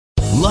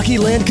Lucky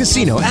Land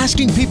Casino,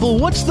 asking people,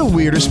 what's the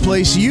weirdest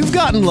place you've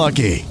gotten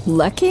lucky?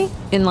 Lucky?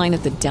 In line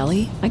at the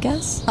deli, I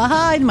guess?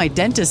 Aha, in my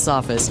dentist's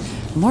office.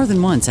 More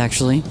than once,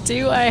 actually.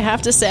 Do I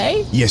have to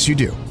say? Yes, you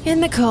do. In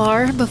the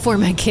car before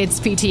my kids'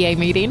 PTA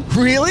meeting.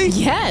 Really?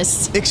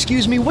 Yes.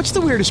 Excuse me, what's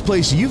the weirdest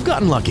place you've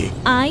gotten lucky?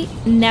 I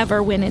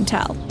never win and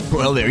tell.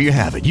 Well, there you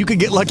have it. You can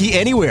get lucky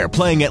anywhere,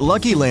 playing at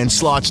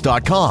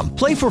LuckyLandSlots.com.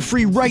 Play for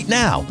free right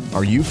now.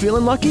 Are you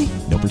feeling lucky?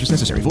 No purchase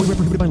necessary. Void where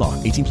prohibited by law.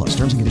 18 plus.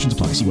 Terms and conditions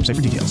apply. See website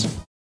for details.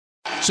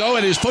 So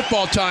it is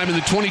football time in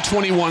the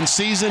 2021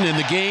 season, and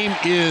the game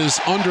is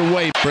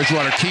underway.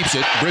 Bridgewater keeps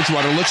it.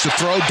 Bridgewater looks to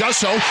throw, does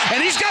so,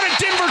 and he's got a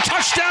Denver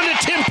touchdown to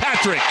Tim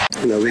Patrick.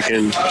 We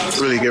can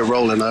really get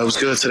rolling. It was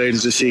good today to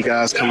just see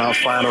guys come out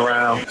flying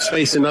around,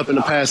 spacing up in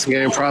the passing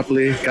game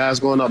properly,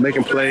 guys going up,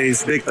 making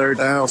plays, big third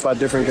downs by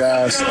different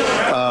guys. So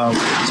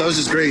it was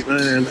just great,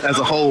 man, as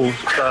a whole,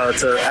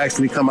 to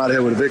actually come out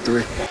here with a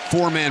victory.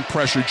 Four-man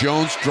pressure.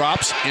 Jones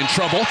drops in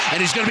trouble,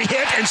 and he's going to be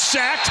hit and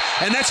sacked,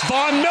 and that's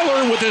Von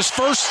Miller with his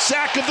first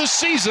sack of the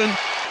season.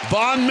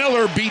 Von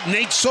Miller beat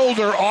Nate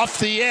Solder off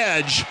the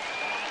edge.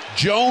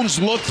 Jones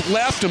looked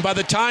left, and by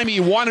the time he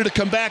wanted to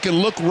come back and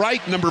look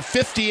right, number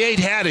 58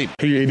 had him.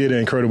 He did an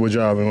incredible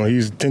job.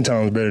 He's 10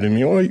 times better than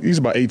me. Well, he's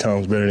about 8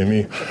 times better than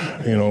me,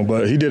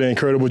 but he did an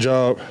incredible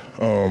job.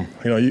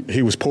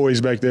 He was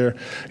poised back there.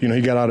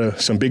 He got out of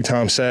some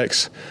big-time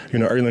sacks,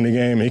 early in the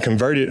game. And he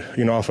converted,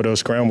 off of those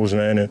scrambles,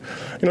 man. And,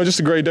 just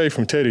a great day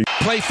from Teddy.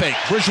 Play fake.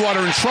 Bridgewater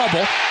in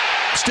trouble.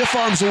 Stiff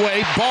arms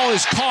away, ball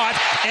is caught,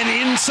 and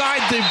inside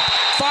the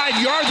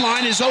 5-yard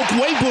line is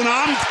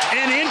Okwuegbunam,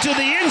 and into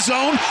the end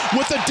zone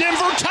with the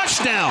Denver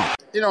touchdown.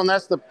 And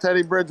that's the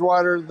Teddy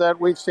Bridgewater that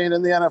we've seen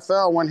in the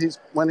NFL when he's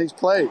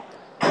played.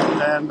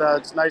 And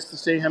it's nice to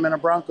see him in a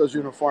Broncos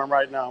uniform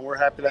right now. We're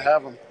happy to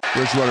have him.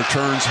 Bridgewater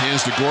turns,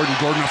 hands to Gordon.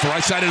 Gordon off the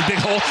right side in a big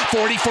hole.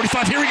 40,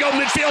 45. Here we go,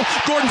 midfield.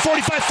 Gordon,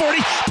 45, 40.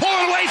 Pull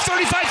it away,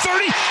 35,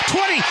 30,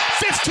 20,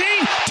 15,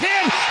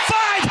 10,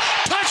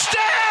 5.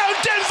 Touchdown,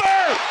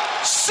 Denver!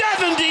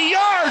 70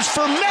 yards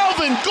for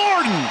Melvin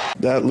Gordon.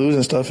 That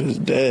losing stuff is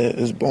dead.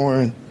 It's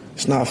boring.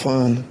 It's not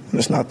fun.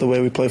 It's not the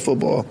way we play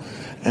football.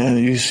 And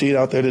you see it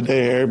out there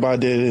today. Everybody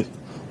did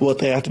what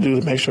they have to do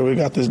to make sure we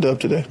got this dub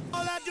today.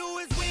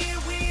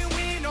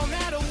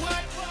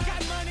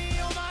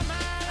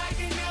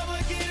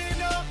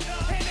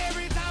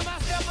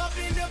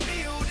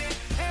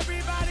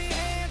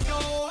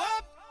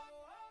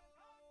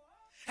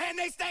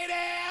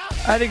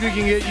 I think we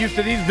can get used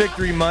to these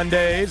Victory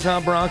Mondays,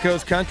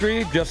 Broncos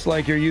country, just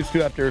like you're used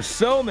to after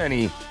so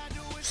many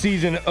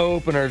season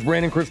openers.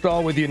 Brandon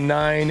Cristal with you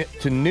 9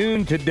 to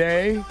noon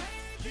today.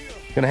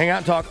 Going to hang out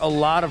and talk a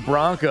lot of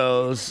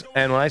Broncos.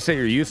 And when I say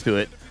you're used to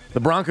it, the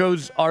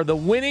Broncos are the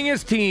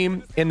winningest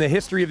team in the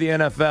history of the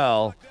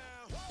NFL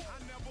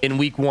in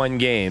Week 1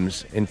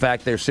 games. In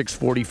fact, their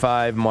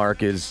 645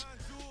 mark is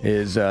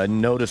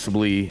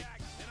noticeably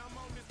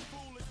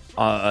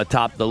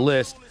atop the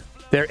list.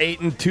 They're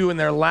 8-2 in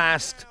their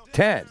last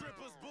 10,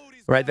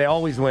 right? They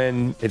always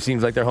win. It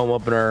seems like their home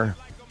opener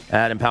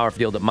at Empower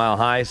Field at Mile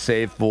High,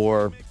 save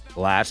for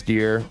last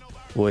year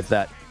with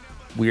that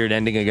weird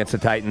ending against the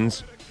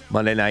Titans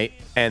Monday night,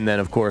 and then,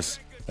 of course,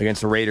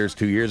 against the Raiders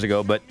 2 years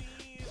ago. But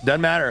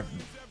doesn't matter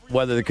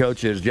whether the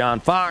coach is John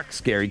Fox,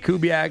 Gary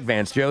Kubiak,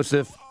 Vance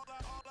Joseph,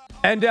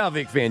 and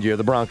Vic Fangio,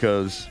 the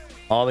Broncos.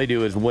 All they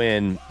do is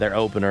win their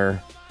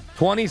opener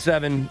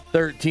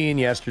 27-13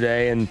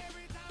 yesterday, and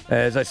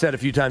as I said a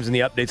few times in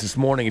the updates this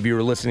morning, if you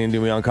were listening to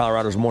me on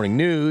Colorado's Morning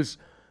News,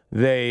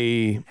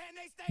 the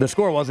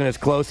score wasn't as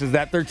close as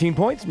that 13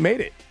 points made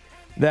it.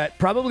 That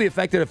probably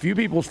affected a few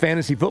people's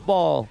fantasy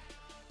football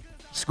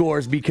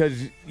scores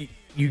because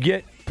you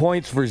get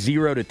points for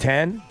 0 to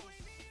 10.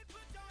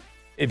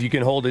 If you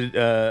can hold it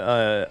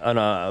on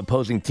an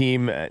opposing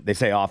team, they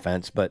say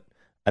offense, but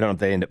I don't know if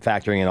they end up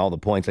factoring in all the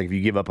points. Like if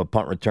you give up a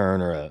punt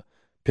return or a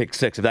pick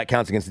six, if that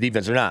counts against the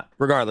defense or not.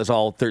 Regardless,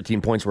 all 13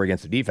 points were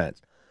against the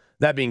defense.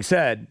 That being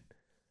said,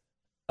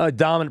 a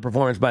dominant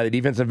performance by the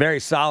defense, a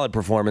very solid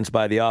performance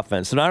by the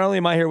offense. So not only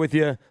am I here with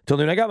you till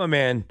noon, I got my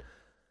man.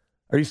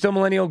 Are you still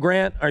Millennial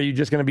Grant? Are you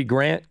just going to be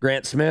Grant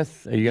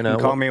Smith? Are you going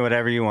to call me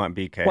whatever you want,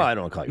 BK? Well, I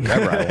don't call you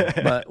whatever I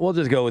want, but we'll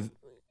just go with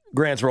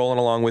Grant's rolling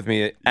along with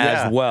me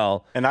as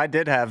well. And I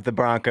did have the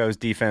Broncos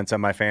defense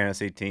on my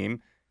fantasy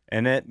team,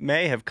 and it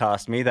may have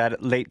cost me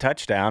that late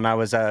touchdown. I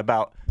was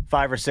about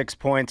 5 or 6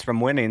 points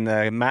from winning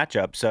the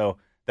matchup, so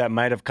that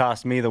might have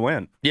cost me the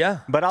win.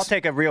 Yeah. But I'll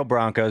take a real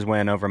Broncos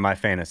win over my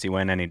fantasy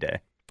win any day.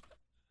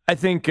 I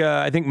think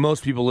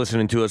most people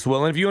listening to us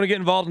will. And if you want to get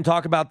involved and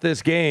talk about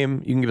this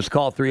game, you can give us a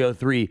call,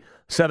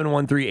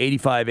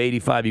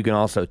 303-713-8585. You can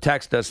also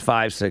text us,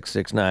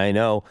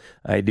 56690.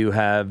 I do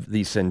have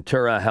the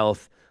Centura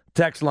Health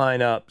text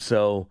line up,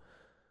 so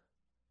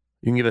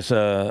you can give us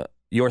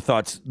your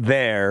thoughts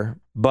there.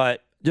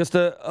 But just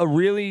a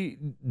really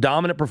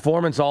dominant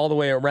performance all the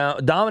way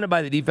around. Dominant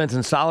by the defense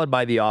and solid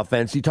by the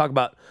offense. You talk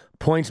about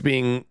points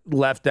being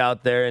left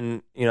out there,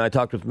 and I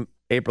talked with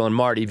April and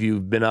Marty. If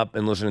you've been up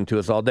and listening to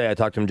us all day, I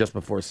talked to them just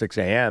before 6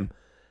 a.m.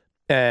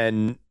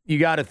 And, you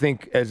got to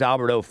think as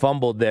Alberto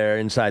fumbled there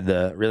inside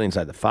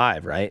the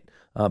 5, right?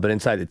 But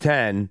inside the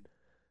 10,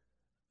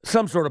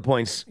 some sort of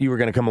points you were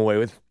going to come away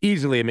with.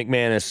 Easily a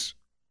McManus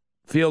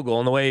field goal.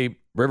 And the way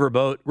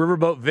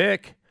Riverboat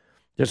Vic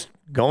just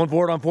going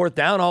for it on fourth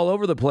down all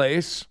over the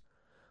place.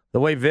 The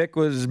way Vic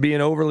was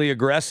being overly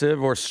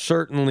aggressive or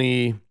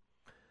certainly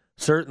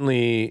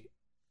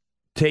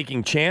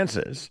taking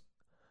chances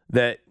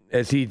that,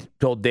 as he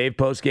told Dave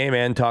postgame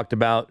and talked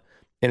about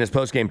in his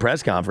postgame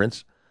press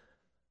conference,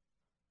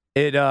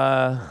 it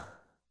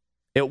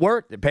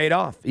worked. It paid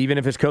off, even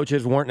if his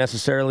coaches weren't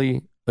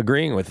necessarily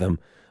agreeing with him.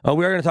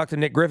 We are going to talk to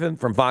Nick Griffin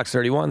from Fox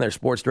 31. Their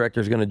sports director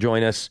is going to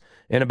join us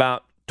in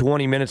about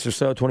 20 minutes or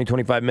so, 20,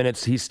 25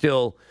 minutes. He's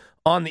still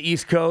on the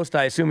East Coast.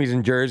 I assume he's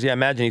in Jersey. I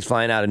imagine he's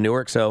flying out of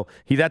Newark, so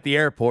he's at the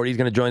airport. He's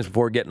going to join us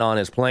before getting on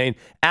his plane.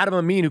 Adam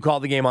Amin, who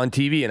called the game on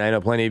TV, and I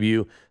know plenty of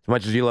you, as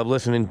much as you love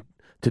listening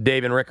to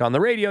Dave and Rick on the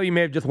radio, you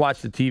may have just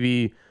watched the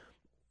TV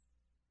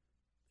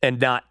and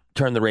not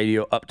turned the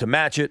radio up to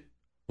match it.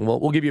 Well,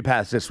 we'll give you a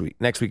pass this week.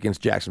 Next week against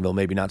Jacksonville,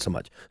 maybe not so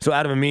much. So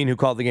Adam Amin, who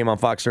called the game on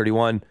Fox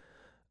 31,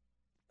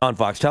 on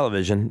Fox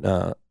Television,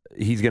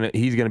 he's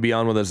gonna be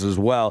on with us as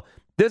well.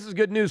 This is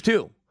good news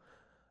too.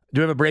 Do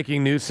we have a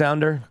breaking news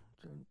sounder?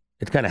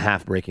 It's kind of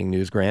half breaking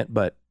news, Grant,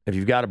 but if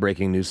you've got a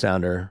breaking news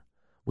sounder,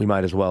 we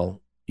might as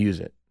well use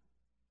it.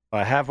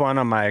 I have one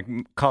on my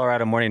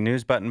Colorado Morning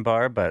News button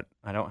bar, but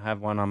I don't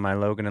have one on my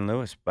Logan and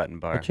Lewis button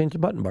bar. I'll change the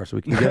button bar so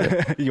we can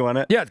get it. You want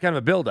it? Yeah, it's kind of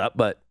a build-up,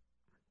 but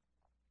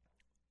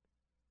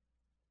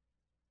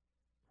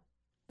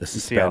the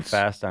suspense. See how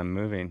fast I'm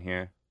moving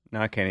here.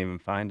 Now I can't even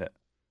find it.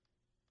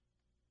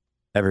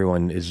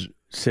 Everyone is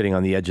sitting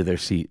on the edge of their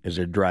seat as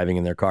they're driving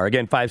in their car.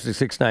 Again,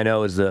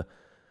 56690 is the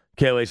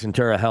KOA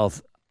Centura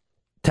Health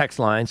text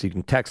line, so you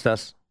can text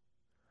us.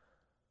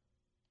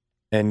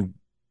 And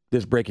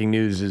this breaking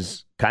news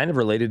is kind of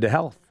related to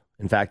health.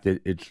 In fact,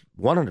 it's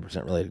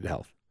 100% related to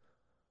health.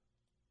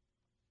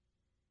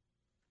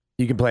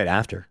 You can play it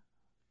after.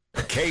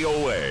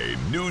 KOA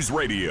News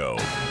Radio.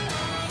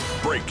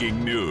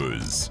 Breaking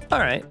news. All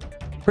right.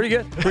 Pretty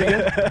good.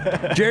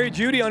 Jerry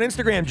Jeudy on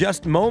Instagram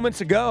just moments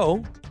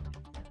ago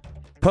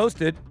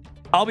posted,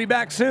 "I'll be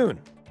back soon."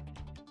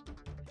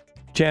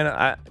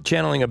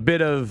 Channeling a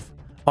bit of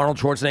Arnold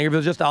Schwarzenegger. If it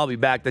was just "I'll be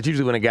back," that's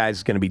usually when a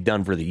guy's going to be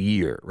done for the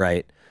year,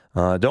 right?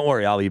 Don't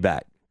worry, I'll be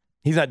back.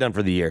 He's not done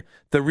for the year.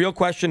 The real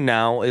question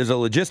now is a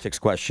logistics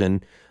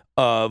question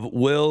of,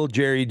 will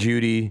Jerry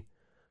Jeudy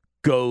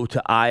go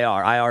to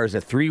IR? IR is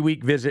a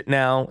 3-week visit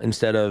now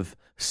instead of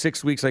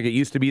 6 weeks like it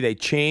used to be. They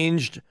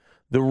changed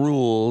the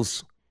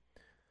rules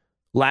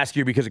last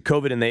year because of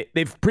COVID, and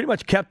they've pretty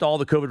much kept all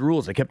the COVID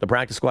rules. They kept the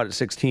practice squad at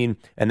 16,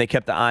 and they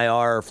kept the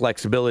IR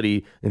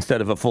flexibility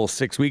instead of a full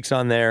 6 weeks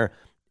on there.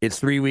 It's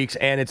 3 weeks,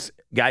 and it's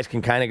guys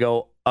can kind of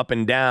go up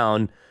and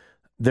down.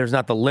 There's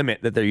not the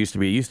limit that there used to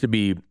be. It used to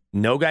be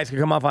no guys could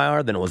come off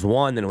IR, then it was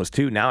 1, then it was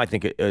 2. Now I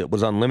think it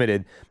was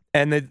unlimited.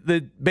 And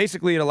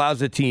basically it allows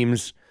the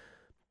teams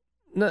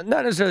not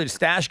necessarily to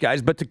stash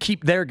guys, but to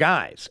keep their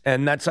guys.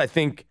 And that's, I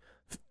think,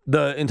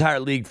 the entire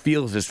league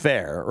feels is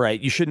fair,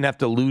 right? You shouldn't have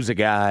to lose a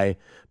guy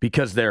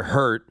because they're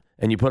hurt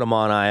and you put them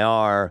on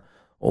IR,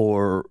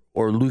 or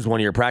lose one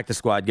of your practice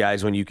squad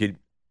guys when you could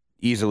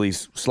easily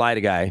slide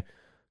a guy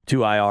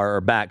to IR or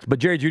back. But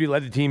Jerry Jeudy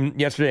led the team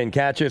yesterday in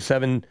catches,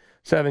 7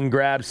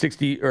 grabs, 6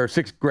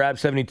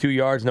 grabs, 72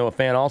 yards. Noah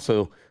Fant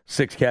also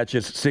 6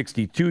 catches,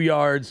 62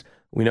 yards.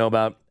 We know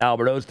about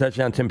Alberto's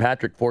touchdown. Tim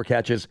Patrick, 4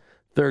 catches,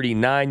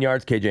 39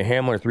 yards. KJ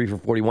Hamler, 3 for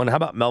 41. How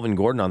about Melvin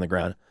Gordon on the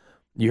ground?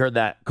 You heard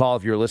that call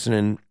if you were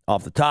listening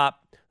off the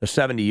top, a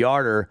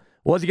 70-yarder.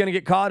 Was he going to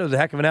get caught? It was a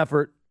heck of an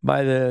effort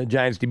by the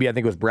Giants DB. I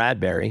think it was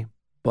Bradbury.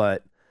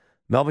 But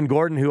Melvin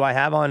Gordon, who I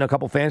have on a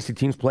couple fantasy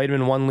teams, played him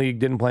in one league,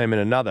 didn't play him in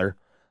another.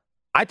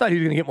 I thought he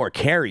was going to get more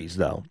carries,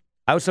 though.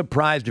 I was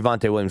surprised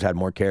Javonte Williams had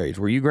more carries.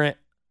 Were you, Grant?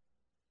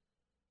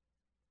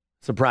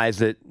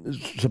 Surprised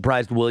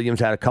Williams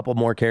had a couple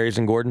more carries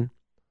than Gordon?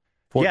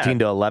 14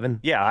 to 11?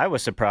 Yeah, I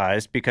was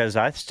surprised because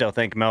I still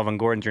think Melvin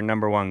Gordon's your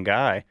number one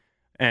guy,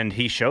 and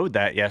he showed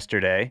that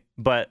yesterday.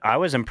 But I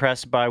was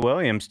impressed by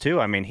Williams, too.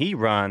 I mean, he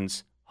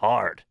runs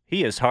hard.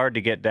 He is hard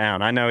to get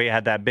down. I know he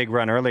had that big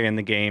run earlier in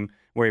the game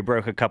where he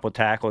broke a couple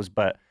tackles,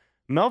 but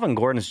Melvin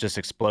Gordon's just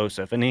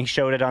explosive, and he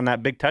showed it on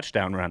that big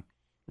touchdown run.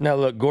 Now,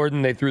 look,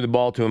 Gordon, they threw the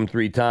ball to him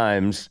 3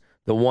 times.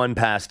 The one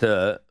pass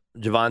to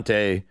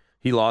Javonte,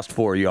 he lost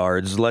 4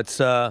 yards. Let's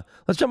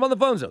jump on the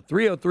phones, though.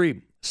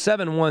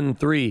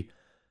 303-713-81,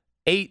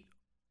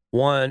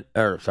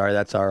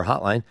 that's our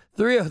hotline.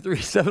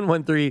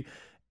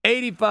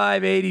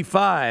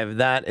 303-713-8585.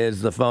 That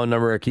is the phone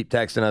number. Keep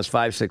texting us,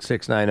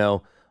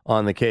 56690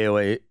 on the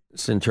KOA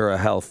Centura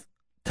Health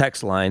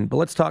text line. But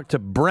let's talk to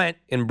Brent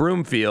in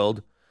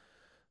Broomfield.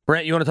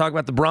 Brent, you want to talk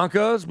about the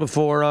Broncos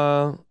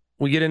before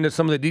we get into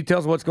some of the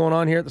details of what's going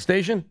on here at the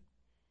station?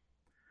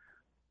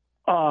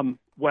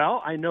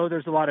 Well, I know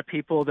there's a lot of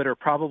people that are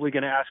probably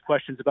going to ask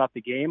questions about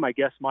the game. I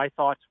guess my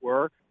thoughts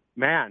were,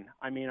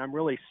 I'm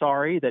really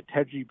sorry that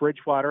Teddy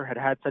Bridgewater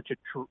had such a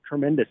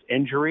tremendous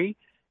injury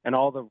and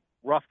all the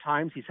rough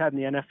times he's had in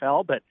the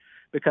NFL. But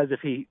because if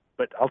he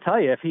But I'll tell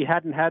you, if he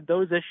hadn't had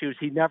those issues,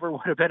 he never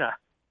would have been a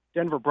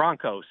Denver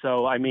Bronco.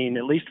 So, I mean,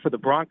 at least for the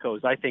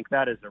Broncos, I think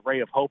that is a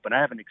ray of hope, and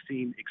I haven't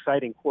seen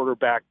exciting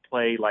quarterback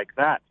play like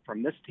that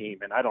from this team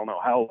in I don't know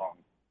how long.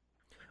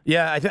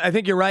 Yeah, I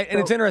think you're right. And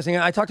it's interesting.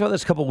 I talked about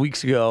this a couple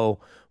weeks ago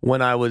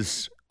when I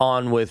was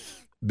on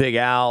with Big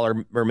Al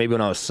or maybe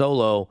when I was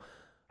solo.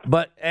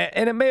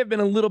 And it may have been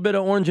a little bit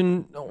of orange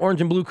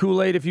and blue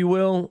Kool-Aid, if you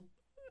will.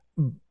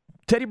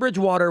 Teddy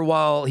Bridgewater,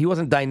 while he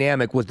wasn't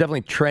dynamic, was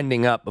definitely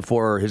trending up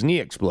before his knee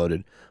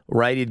exploded,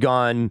 right? He'd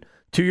gone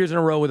 2 years in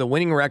a row with a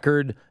winning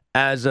record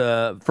as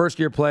a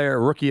first-year player, a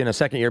rookie and a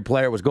second-year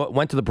player,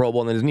 went to the Pro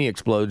Bowl, and then his knee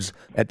explodes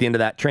at the end of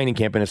that training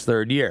camp in his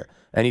third year.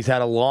 And he's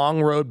had a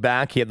long road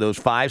back. He had those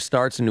 5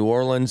 starts in New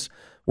Orleans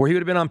where he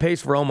would have been on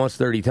pace for almost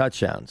 30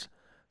 touchdowns.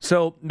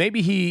 So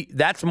maybe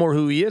that's more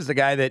who he is, the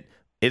guy that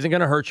isn't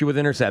going to hurt you with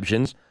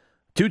interceptions.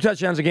 2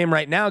 touchdowns a game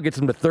right now gets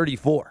him to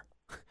 34,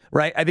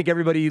 right? I think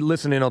everybody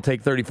listening will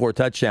take 34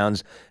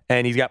 touchdowns,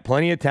 and he's got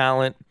plenty of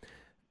talent.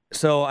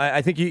 So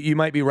I think you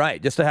might be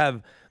right. Just to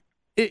have,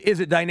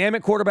 is it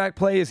dynamic quarterback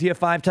play? Is he a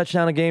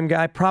 5-touchdown-a-game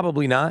guy?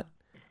 Probably not.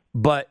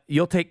 But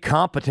you'll take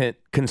competent,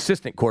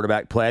 consistent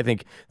quarterback play. I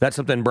think that's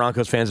something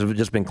Broncos fans have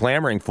just been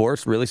clamoring for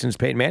really since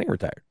Peyton Manning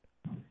retired.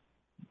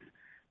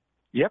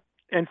 Yep.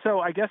 And so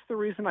I guess the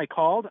reason I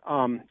called,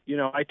 I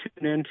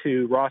tune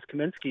into Ross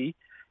Kaminsky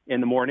in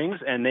the mornings,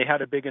 and they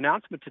had a big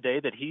announcement today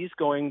that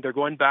they're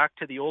going back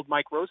to the old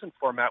Mike Rosen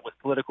format with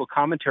political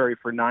commentary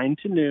for 9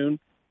 to noon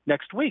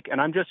next week. And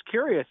I'm just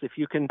curious if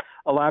you can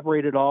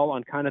elaborate at all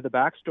on kind of the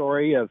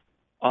backstory of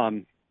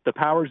the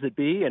powers that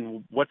be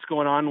and what's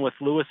going on with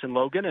Lewis and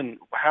Logan and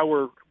why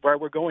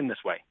we're going this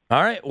way.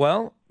 All right.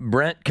 Well,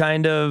 Brent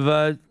kind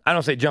of, I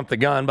don't say jump the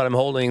gun, but I'm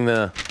holding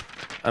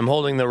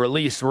the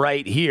release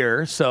right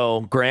here.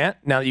 So, Grant,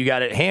 now that you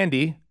got it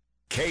handy.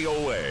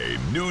 KOA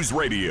News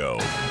Radio.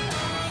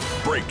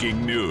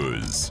 Breaking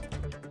news.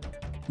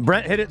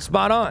 Brent hit it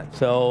spot on.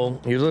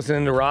 So he was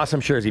listening to Ross,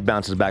 I'm sure, as he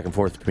bounces back and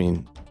forth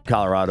between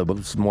Colorado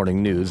This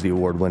Morning News, the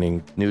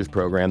award-winning news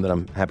program that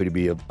I'm happy to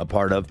be a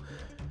part of.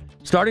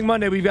 Starting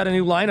Monday, we've got a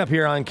new lineup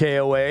here on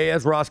KOA.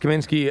 As Ross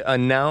Kaminsky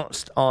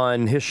announced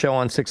on his show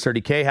on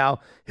 630 KHOW,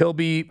 he'll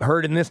be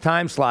heard in this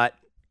time slot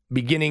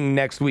beginning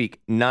next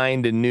week,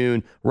 9 to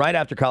noon, right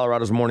after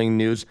Colorado's Morning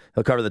News.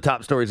 He'll cover the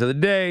top stories of the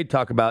day,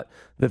 talk about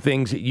the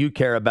things that you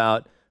care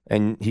about,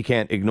 and he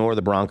can't ignore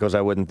the Broncos,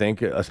 I wouldn't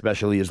think,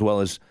 especially as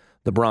well as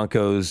the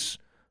Broncos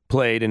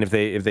played. And if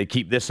they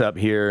keep this up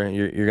here,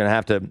 you're going to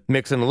have to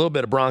mix in a little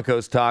bit of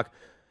Broncos talk.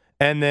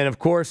 And then, of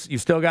course, you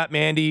still got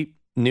Mandy,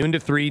 noon to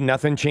 3,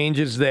 nothing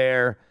changes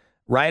there.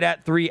 Right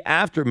at 3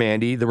 after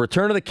Mandy, the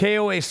return of the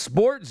KOA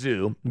Sports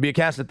Zoo will be a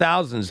cast of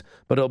thousands,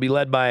 but it'll be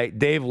led by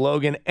Dave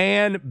Logan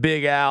and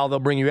Big Al. They'll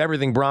bring you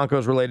everything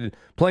Broncos related,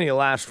 plenty of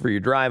laughs for your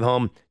drive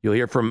home. You'll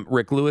hear from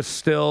Rick Lewis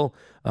still,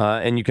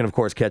 and you can, of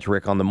course, catch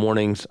Rick on the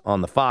mornings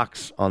on the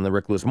Fox, on the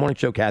Rick Lewis Morning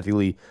Show, Kathy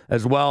Lee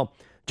as well.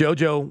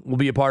 JoJo will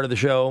be a part of the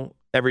show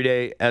every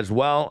day as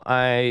well.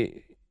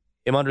 I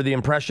am under the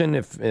impression,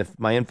 if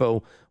my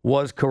info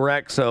was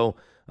correct, so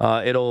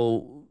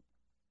it'll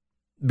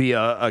be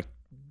a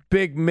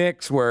big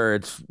mix where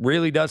it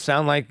really does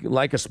sound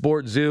like a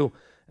sports zoo,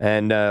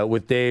 and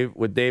with Dave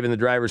in the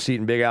driver's seat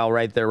and Big Al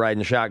right there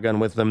riding shotgun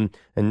with them,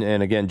 and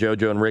again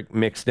JoJo and Rick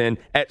mixed in.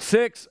 At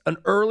 6, an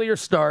earlier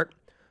start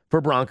for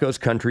Broncos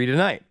Country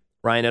Tonight.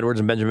 Ryan Edwards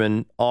and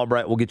Benjamin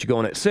Albright will get you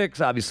going at 6.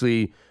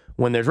 Obviously,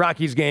 when there's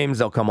Rockies games,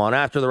 they'll come on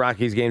after the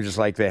Rockies games, just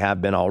like they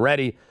have been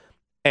already.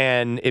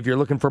 And if you're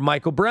looking for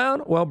Michael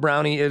Brown, well,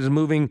 Brownie is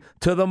moving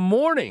to the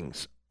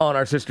mornings on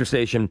our sister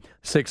station,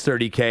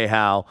 630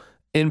 KHOW,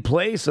 in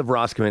place of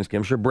Ross Kaminsky.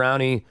 I'm sure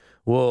Brownie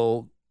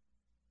will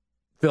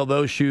fill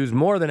those shoes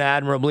more than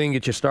admirably and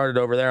get you started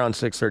over there on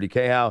 630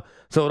 KHOW.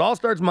 So it all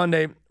starts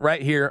Monday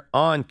right here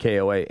on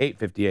KOA,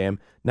 850 AM,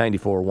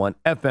 94.1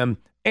 FM,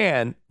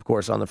 and, of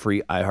course, on the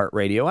free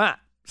iHeartRadio app.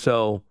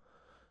 So,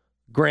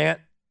 Grant,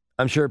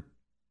 I'm sure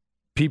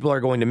people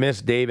are going to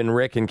miss Dave and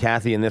Rick and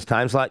Kathy in this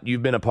time slot.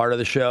 You've been a part of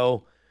the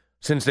show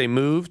since they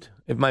moved,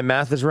 if my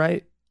math is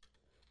right.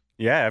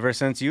 Yeah, ever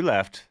since you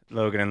left,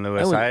 Logan and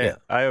Lewis,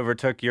 I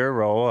overtook your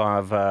role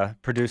of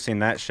producing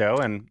that show,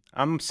 and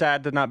I'm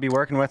sad to not be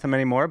working with them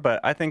anymore, but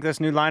I think this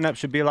new lineup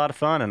should be a lot of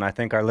fun, and I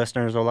think our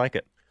listeners will like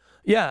it.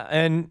 Yeah,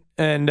 and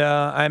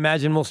I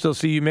imagine we'll still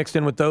see you mixed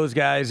in with those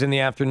guys in the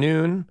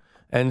afternoon,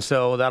 and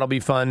so that'll be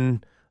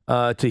fun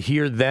to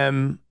hear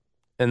them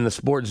in the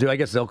Sports Zoo. I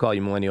guess they'll call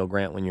you Millennial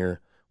Grant when you're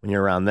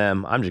around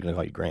them. I'm just going to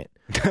call you Grant.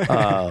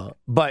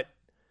 But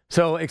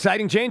so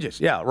exciting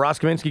changes. Yeah, Ross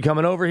Kaminsky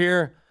coming over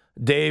here.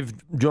 Dave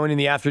joining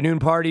the afternoon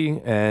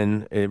party,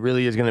 and it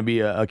really is going to be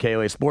a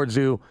KOA Sports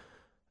Zoo.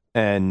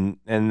 And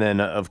then,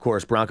 of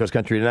course, Broncos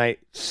Country Tonight,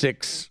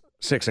 6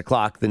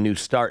 o'clock, the new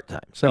start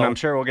time. So and I'm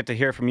sure we'll get to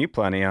hear from you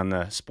plenty on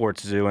the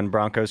Sports Zoo and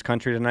Broncos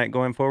Country Tonight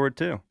going forward,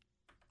 too.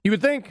 You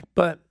would think,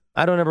 but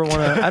I don't ever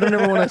want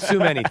to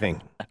assume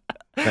anything.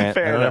 I don't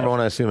ever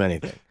want to assume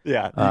anything.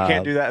 Yeah, you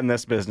can't do that in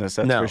this business,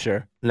 that's for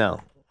sure. No.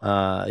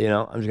 I'm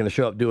just going to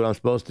show up, do what I'm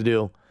supposed to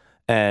do,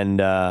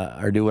 and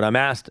or do what I'm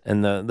asked,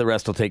 and the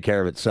rest will take care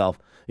of itself.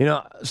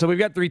 So we've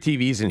got 3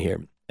 TVs in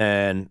here,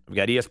 and we've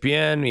got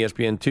ESPN,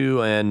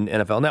 ESPN2, and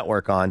NFL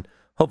Network on.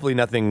 Hopefully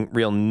nothing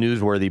real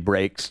newsworthy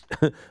breaks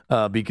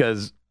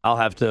because I'll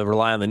have to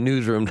rely on the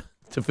newsroom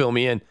to fill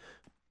me in.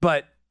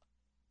 But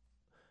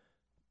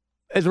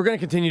as we're going to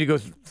continue to go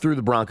through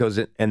the Broncos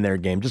and their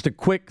game, just a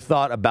quick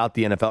thought about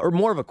the NFL, or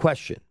more of a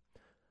question.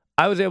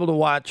 I was able to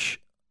watch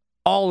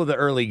all of the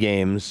early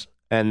games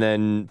and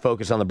then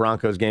focus on the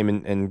Broncos game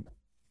and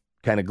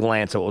kind of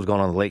glance at what was going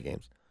on in the late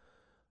games.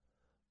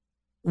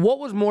 What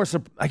was more,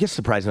 I guess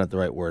surprising not the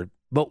right word,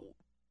 but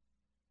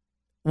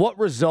what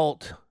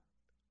result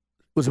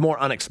was more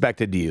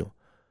unexpected to you?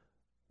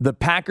 The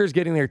Packers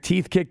getting their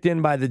teeth kicked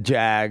in by the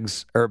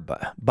Jags, or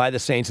by the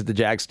Saints at the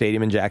Jags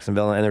Stadium in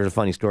Jacksonville, and there's a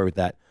funny story with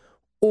that.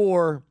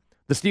 Or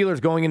the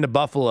Steelers going into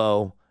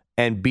Buffalo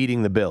and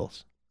beating the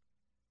Bills?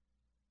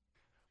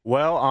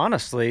 Well,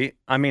 honestly,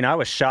 I mean, I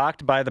was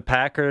shocked by the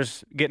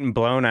Packers getting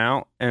blown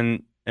out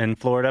in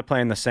Florida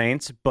playing the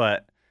Saints,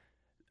 but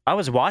I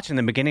was watching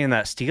the beginning of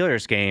that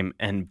Steelers game,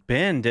 and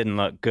Ben didn't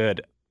look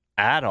good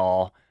at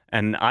all.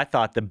 And I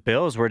thought the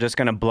Bills were just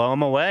going to blow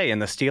them away,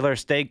 and the Steelers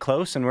stayed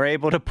close and were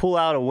able to pull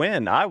out a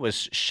win. I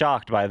was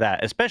shocked by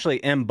that, especially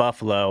in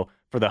Buffalo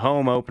for the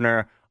home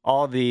opener,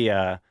 all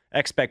the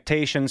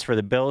expectations for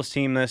the Bills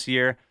team this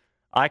year.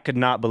 I could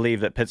not believe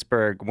that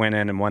Pittsburgh went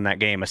in and won that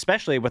game,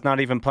 especially with not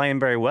even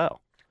playing very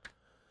well.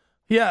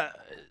 Yeah,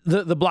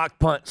 the blocked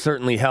punt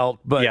certainly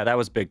helped. But yeah, that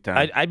was big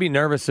time. I'd be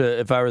nervous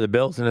if I were the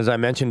Bills. And as I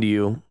mentioned to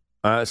you,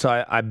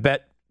 so I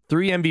bet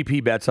 3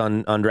 MVP bets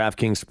on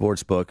DraftKings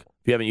Sportsbook.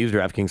 If you haven't used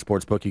DraftKings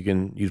Sportsbook, you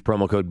can use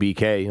promo code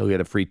BK. You'll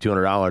get a free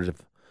 $200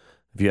 if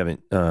you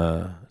haven't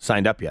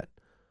signed up yet.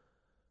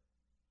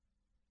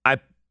 I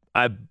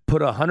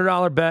put a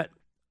 $100 bet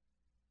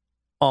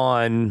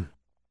on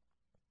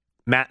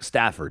Matt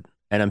Stafford,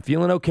 and I'm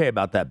feeling okay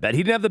about that bet.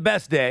 He didn't have the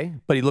best day,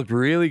 but he looked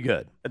really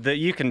good.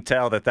 You can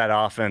tell that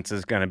offense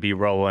is going to be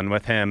rolling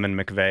with him and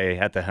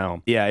McVay at the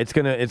helm. Yeah, it's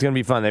gonna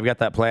be fun. They've got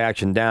that play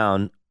action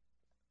down,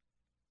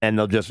 and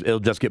it'll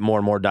just get more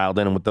and more dialed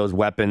in. And with those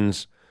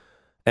weapons,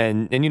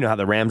 and you know how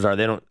the Rams are,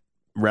 they don't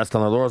rest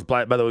on their laurels.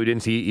 By the way, we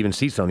didn't even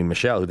see Sony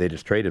Michel, who they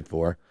just traded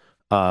for,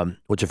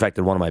 which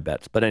affected one of my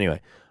bets. But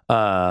anyway,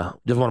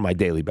 just one of my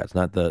daily bets,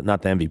 not the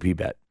MVP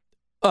bet.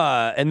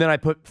 And then I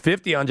put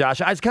 50 on Josh.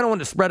 I just kind of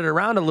wanted to spread it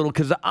around a little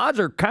because the odds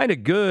are kind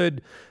of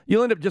good.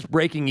 You'll end up just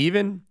breaking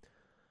even.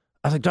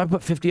 I was like, do I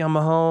put 50 on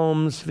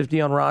Mahomes,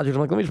 50 on Rodgers?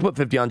 I'm like, let me just put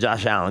 50 on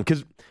Josh Allen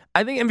because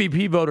I think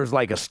MVP voters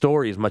like a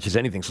story as much as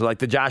anything. So like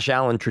the Josh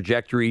Allen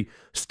trajectory,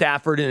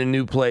 Stafford in a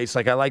new place,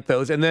 like I like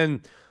those. And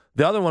then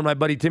the other one, my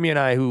buddy Timmy and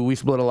I, who we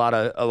split a lot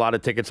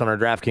of tickets on our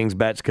DraftKings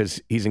bets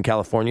because he's in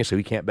California, so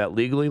he can't bet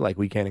legally like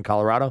we can in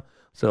Colorado.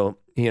 So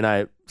he and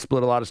I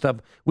split a lot of stuff.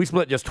 We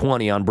split just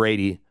 20 on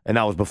Brady, and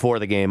that was before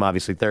the game,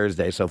 obviously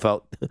Thursday. So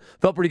felt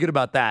pretty good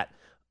about that.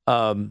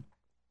 And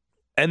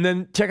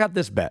then check out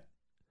this bet.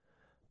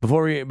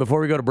 Before we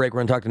go to break, we're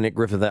going to talk to Nick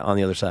Griffith on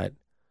the other side.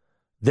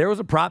 There was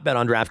a prop bet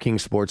on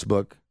DraftKings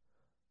Sportsbook.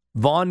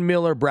 Von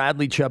Miller,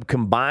 Bradley Chubb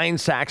combined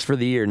sacks for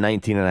the year,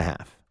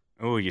 19.5.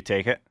 Oh, you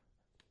take it?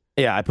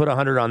 Yeah, I put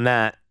 100 on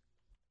that.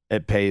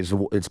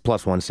 It's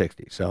plus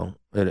 160, so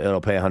it'll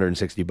pay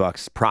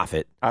 $160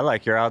 profit. I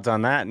like your odds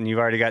on that, and you've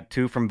already got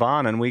 2 from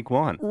Vaughn in week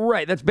 1.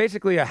 Right, that's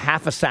basically a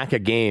half a sack a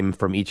game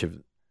from each of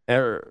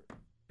them.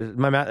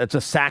 It's a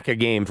sack a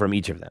game from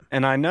each of them.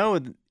 And I know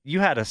you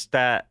had a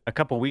stat a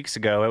couple weeks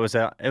ago. It was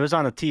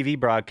on a TV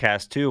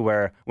broadcast too,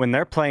 where when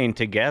they're playing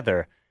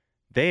together,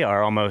 they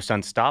are almost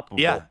unstoppable.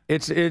 Yeah,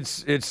 it's.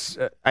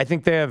 I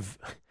think they have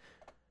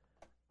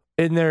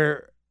in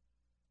their.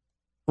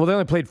 Well, they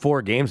only played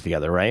 4 games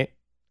together, right?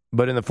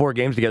 But in the 4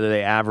 games together,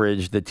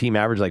 the team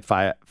averaged like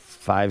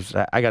five.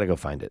 I got to go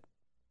find it.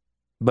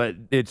 But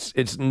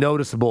it's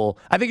noticeable.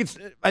 I think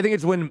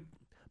it's when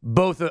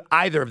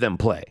either of them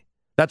play.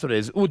 That's what it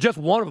is. Well, just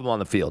one of them on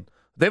the field.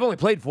 They've only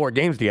played 4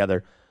 games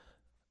together.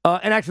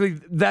 And actually,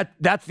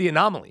 that's the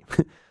anomaly.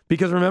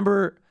 Because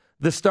remember,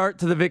 the start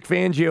to the Vic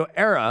Fangio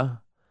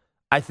era,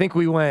 I think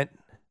we went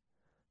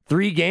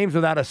 3 games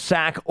without a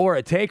sack or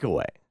a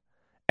takeaway.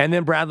 And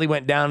then Bradley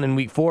went down in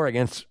week 4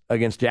 against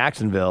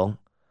Jacksonville.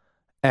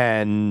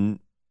 And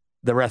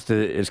the rest of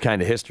it is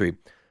kind of history.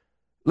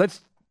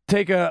 Let's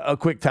take a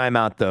quick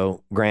timeout,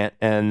 though, Grant,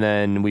 and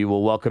then we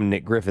will welcome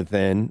Nick Griffith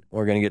in.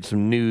 We're going to get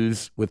some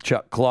news with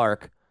Chuck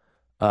Clark,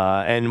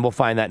 and we'll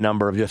find that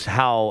number of just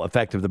how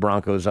effective the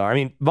Broncos are. I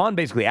mean, Vaughn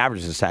basically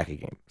averages a sack a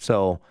game,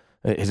 so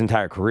his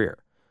entire career.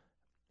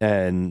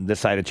 And this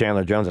side of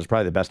Chandler Jones, that's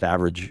probably the best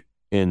average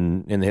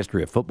in the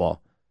history of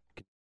football.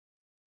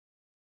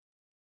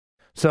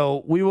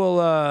 So we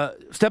will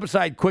step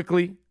aside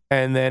quickly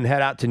and then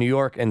head out to New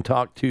York and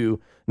talk to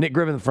Nick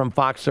Griffith from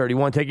Fox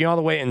 31, taking all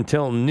the way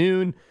until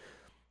noon.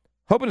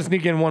 Hoping to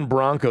sneak in one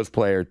Broncos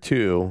player,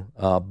 too.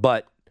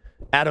 But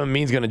Adam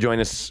Amin's going to join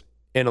us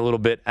in a little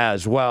bit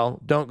as well.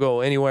 Don't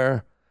go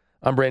anywhere.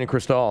 I'm Brandon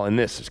Cristal, and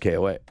this is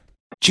KOA.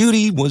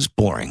 Judy was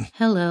boring.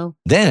 Hello.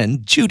 Then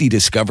Judy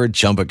discovered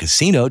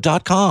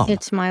ChumbaCasino.com.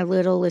 It's my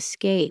little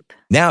escape.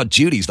 Now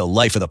Judy's the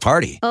life of the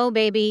party. Oh,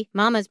 baby,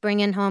 mama's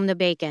bringing home the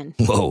bacon.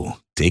 Whoa,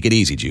 take it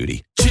easy,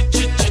 Judy.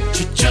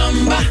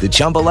 The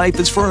Chumba life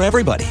is for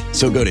everybody.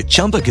 So go to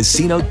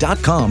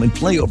ChumbaCasino.com and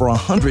play over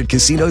 100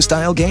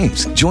 casino-style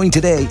games. Join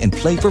today and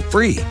play for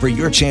free for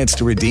your chance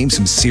to redeem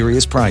some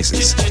serious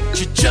prizes.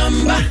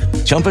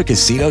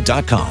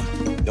 ChumbaCasino.com.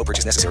 No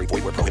purchase necessary.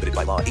 Void where prohibited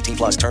by law. 18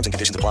 plus terms and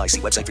conditions apply.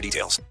 See website for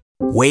details.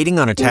 Waiting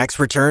on a tax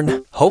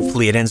return?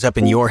 Hopefully it ends up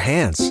in your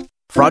hands.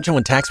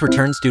 Fraudulent tax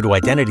returns due to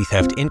identity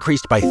theft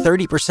increased by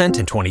 30%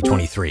 in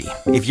 2023.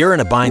 If you're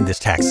in a bind this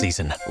tax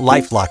season,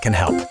 LifeLock can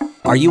help.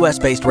 Our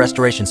U.S.-based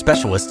restoration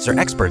specialists are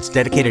experts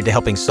dedicated to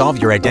helping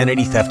solve your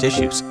identity theft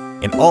issues.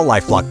 And all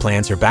LifeLock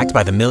plans are backed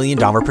by the $1 Million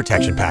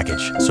Protection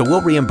Package. So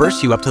we'll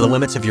reimburse you up to the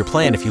limits of your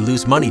plan if you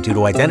lose money due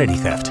to identity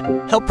theft.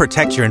 Help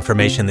protect your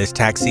information this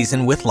tax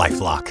season with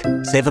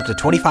LifeLock. Save up to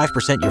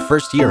 25% your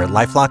first year at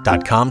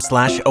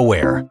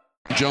LifeLock.com/aware.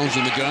 Jones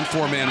in the gun,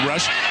 four-man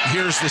rush.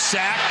 Here's the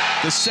sack,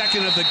 the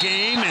second of the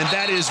game, and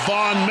that is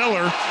Von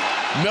Miller.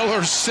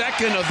 Miller's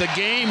second of the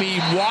game. He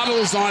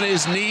waddles on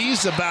his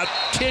knees about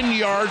 10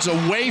 yards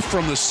away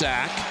from the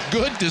sack.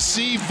 Good to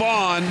see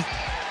Von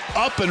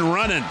up and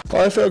running.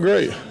 Oh, it felt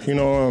great.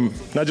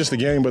 Not just the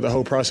game, but the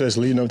whole process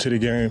leading up to the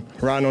game.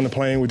 Riding on the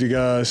plane with you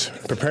guys,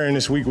 preparing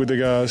this week with the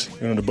guys,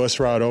 the bus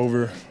ride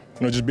over.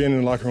 Just being in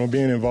the locker room,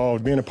 being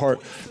involved, being a part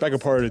of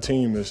the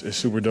team is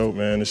super dope,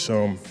 man. It's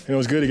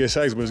it's good to get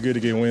sacks, but it's good to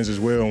get wins as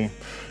well.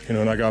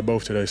 And I got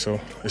both today, so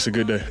it's a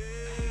good day.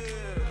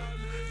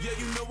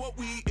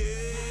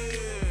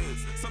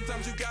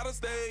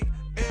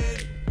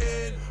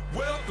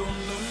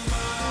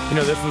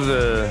 This was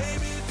a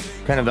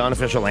kind of the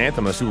unofficial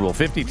anthem of Super Bowl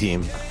 50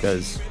 team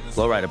because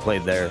Flowrider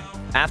played their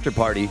after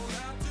party.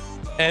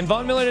 And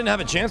Von Miller didn't have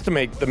a chance to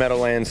make the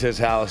Meadowlands his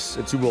house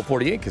at Super Bowl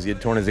 48 because he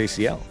had torn his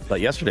ACL.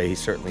 But yesterday he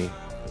certainly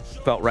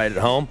felt right at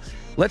home.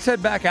 Let's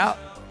head back out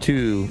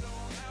to,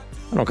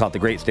 I don't call it the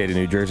great state of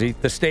New Jersey,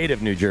 the state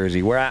of New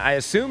Jersey, where I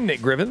assume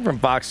Nick Griffin from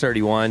Fox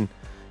 31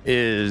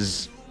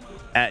 is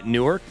at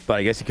Newark, but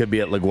I guess he could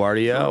be at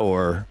LaGuardia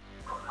or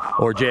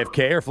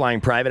JFK or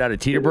flying private out of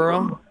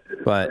Teterboro.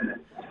 But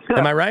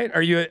am I right?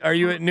 Are you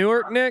at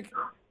Newark, Nick?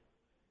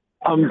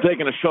 I'm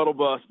taking a shuttle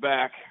bus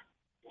back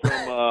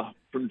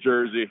from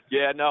Jersey.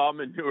 Yeah, no, I'm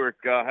in Newark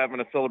having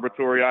a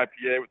celebratory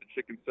IPA with a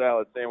chicken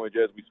salad sandwich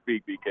as we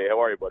speak, BK.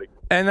 How are you, buddy?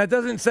 And that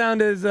doesn't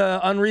sound as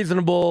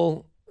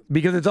unreasonable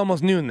because it's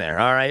almost noon there,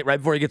 all right? Right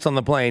before he gets on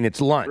the plane, it's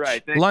lunch.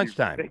 Right.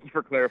 Lunchtime. Thank you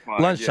for clarifying.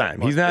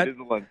 Lunchtime. Yeah, He's not.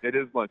 It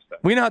is lunchtime.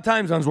 We know how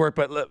time zones work,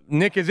 but look,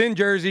 Nick is in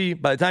Jersey.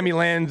 By the time he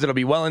lands, it'll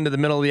be well into the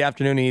middle of the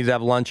afternoon. He needs to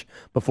have lunch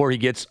before he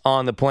gets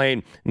on the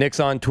plane. Nick's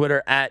on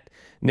Twitter at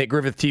Nick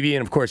Griffith TV,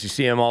 and of course, you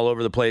see him all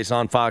over the place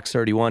on Fox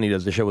 31. He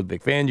does the show with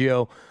Vic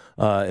Fangio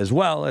as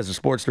well as a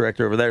sports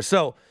director over there.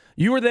 So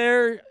you were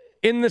there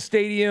in the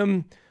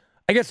stadium.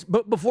 I guess,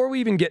 but before we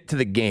even get to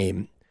the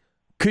game,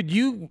 could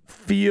you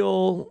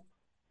feel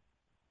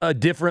a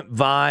different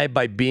vibe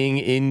by being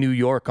in New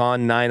York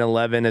on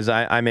 9/11? As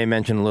I may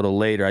mention a little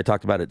later, I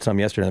talked about it some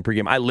yesterday in the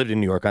pregame. I lived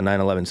in New York on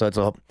 9/11, so it's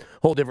a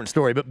whole different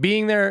story. But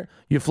being there,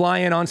 you fly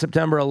in on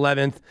September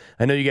 11th.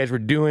 I know you guys were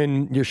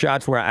doing your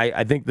shots where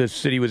I think the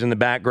city was in the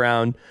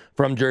background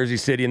from Jersey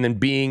City, and then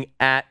being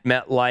at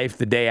MetLife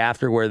the day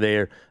after where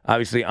they're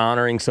obviously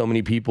honoring so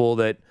many people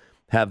that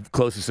have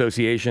close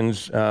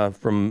associations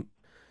from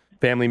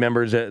family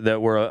members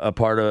that were a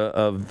part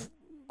of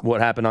what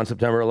happened on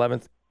September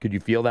 11th. Could you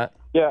feel that?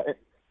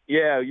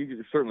 Yeah,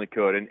 you certainly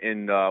could.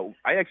 And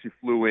I actually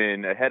flew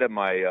in ahead of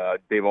my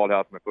Dave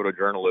Aldhouse, my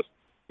photojournalist.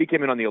 He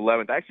came in on the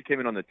 11th. I actually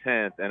came in on the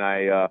 10th, and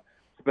I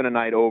spent a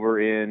night over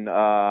in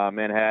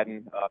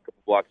Manhattan, a couple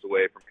blocks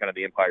away from kind of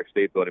the Empire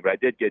State Building. But I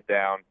did get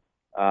down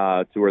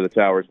to where the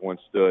towers once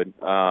stood.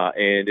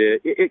 And,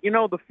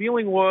 the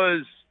feeling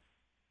was,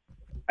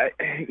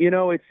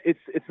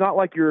 it's not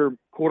like you're,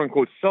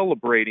 quote-unquote,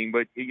 celebrating,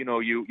 but,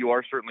 you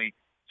are certainly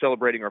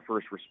celebrating our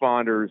first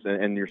responders,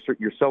 and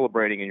you're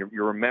celebrating and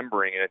you're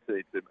remembering, and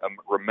it's a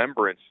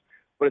remembrance,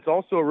 but it's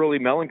also a really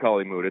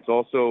melancholy mood. It's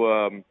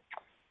also,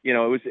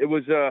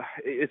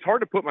 it's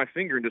hard to put my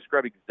finger and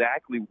describe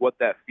exactly what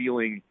that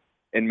feeling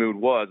and mood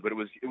was, but it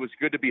was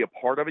good to be a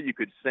part of it. You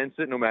could sense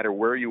it no matter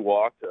where you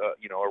walked,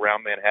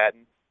 around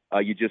Manhattan.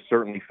 You just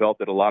certainly felt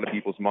that a lot of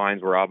people's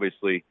minds were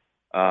obviously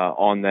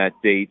on that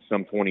date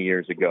some 20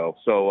 years ago.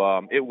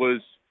 So it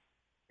was.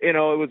 It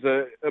was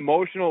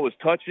emotional. It was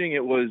touching.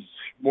 It was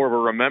more of a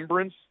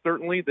remembrance,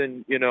 certainly,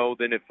 than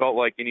it felt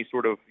like any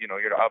sort of,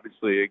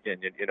 obviously, again,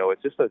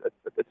 it's just a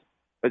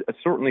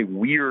certainly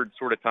weird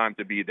sort of time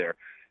to be there.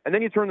 And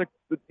then you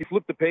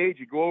flip the page,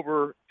 you go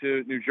over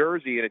to New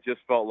Jersey, and it just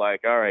felt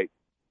like, all right,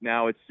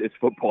 now it's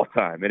football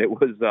time. And it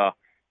was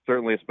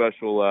certainly a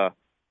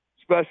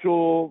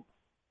special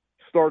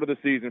start of the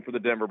season for the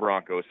Denver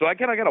Broncos. So I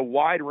kind of got a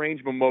wide range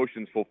of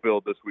emotions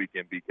fulfilled this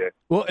weekend, BK.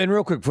 Well, and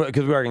real quick,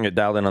 because we are going to get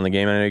dialed in on the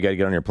game, I know you got to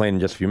get on your plane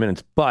in just a few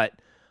minutes, but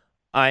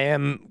I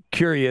am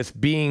curious,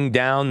 being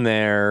down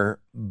there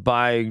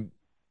by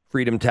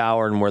Freedom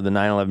Tower and where the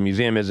 9/11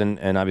 Museum is,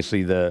 and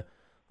obviously the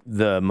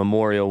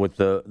memorial with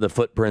the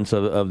footprints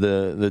of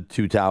the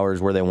two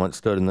towers where they once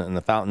stood and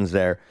the fountains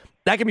there.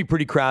 That can be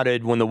pretty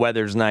crowded when the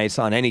weather's nice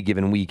on any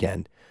given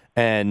weekend.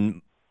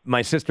 And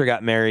my sister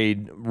got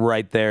married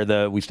right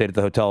there. We stayed at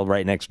the hotel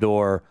right next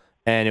door,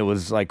 and it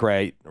was like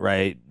I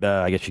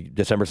guess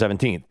December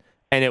 17th.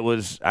 And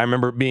I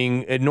remember it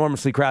being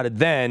enormously crowded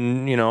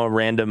then, a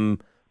random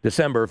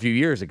December a few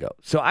years ago.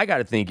 So I got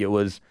to think it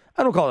was,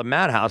 I don't call it a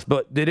madhouse,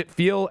 but did it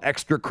feel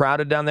extra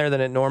crowded down there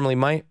than it normally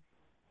might?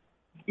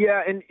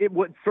 Yeah, and it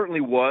certainly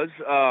was.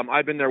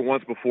 I've been there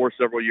once before,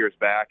 several years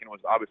back, and it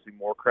was obviously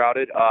more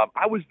crowded.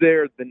 I was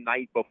there the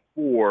night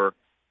before,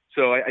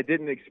 so I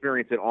didn't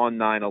experience it on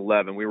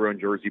 9/11. We were in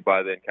Jersey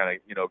by then, kind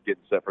of,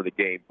 getting set for the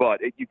game. But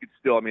you could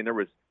still, there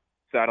was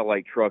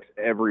satellite trucks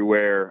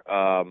everywhere.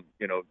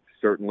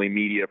 Certainly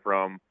media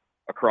from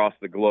across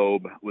the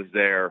globe was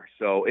there.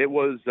 So it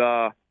was,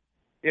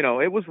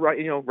 it was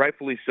right,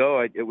 rightfully so.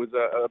 It was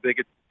a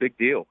big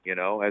deal,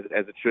 as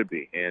it should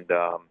be. And,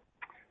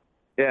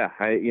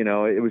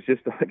 it was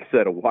just, like I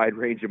said, a wide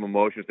range of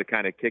emotions to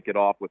kind of kick it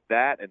off with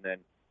that and then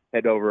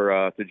head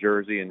over to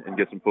Jersey and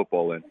get some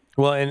football in.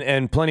 Well,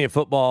 and plenty of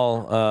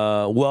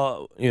football,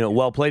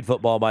 well-played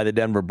football by the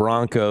Denver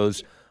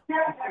Broncos.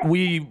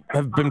 We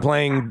have been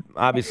playing,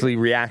 obviously,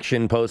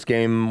 reaction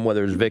post-game,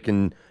 whether it's Vic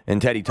and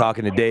Teddy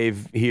talking to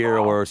Dave here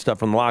or stuff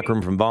from the locker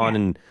room from Vaughn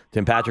and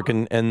Tim Patrick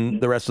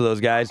and the rest of those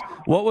guys.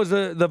 What was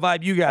the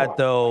vibe you got,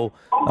 though?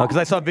 Because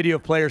I saw a video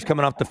of players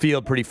coming off the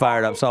field pretty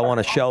fired up. Saw one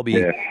of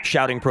Shelby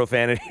shouting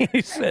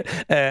profanities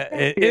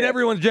in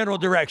everyone's general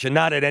direction,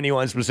 not at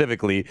anyone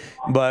specifically.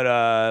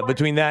 But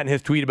between that and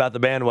his tweet about the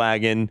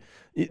bandwagon,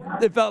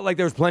 it felt like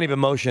there was plenty of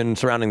emotion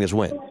surrounding this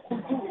win.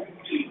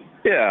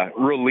 Yeah,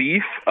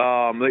 relief.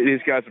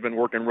 These guys have been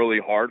working really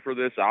hard for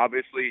this,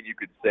 obviously, and you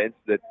could sense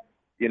that,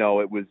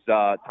 it was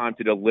time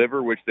to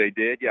deliver, which they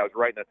did. Yeah, I was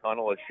right in the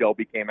tunnel as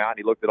Shelby came out, and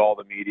he looked at all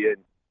the media,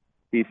 and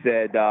he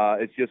said,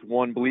 it's just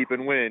one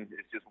bleeping win.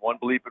 It's just one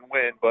bleeping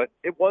win. But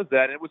it was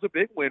that, and it was a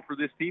big win for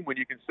this team when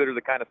you consider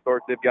the kind of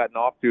start they've gotten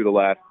off to the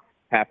last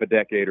half a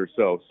decade or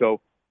so.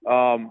 So,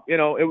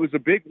 it was a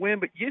big win,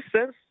 but you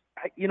sense,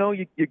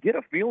 you get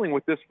a feeling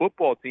with this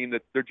football team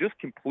that they're just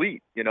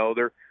complete. I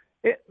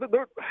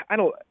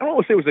don't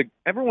want to say it was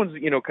everyone's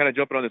kind of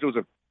jumping on this. It was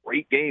a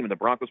great game and the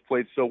Broncos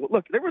played so.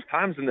 Look, there was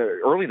times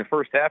early in the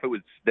first half it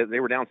was that they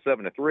were down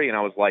 7-3, and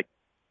I was like,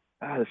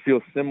 this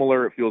feels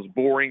similar. It feels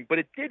boring, but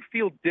it did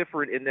feel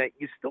different in that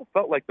you still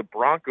felt like the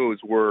Broncos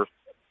were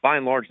by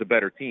and large the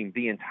better team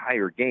the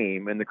entire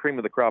game, and the cream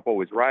of the crop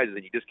always rises,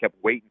 and you just kept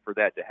waiting for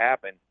that to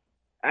happen.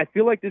 I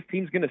feel like this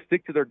team's going to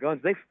stick to their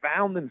guns. They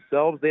found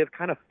themselves. They have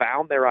kind of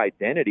found their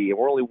identity, and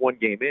we're only one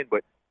game in,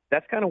 but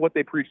that's kind of what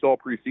they preached all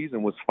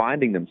preseason, was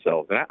finding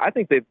themselves. And I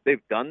think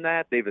they've done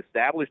that. They've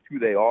established who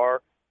they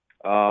are.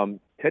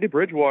 Teddy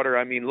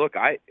Bridgewater, look,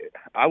 I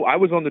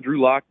was on the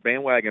Drew Lock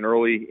bandwagon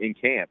early in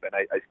camp, and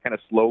I kind of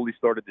slowly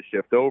started to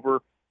shift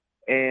over.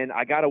 And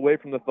I got away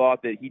from the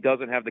thought that he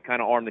doesn't have the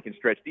kind of arm that can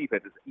stretch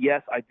defenses.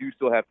 Yes, I do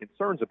still have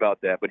concerns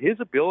about that. But his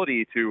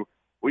ability to,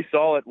 we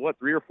saw it,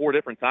 3 or 4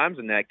 different times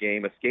in that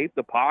game, escape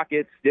the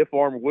pocket,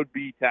 stiff-arm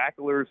would-be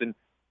tacklers, and,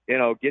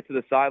 get to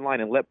the sideline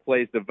and let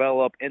plays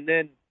develop. And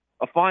then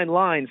a fine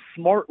line,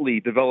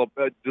 smartly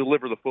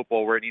deliver the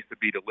football where it needs to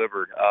be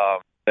delivered,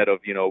 instead of,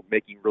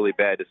 making really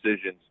bad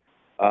decisions,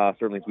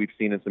 certainly as we've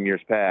seen in some years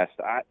past.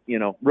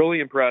 Really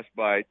impressed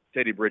by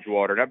Teddy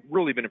Bridgewater, and I've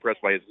really been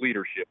impressed by his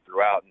leadership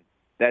throughout, and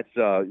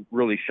that's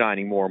really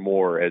shining more and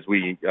more as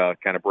we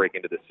kind of break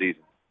into this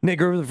season. Nick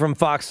Griffith from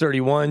Fox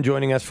 31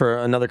 joining us for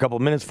another couple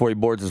of minutes before he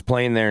boards his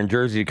plane there in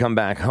Jersey to come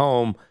back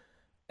home.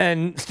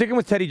 And sticking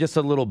with Teddy just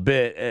a little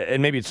bit,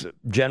 and maybe it's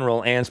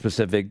general and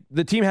specific,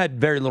 the team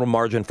had very little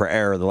margin for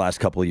error the last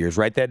couple of years,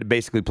 right? They had to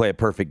basically play a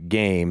perfect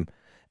game.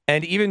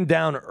 And even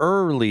down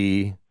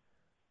early,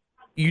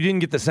 you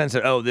didn't get the sense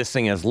that, this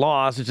thing has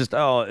lost. It's just,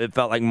 it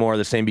felt like more of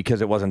the same because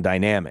it wasn't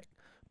dynamic.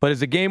 But as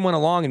the game went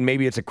along, and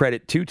maybe it's a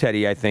credit to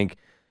Teddy, I think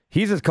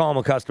he's as calm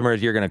a customer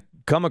as you're going to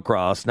come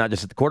across, not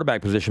just at the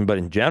quarterback position, but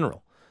in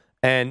general.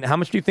 And how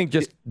much do you think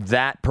just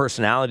that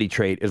personality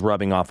trait is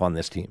rubbing off on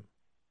this team?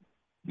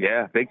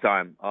 Yeah, big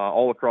time,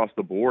 all across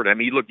the board.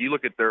 You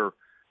look at their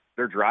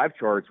drive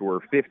charts were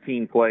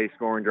 15-play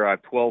scoring drive,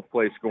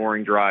 12-play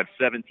scoring drive,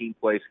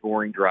 17-play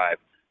scoring drive.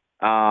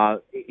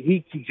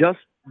 He just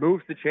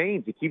moves the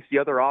chains. He keeps the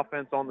other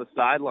offense on the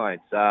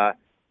sidelines.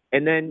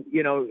 And then,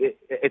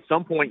 at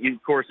some point,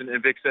 of course, and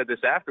Vic said this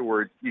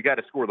afterwards, you got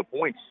to score the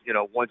points,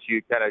 once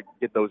you kind of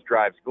get those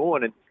drives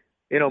going. And,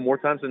 more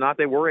times than not,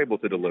 they were able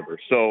to deliver.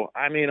 So,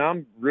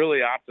 I'm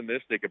really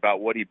optimistic about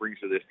what he brings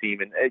to this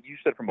team. And as you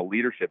said, from a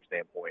leadership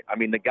standpoint,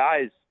 the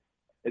guys,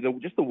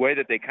 just the way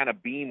that they kind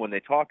of beam when they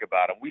talk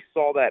about him, we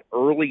saw that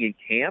early in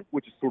camp,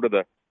 which is sort of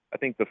the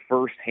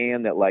first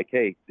hand that, like,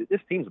 hey,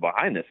 this team's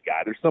behind this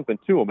guy. There's something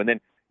to him. And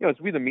then, as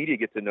we, the media,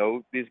 get to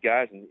know these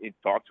guys and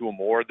talk to him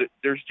more,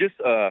 there's just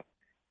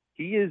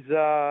he's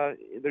a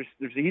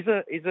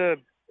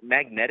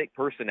magnetic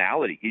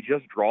personality. He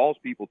just draws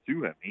people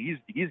to him.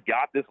 He's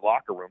got this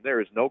locker room.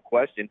 There is no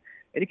question.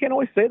 And you can't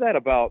always say that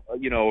about,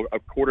 a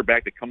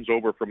quarterback that comes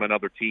over from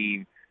another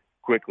team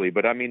quickly.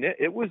 But, I mean,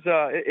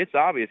 it's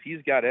obvious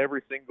he's got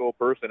every single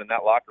person in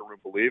that locker room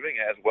believing,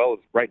 as well as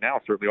right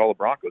now, certainly all of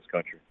Broncos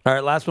country. All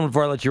right, last one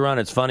before I let you run.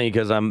 It's funny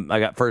because I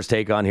got First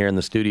Take on here in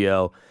the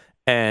studio,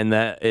 and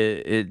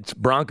it's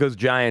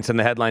Broncos-Giants, and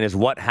the headline is,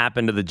 "What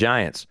happened to the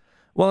Giants?"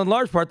 Well, in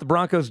large part, the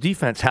Broncos'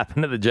 defense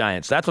happened to the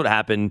Giants. That's what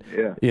happened,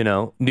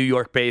 New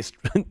York-based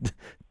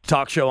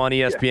talk show on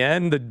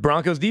ESPN. Yeah. The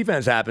Broncos'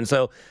 defense happened.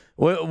 So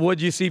what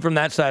did you see from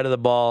that side of the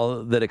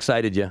ball that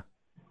excited you?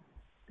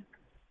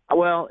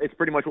 Well, it's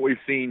pretty much what we've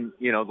seen,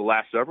 the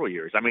last several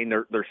years. I mean,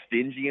 they're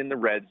stingy in the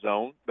red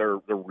zone. They're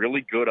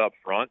really good up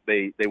front.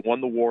 They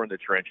won the war in the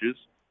trenches.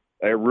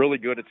 They're really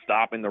good at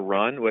stopping the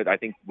run with, I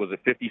think, was it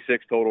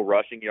 56 total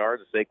rushing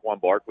yards of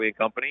Saquon Barkley and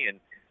company. And,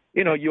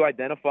 you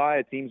identify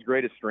a team's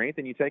greatest strength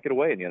and you take it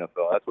away in the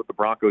NFL. That's what the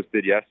Broncos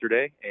did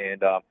yesterday.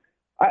 And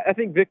I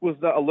think Vic was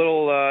a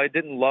little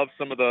didn't love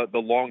some of the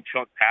long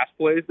chunk pass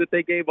plays that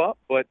they gave up.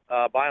 But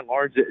by and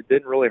large, it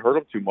didn't really hurt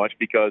them too much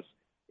because,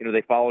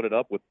 they followed it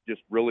up with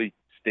just really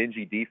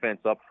stingy defense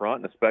up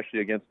front, and especially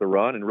against the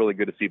run. And really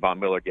good to see Von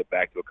Miller get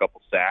back to a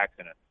couple sacks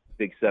and a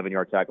big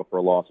 7-yard tackle for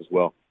a loss as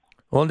well.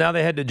 Well, now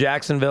they head to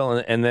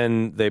Jacksonville, and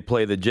then they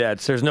play the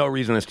Jets. There's no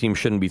reason this team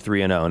shouldn't be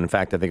 3-0. And in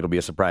fact, I think it'll be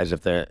a surprise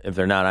if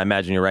they're not. I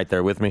imagine you're right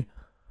there with me.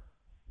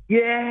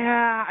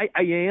 Yeah,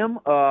 I am.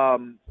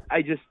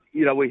 I just,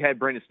 we had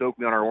Brandon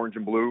Stokely on our Orange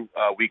and Blue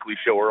weekly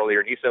show earlier,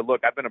 and he said,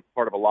 look, I've been a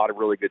part of a lot of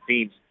really good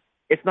teams.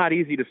 It's not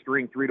easy to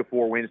string 3 to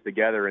 4 wins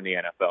together in the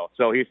NFL.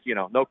 So he's,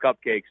 no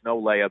cupcakes,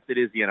 no layups. It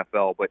is the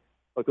NFL, but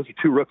look, those are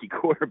 2 rookie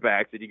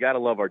quarterbacks, and you got to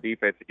love our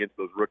defense against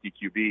those rookie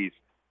QBs.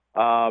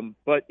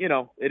 But,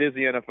 it is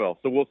the NFL,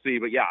 so we'll see.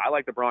 But, yeah, I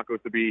like the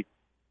Broncos to be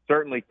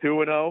certainly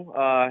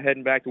 2-0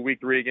 heading back to Week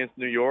 3 against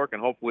New York,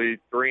 and hopefully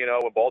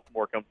 3-0 when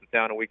Baltimore comes to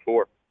town in Week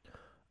 4.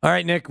 All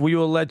right, Nick, we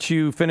will let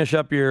you finish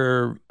up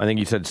your, I think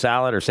you said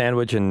salad or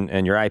sandwich and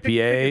your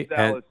IPA. Chicken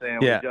salad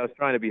sandwich. Yeah. I was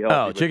trying to be healthy.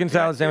 Oh, chicken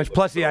salad sandwich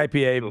plus the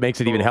IPA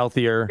makes it even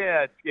healthier.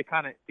 Yeah, it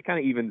kind of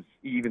evens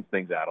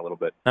things out a little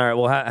bit. All right,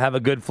 well, have a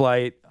good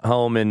flight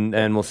home,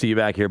 and we'll see you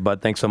back here,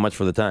 bud. Thanks so much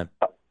for the time.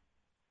 All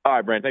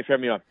right, Brandon. Thanks for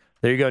having me on.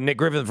 There you go, Nick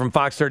Griffith from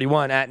Fox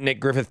 31 at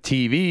Nick Griffith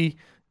TV.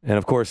 And,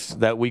 of course,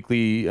 that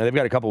weekly, they've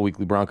got a couple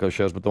weekly Broncos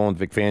shows, but the one with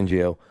Vic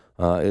Fangio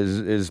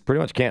is pretty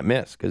much can't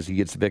miss because he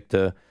gets Vic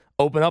to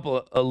open up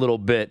a little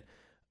bit.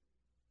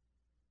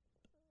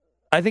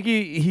 I think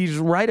he's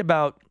right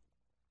about,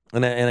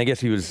 and I guess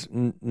he was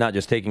not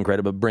just taking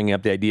credit, but bringing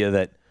up the idea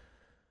that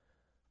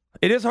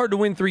it is hard to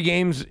win 3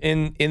 games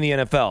in the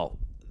NFL.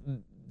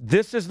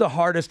 This is the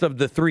hardest of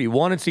the 3.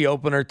 1, it's the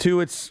opener. 2,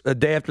 it's a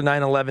day after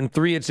 9/11.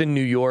 3, it's in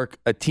New York,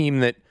 a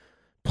team that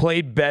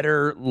played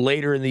better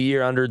later in the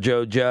year under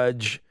Joe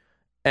Judge.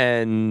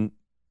 And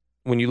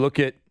when you look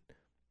at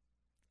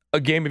a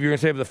game, if you're going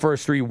to say of the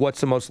first 3,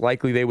 what's the most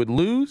likely they would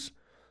lose?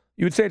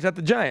 You would say it's at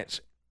the Giants.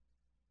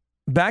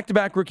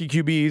 Back-to-back rookie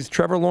QBs.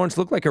 Trevor Lawrence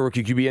looked like a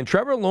rookie QB. And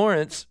Trevor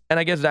Lawrence, and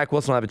I guess Zach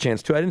Wilson will have a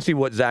chance too. I didn't see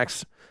what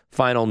Zach's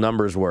final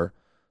numbers were.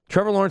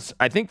 Trevor Lawrence,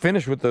 I think,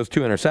 finished with those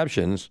 2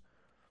 interceptions.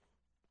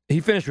 He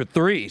finished with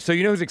 3. So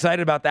you know who's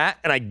excited about that?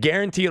 And I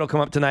guarantee it'll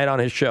come up tonight on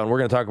his show. And we're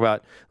going to talk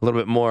about a little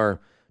bit more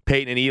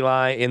Peyton and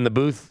Eli in the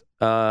booth,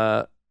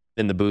 on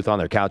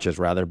their couches,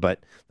 rather. But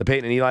the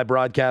Peyton and Eli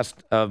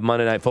broadcast of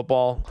Monday Night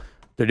Football,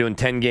 they're doing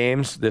 10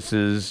 games. This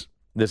is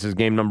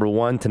game number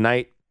 1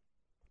 tonight.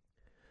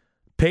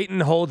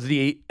 Peyton holds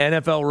the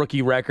NFL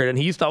rookie record, and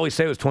he used to always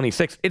say it was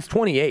 26. It's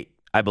 28,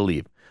 I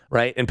believe,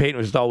 right? And Peyton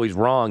was just always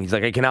wrong. He's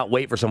like, I cannot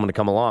wait for someone to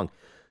come along.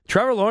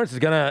 Trevor Lawrence is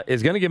gonna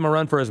give him a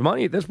run for his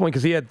money at this point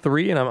because he had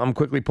 3, and I'm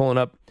quickly pulling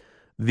up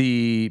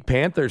the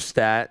Panthers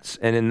stats,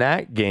 and in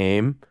that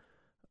game,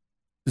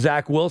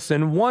 Zach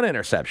Wilson 1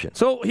 interception.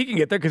 So he can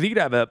get there because he could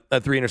have a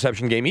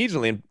 3-interception game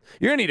easily, and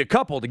you're going to need a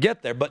couple to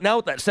get there. But now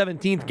with that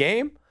 17th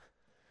game,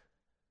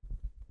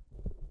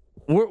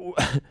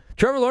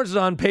 Trevor Lawrence is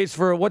on pace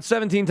for, what's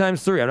 17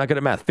 times 3? I'm not good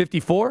at math.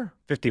 54?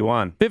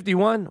 51.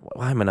 51?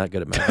 Why am I not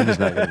good at math? I'm just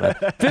not good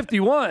at math.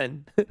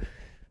 51.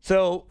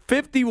 So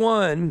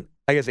 51,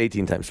 I guess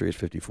 18 times 3 is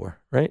 54,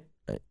 right?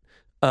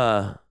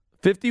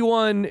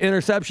 51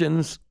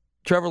 interceptions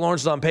Trevor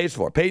Lawrence is on pace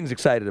for. Peyton's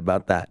excited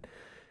about that.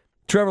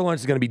 Trevor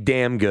Lawrence is going to be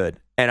damn good,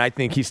 and I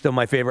think he's still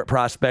my favorite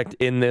prospect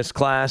in this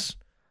class.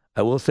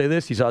 I will say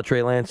this. You saw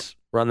Trey Lance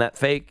run that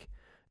fake,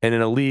 and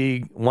in a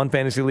league, one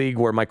fantasy league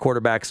where my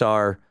quarterbacks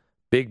are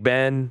Big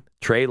Ben,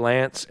 Trey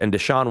Lance, and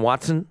Deshaun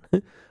Watson,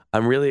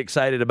 I'm really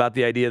excited about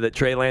the idea that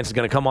Trey Lance is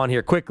going to come on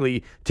here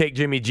quickly, take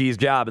Jimmy G's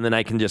job, and then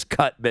I can just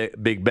cut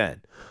Big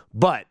Ben.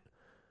 But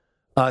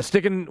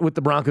sticking with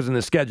the Broncos in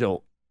the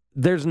schedule,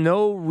 there's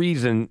no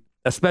reason,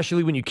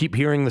 especially when you keep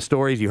hearing the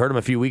stories. You heard them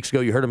a few weeks ago.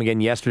 You heard them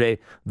again yesterday.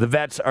 The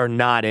vets are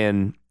not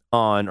in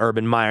on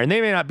Urban Meyer. And they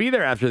may not be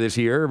there after this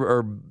year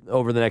or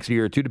over the next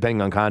year or two,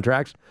 depending on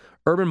contracts.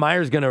 Urban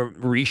Meyer is going to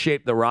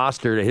reshape the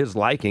roster to his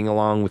liking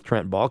along with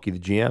Trent Baalke, the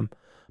GM.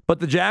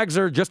 But the Jags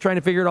are just trying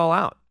to figure it all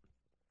out.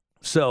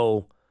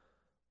 So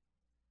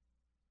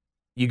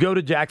you go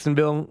to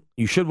Jacksonville,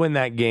 you should win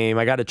that game.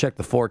 I got to check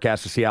the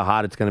forecast to see how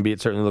hot it's going to be.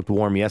 It certainly looked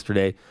warm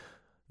yesterday.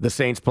 The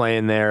Saints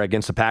playing there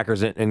against the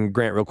Packers. And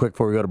Grant, real quick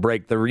before we go to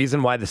break, the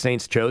reason why the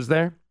Saints chose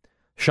there,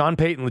 Sean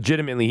Payton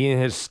legitimately, he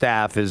and his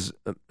staff, his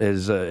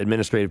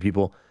administrative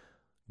people,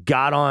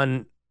 got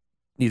on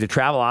either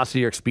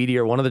Travelocity or Expedia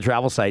or one of the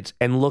travel sites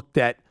and looked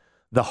at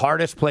the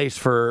hardest place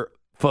for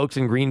folks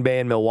in Green Bay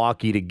and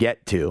Milwaukee to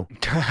get to.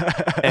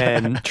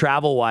 And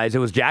travel-wise, it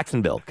was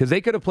Jacksonville. Because they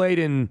could have played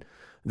in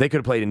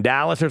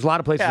Dallas. There's a lot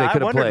of places they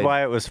could have played. I wondered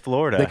why it was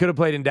Florida. They could have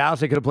played in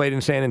Dallas. They could have played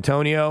in San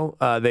Antonio.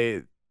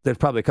 There's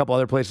probably a couple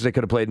other places they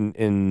could have played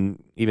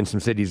in even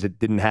some cities that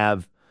didn't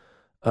have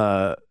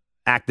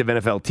active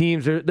NFL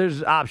teams.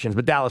 There's options,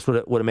 but Dallas would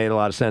have made a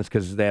lot of sense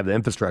because they have the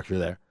infrastructure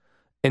there.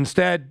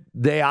 Instead,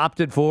 they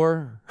opted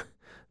for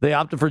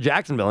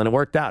Jacksonville, and it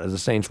worked out as the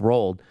Saints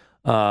rolled.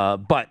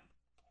 But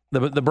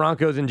the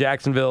Broncos in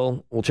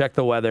Jacksonville will check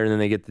the weather, and then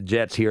they get the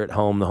Jets here at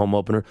home, the home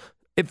opener.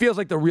 It feels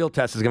like the real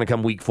test is going to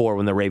come week 4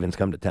 when the Ravens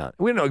come to town.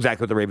 We don't know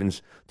exactly what the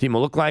Ravens team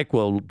will look like.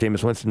 Will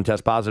Jameis Winston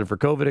test positive for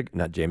COVID?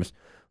 Not Jameis.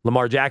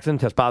 Lamar Jackson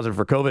test positive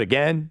for COVID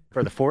again.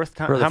 For the fourth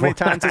time? How many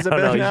times has it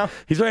been now?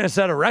 He's trying to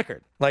set a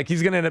record. Like,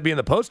 he's going to end up being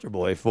the poster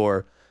boy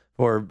for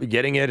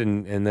getting it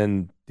and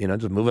then,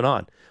 just moving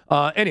on.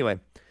 Anyway,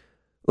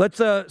 let's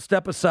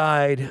step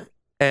aside.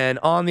 And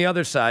on the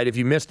other side, if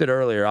you missed it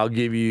earlier, I'll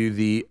give you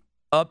the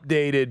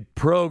updated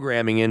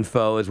programming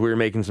info as we were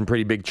making some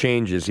pretty big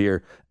changes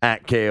here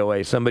at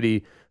KOA.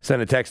 Somebody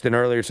sent a text in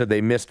earlier, said they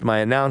missed my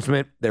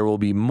announcement. There will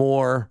be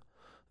more.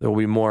 There will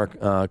be more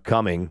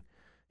coming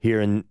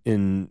here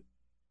in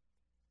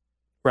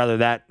rather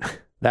that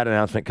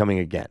announcement coming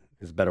again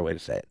is a better way to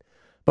say it.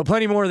 But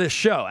plenty more of this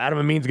show. Adam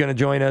Amin's going to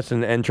join us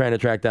and trying to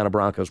track down a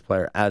Broncos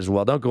player as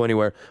well. Don't go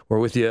anywhere. We're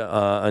with you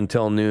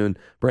until noon.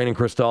 Brandon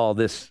Cristal,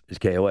 this is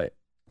KOA.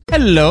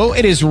 Hello,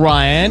 it is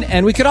Ryan,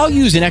 and we could all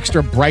use an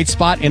extra bright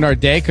spot in our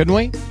day, couldn't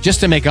we? Just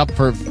to make up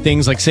for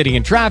things like sitting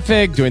in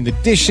traffic, doing the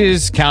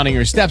dishes, counting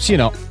your steps,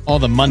 all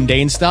the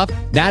mundane stuff.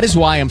 That is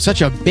why I'm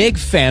such a big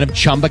fan of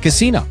Chumba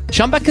Casino.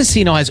 Chumba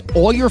Casino has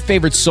all your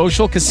favorite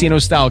social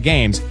casino-style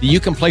games that you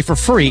can play for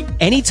free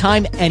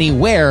anytime,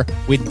 anywhere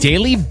with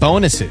daily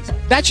bonuses.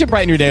 That should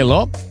brighten your day a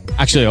little.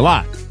 Actually, a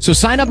lot. So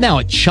sign up now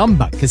at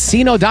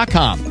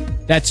ChumbaCasino.com.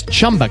 That's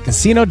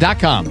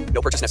ChumbaCasino.com.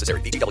 No purchase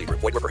necessary. VGW Group.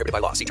 Void where prohibited by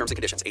law. See terms and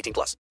conditions.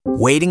 18+.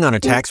 Waiting on a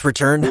tax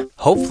return?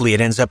 Hopefully it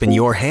ends up in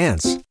your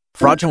hands.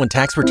 Fraudulent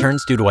tax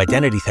returns due to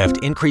identity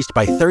theft increased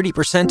by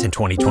 30% in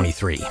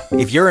 2023.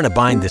 If you're in a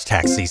bind this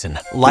tax season,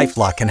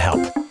 LifeLock can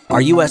help.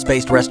 Our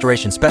U.S.-based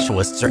restoration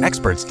specialists are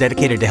experts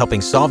dedicated to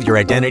helping solve your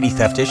identity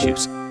theft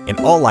issues. And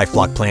all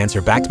LifeLock plans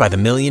are backed by the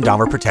 $1 Million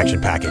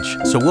Protection Package.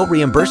 So we'll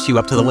reimburse you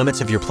up to the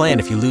limits of your plan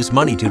if you lose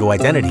money due to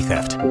identity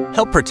theft.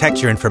 Help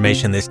protect your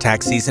information this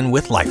tax season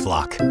with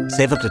LifeLock.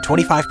 Save up to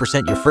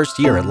 25% your first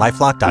year at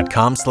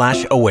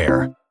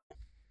LifeLock.com/aware.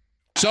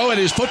 So it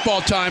is football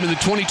time in the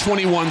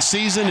 2021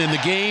 season, and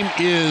the game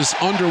is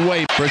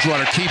underway.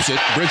 Bridgewater keeps it.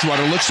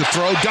 Bridgewater looks to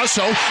throw, does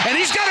so, and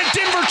he's got a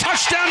Denver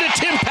touchdown to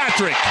Tim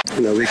Patrick.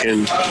 We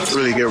can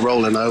really get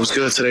rolling. It was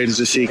good today to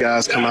just see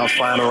guys come out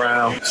flying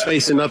around,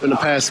 spacing up in the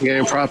passing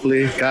game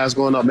properly, guys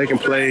going up, making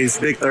plays,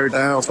 big third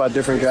downs by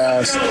different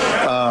guys.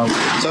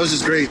 So it was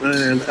just great,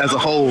 man, as a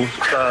whole,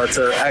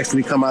 to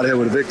actually come out here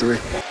with a victory.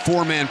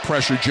 4-man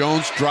pressure.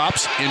 Jones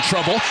drops in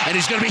trouble, and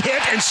he's going to be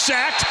hit and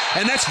sacked,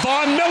 and that's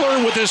Von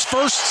Miller with his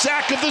first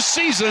sack of the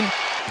season.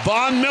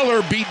 Von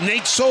Miller beat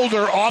Nate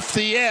Solder off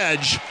the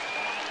edge.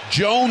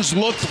 Jones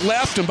looked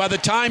left, and by the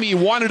time he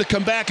wanted to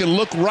come back and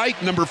look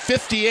right, number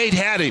 58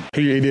 had him.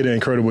 He did an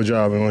incredible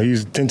job.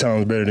 He's 10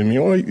 times better than me.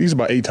 Well, he's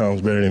about 8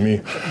 times better than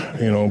me.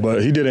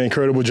 But he did an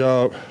incredible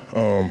job.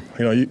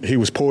 He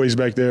was poised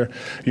back there.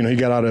 He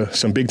got out of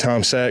some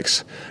big-time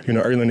sacks,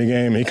 early in the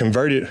game. He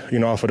converted,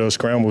 off of those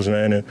scrambles,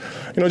 man. And,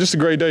 just a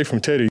great day from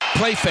Teddy.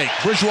 Play fake.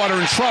 Bridgewater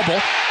in trouble.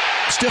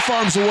 Stiff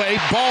arms away.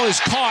 Ball is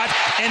caught.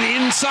 And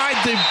inside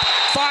the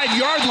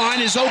 5-yard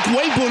line is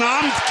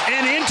Okwuegbunam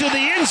and into the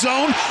end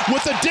zone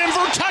with a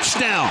Denver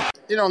touchdown.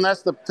 And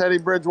that's the Teddy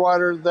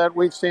Bridgewater that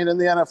we've seen in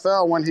the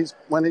NFL when he's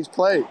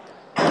played.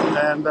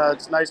 And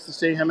it's nice to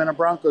see him in a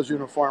Broncos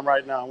uniform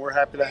right now. We're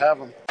happy to have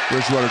him.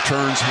 Bridgewater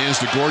turns, hands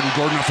to Gordon.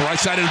 Gordon off the right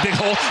side in a big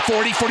hole.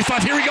 40,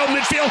 45. Here we go,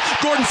 midfield.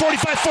 Gordon,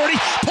 45, 40.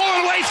 Pull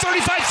it away,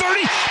 35,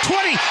 30,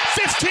 20,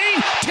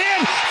 15,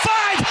 10,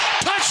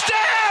 5.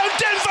 Touchdown,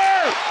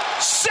 Denver!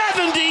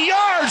 70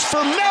 yards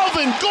for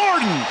Melvin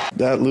Gordon.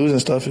 That losing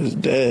stuff is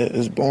dead.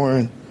 It's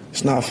boring.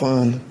 It's not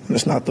fun.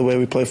 It's not the way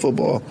we play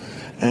football.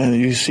 And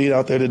you see it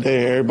out there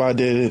today. Everybody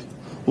did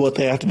what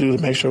they have to do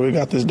to make sure we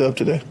got this dub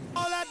today.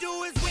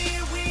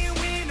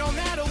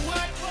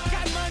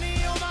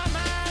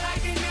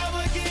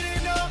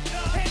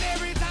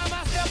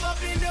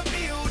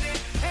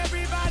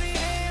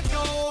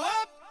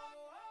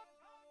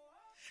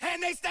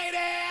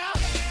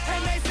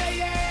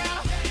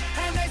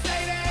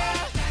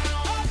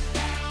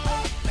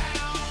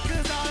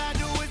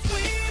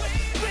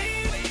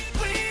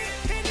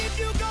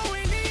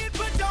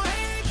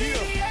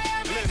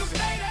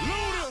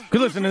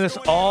 Could listen to this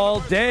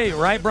all day,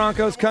 right,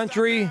 Broncos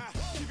country?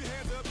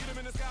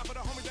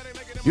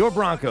 Your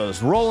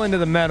Broncos roll into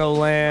the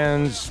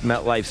Meadowlands,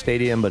 MetLife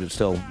Stadium, but it's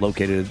still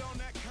located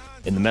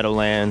in the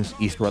Meadowlands,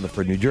 East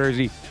Rutherford, New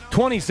Jersey.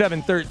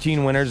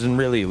 27-13 winners, and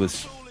really it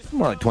was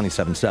more like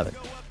 27-7.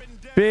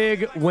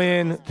 Big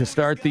win to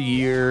start the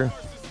year.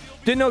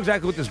 Didn't know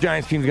exactly what this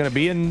Giants team is going to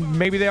be, and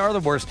maybe they are the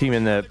worst team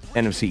in the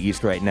NFC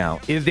East right now.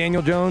 Is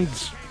Daniel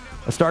Jones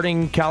a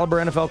starting caliber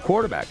NFL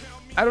quarterback?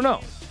 I don't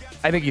know.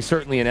 I think he's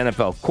certainly an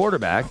NFL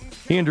quarterback.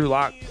 He and Drew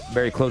Lock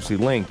very closely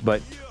linked,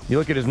 but you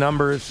look at his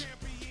numbers.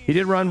 He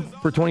did run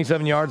for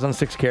 27 yards on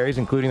 6 carries,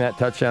 including that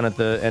touchdown at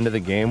the end of the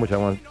game, which I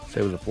want to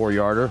say was a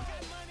 4-yarder.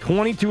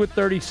 22 at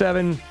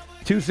 37,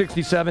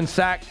 267,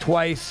 sacked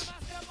twice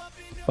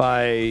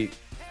by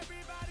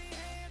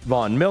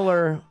Von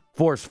Miller.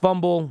 Forced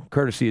fumble,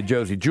 courtesy of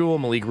Josie Jewell.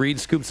 Malik Reed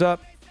scoops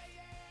up.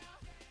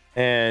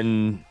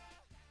 And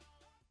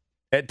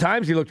at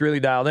times he looked really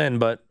dialed in,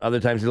 but other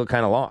times he looked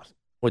kind of lost,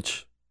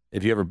 which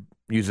if you ever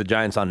use the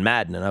Giants on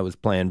Madden, and I was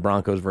playing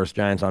Broncos versus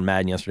Giants on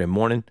Madden yesterday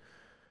morning,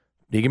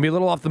 he can be a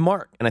little off the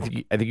mark, and I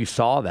think you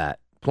saw that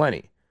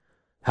plenty.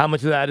 How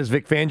much of that is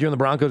Vic Fangio and the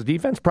Broncos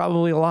defense?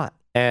 Probably a lot.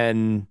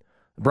 And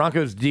the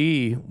Broncos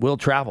D will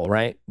travel,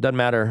 right? Doesn't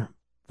matter,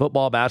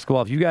 football,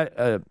 basketball. If you got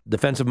a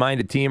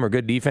defensive-minded team or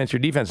good defense,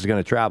 your defense is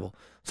going to travel.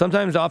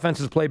 Sometimes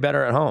offenses play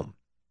better at home.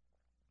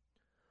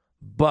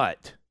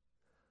 But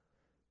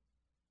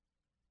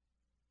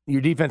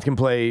your defense can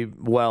play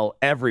well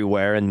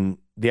everywhere, and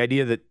the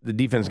idea that the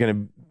defense is going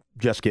to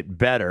just get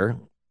better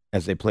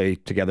as they play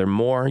together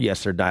more.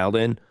 Yes, they're dialed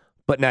in,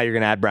 but now you're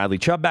going to add Bradley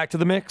Chubb back to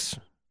the mix,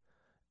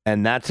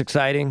 and that's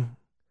exciting.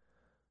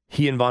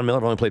 He and Von Miller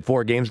have only played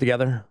 4 games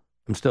together.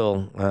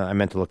 I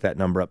meant to look that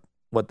number up,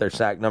 what their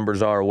sack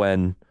numbers are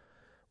when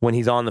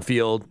he's on the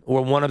field,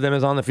 or one of them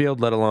is on the field,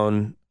 let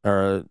alone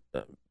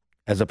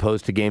as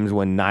opposed to games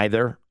when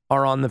neither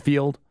are on the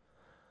field.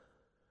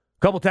 A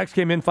couple texts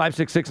came in,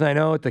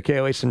 56690 at the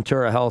KOA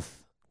Centura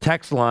Health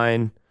text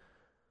line.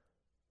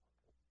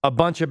 A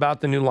bunch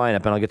about the new lineup,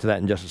 and I'll get to that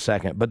in just a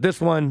second. But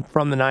this one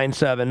from the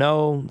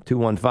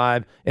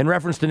 970-215, in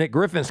reference to Nick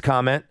Griffin's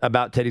comment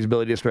about Teddy's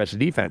ability to stretch the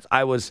defense.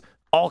 I was,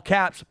 all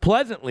caps,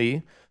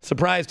 pleasantly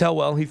surprised how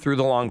well he threw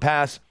the long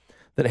pass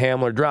that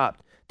Hamler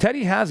dropped.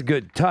 Teddy has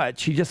good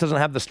touch. He just doesn't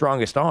have the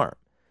strongest arm.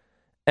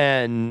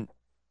 And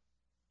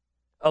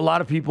a lot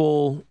of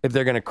people, if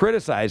they're going to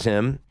criticize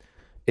him,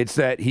 it's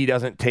that he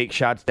doesn't take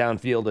shots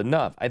downfield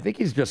enough. I think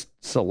he's just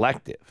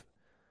selective.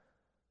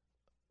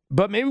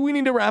 But maybe we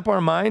need to wrap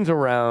our minds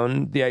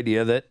around the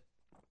idea that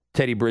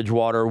Teddy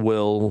Bridgewater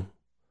will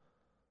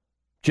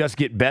just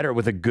get better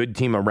with a good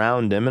team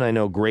around him. And I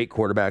know great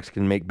quarterbacks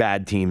can make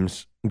bad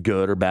teams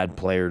good, or bad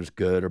players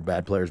good, or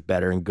bad players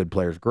better, and good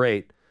players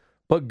great.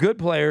 But good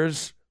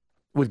players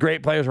with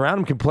great players around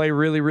them can play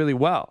really, really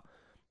well.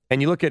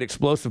 And you look at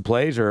explosive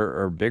plays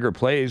or bigger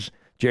plays.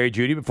 Jerry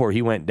Jeudy, before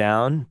he went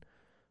down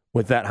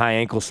with that high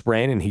ankle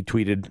sprain, and he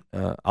tweeted,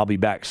 I'll be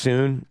back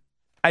soon.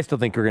 I still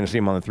think we're going to see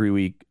him on the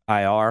 3-week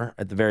IR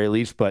at the very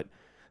least, but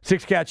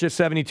 6 catches,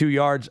 72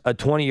 yards, a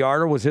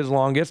 20-yarder was his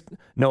longest.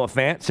 Noah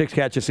Fant, 6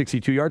 catches,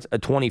 62 yards, a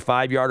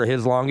 25-yarder,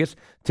 his longest.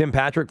 Tim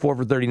Patrick, 4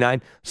 for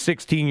 39,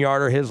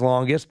 16-yarder, his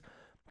longest.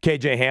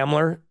 KJ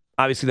Hamler,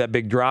 obviously that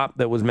big drop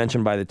that was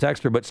mentioned by the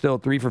texter, but still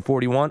 3 for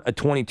 41, a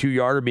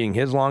 22-yarder being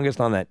his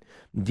longest on that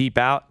deep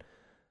out.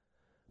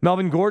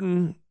 Melvin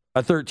Gordon,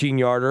 a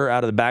 13-yarder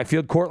out of the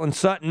backfield. Courtland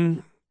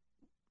Sutton,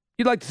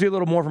 you'd like to see a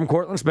little more from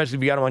Courtland, especially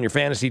if you got him on your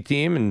fantasy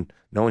team and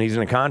knowing he's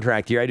in a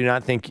contract year. I do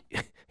not think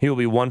he will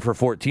be 1 for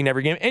 14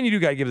 every game. And you do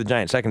got to give the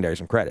Giants secondary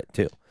some credit,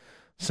 too.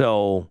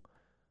 So,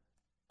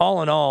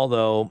 all in all,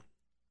 though,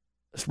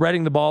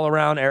 spreading the ball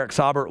around, Eric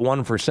Saubert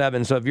 1 for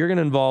 7. So, if you're going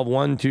to involve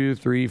 1, 2,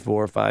 3,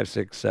 4, 5,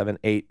 6, 7,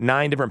 8,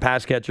 9 different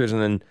pass catchers,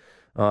 and then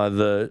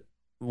the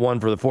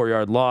one for the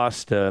 4-yard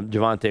loss to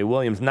Javonte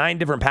Williams, 9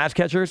 different pass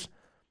catchers.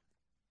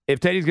 If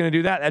Teddy's going to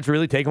do that, that's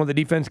really taking what the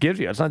defense gives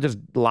you. It's not just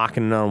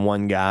locking in on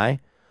one guy.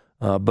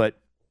 But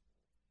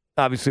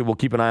obviously, we'll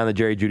keep an eye on the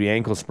Jerry Jeudy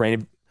ankle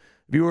sprain.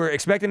 If you were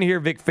expecting to hear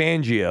Vic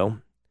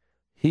Fangio,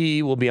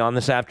 he will be on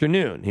this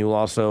afternoon. He will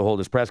also hold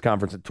his press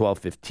conference at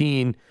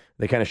 12:15.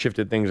 They kind of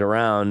shifted things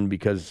around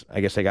because I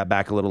guess they got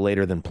back a little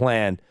later than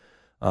planned.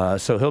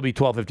 So he'll be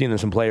 12:15 and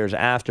some players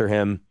after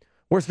him.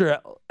 We're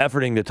still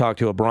efforting to talk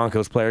to a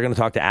Broncos player. We're going to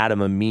talk to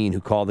Adam Amin, who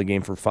called the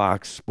game for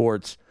Fox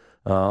Sports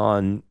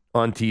on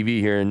TV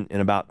here in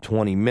about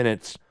 20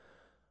 minutes.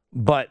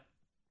 But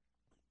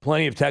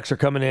plenty of texts are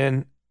coming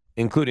in,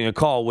 including a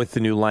call with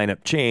the new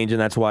lineup change, and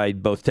that's why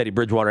both Teddy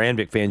Bridgewater and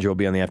Vic Fangio will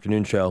be on the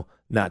afternoon show.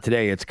 Not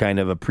today. It's kind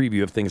of a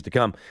preview of things to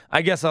come.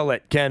 I guess I'll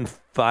let Ken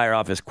fire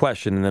off his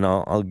question, and then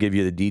I'll give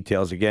you the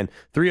details again.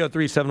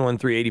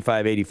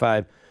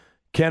 303-713-8585.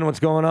 Ken, what's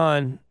going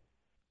on?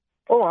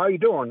 Oh, how you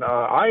doing?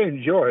 I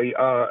enjoy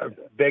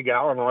Big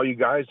Al and all you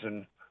guys,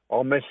 and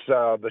I'll miss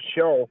the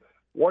show.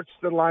 What's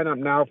the lineup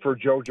now for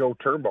JoJo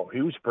Turbo?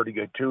 He was pretty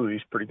good, too.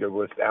 He's pretty good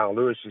with Al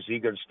Lewis. Is he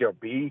going to still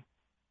be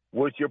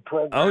with your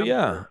program? Oh,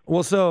 yeah.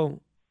 Well,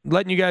 so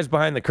letting you guys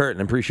behind the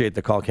curtain. Appreciate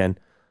the call, Ken.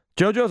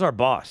 JoJo's our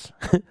boss.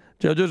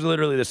 JoJo's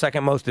literally the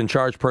second most in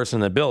charge person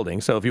in the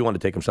building, so if he wanted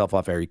to take himself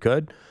off air, he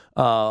could.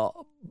 But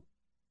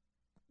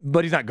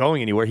he's not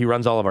going anywhere. He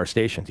runs all of our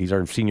stations. He's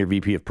our senior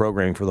VP of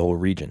programming for the whole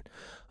region.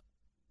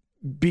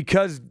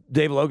 Because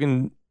Dave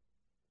Logan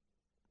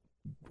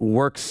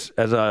works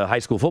as a high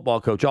school football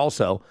coach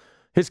also,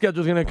 his schedule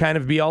is going to kind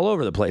of be all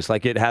over the place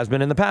like it has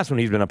been in the past when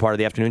he's been a part of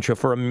the afternoon show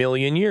for a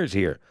million years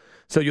here.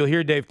 So you'll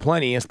hear Dave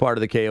plenty as part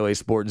of the KOA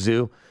Sports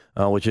Zoo,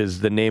 which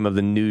is the name of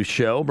the new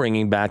show,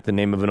 bringing back the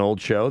name of an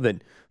old show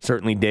that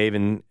certainly Dave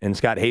and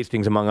Scott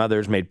Hastings, among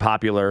others, made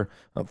popular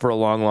for a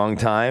long, long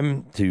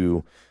time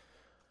to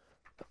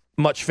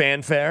much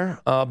fanfare.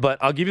 But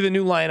I'll give you the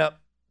new lineup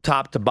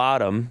top to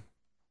bottom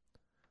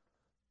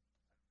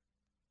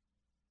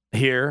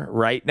here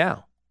right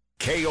now.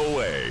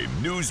 KOA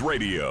News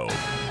Radio.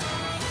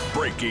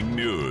 Breaking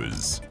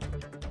news.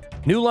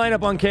 New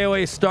lineup on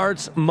KOA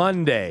starts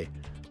Monday.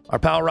 Our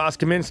pal Ross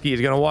Kaminsky is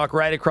going to walk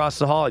right across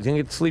the hall. He's going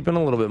to get to sleep in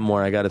a little bit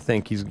more, I got to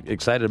think. He's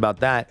excited about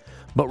that.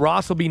 But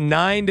Ross will be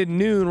 9 to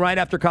noon right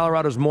after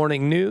Colorado's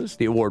Morning News,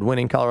 the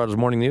award-winning Colorado's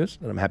Morning News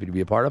that I'm happy to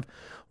be a part of.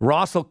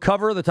 Ross will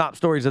cover the top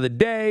stories of the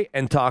day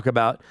and talk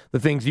about the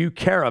things you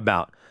care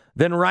about.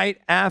 Then right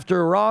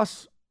after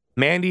Ross,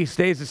 Mandy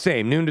stays the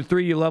same. Noon to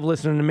 3, you love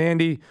listening to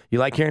Mandy. You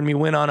like hearing me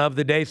win on Of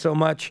the Day so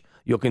much.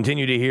 You'll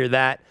continue to hear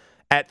that.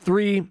 At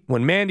 3,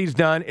 when Mandy's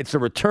done, it's the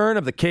return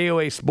of the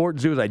KOA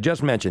Sports Zoo, as I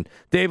just mentioned.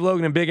 Dave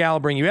Logan and Big Al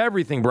bring you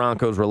everything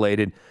Broncos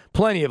related.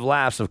 Plenty of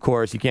laughs, of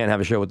course. You can't have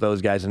a show with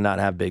those guys and not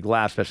have big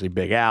laughs, especially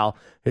Big Al.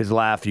 His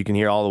laugh you can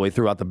hear all the way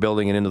throughout the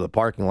building and into the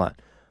parking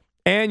lot.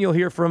 And you'll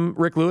hear from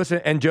Rick Lewis,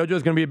 and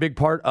JoJo's going to be a big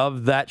part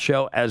of that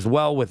show as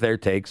well with their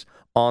takes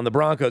on the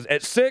Broncos.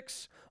 At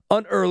 6,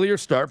 an earlier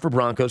start for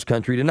Broncos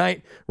Country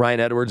tonight. Ryan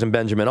Edwards and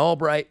Benjamin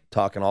Albright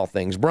talking all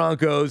things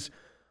Broncos.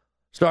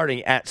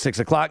 Starting at 6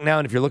 o'clock now.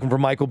 And if you're looking for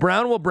Michael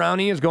Brown, well,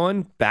 Brownie is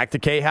going back to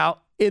K-How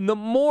in the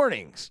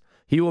mornings.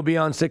 He will be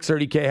on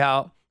 6:30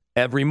 K-How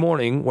every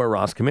morning where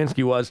Ross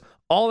Kaminsky was.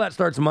 All that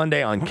starts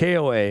Monday on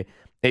KOA,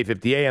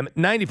 850 AM,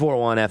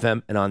 94.1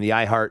 FM, and on the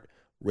iHeart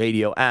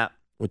Radio app,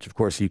 which, of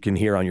course, you can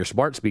hear on your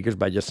smart speakers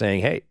by just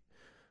saying,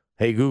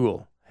 hey,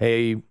 Google,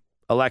 hey,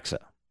 Alexa,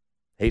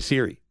 hey,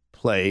 Siri,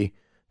 play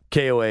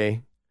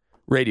KOA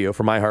Radio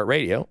from iHeart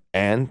Radio,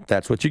 and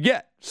that's what you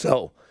get.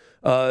 So,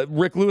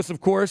 Rick Lewis, of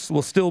course,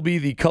 will still be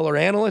the color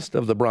analyst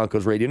of the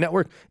Broncos Radio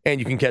Network, and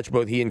you can catch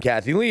both he and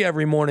Kathy Lee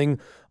every morning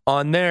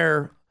on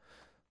their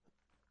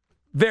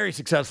very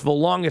successful,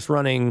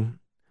 longest-running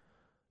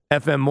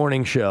FM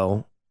morning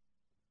show,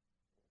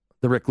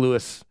 the Rick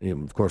Lewis,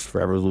 of course,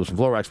 forever Lewis and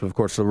Florex, but of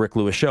course the Rick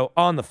Lewis Show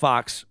on the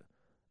Fox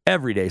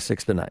every day,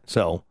 6 to 9.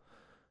 So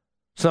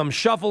some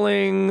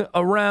shuffling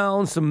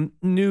around, some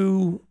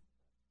new,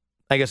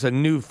 I guess a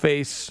new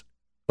face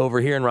over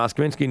here in Ross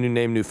Kaminsky, new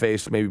name, new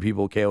face. Maybe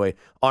people at KOA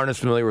aren't as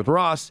familiar with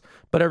Ross,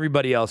 but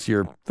everybody else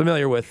you're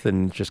familiar with,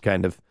 and just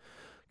kind of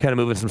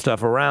moving some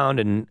stuff around,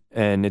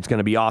 and it's going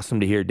to be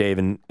awesome to hear Dave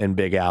and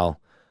Big Al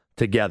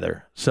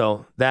together.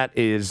 So that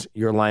is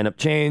your lineup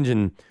change,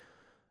 and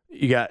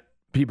you got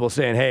people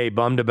saying, hey,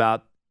 bummed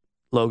about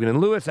Logan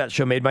and Lewis. That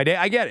show made my day.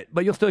 I get it,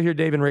 but you'll still hear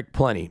Dave and Rick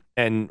plenty,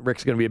 and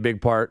Rick's going to be a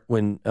big part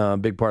of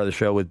the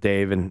show with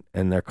Dave, and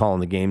they're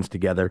calling the games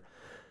together.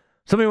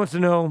 Somebody wants to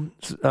know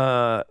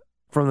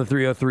from the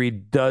 303,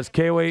 does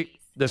KOA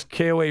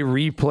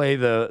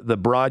replay the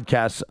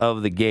broadcasts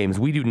of the games?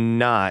 We do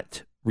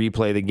not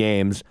replay the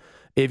games.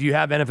 If you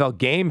have NFL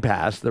Game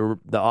Pass, the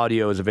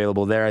audio is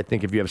available there. I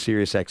think if you have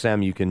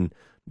SiriusXM, you can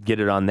get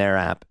it on their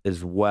app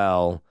as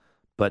well.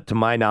 But to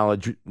my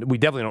knowledge, we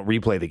definitely don't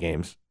replay the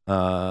games.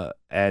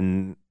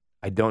 And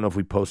I don't know if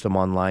we post them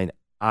online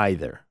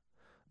either.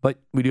 But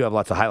we do have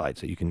lots of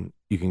highlights that you can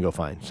go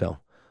find. So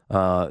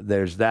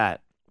there's that.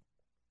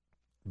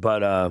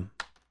 But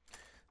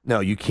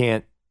no, you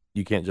can't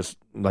just,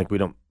 like, we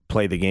don't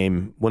play the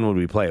game. When would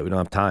we play it? We don't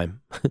have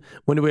time.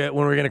 when are we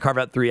going to carve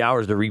out 3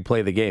 hours to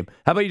replay the game?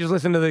 How about you just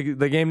listen to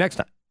the game next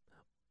time?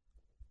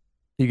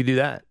 You could do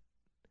that.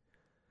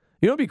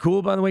 You know what would be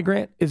cool, by the way,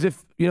 Grant, is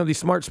if, these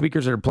smart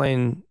speakers that are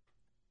playing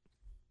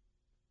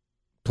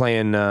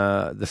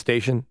the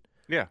station.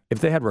 Yeah. If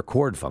they had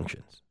record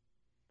functions.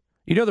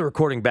 They're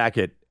recording back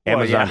at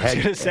Amazon. Well, yeah, I was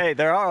going to say,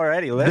 they're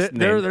already listening.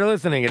 They're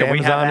listening at Can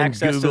Amazon and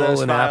access Google to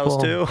those and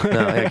files Apple. too?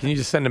 No, can you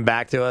just send them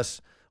back to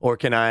us? Or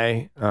can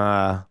I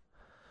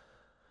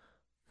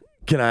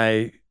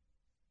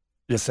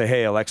just say,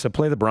 hey, Alexa,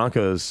 replay the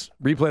Broncos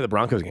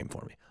game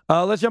for me?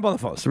 Let's jump on the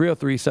phone.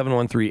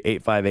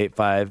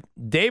 303-713-8585.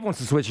 Dave wants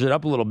to switch it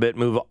up a little bit,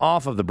 move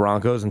off of the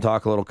Broncos and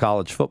talk a little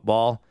college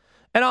football.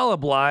 And I'll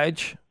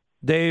oblige.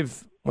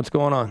 Dave, what's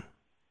going on?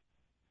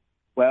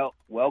 Well,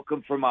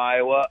 welcome from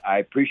Iowa. I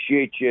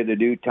appreciate you, the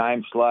new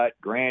time slot.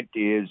 Grant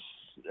is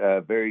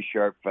a very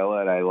sharp fella,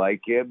 and I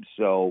like him.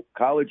 So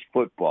college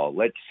football,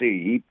 let's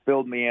see. He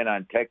filled me in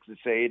on Texas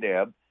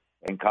A&M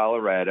and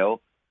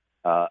Colorado.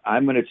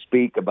 I'm going to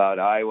speak about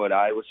Iowa and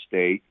Iowa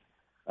State.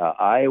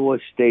 Iowa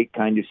State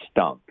kind of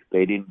stunk.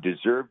 They didn't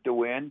deserve to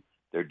win.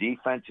 Their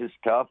defense is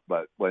tough,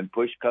 but when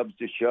push comes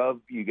to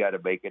shove, you got to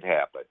make it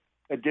happen.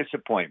 a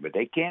disappointment.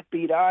 They can't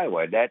beat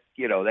Iowa. That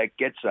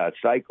gets a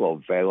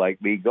Cyclone fan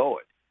like me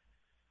going.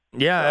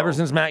 Yeah, ever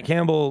since Matt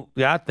Campbell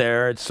got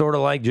there, it's sort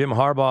of like Jim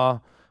Harbaugh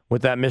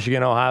with that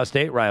Michigan-Ohio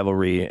State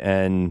rivalry.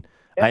 And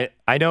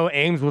I know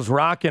Ames was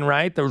rocking,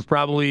 right? There was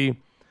probably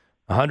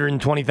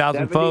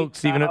 120,000 folks.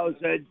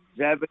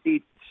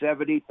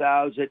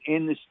 70,000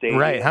 in the stadium.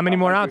 Right. How many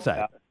more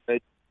outside?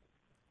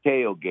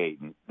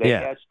 Tailgating. They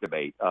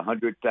estimate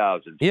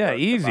 100,000. Yeah,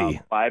 easy.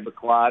 5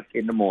 o'clock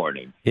in the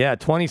morning. Yeah,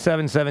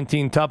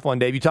 27-17, tough one,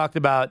 Dave. You talked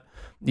about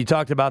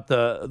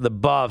the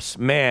Buffs.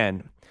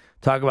 Man,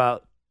 talk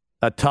about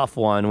a tough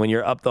one when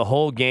you're up the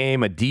whole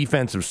game, a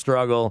defensive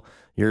struggle.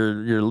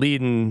 You're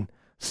leading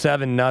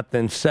 7-0,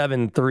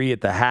 7-3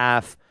 at the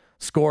half,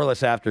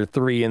 scoreless after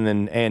 3, and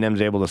then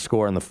A&M's able to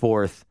score in the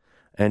fourth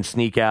and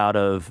sneak out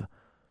of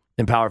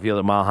Empower Field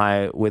at Mile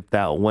High with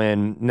that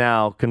win.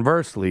 Now,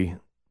 conversely,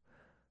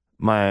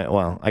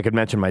 I could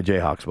mention my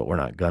Jayhawks, but we're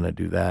not going to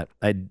do that.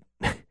 I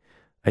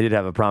did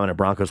have a prominent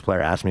Broncos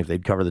player ask me if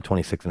they'd cover the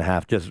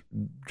 26.5.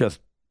 Just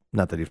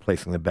not that he's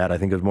placing the bet. I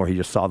think it was more he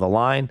just saw the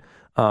line.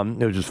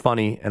 It was just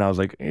funny, and I was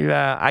like,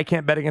 yeah, I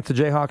can't bet against the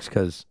Jayhawks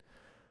because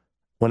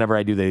whenever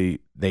I do,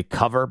 they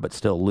cover but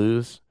still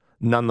lose.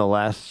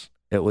 Nonetheless,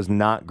 it was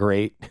not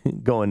great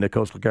going to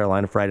Coastal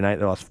Carolina Friday night.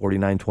 They lost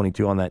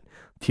 49-22 on that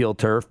teal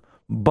turf.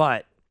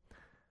 But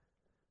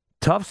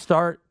tough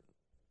start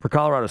for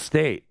Colorado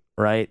State,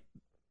 right?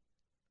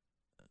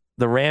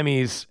 The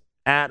Rammies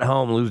at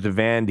home lose to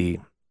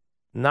Vandy.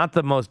 Not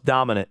the most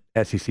dominant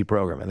SEC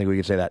program. I think we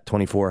could say that,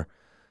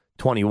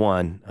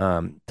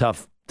 24-21.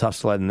 Tough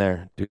sledding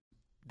there. Dude.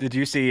 Did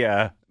you see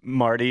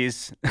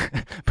Marty's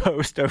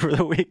post over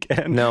the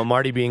weekend? No,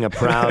 Marty being a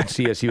proud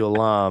CSU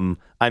alum,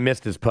 I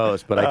missed his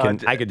post, but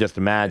I could just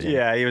imagine.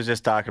 Yeah, he was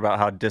just talking about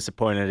how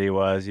disappointed he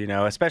was,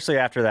 especially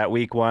after that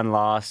week 1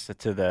 loss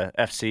to the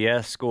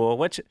FCS school,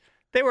 which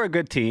they were a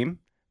good team.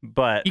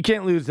 But you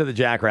can't lose to the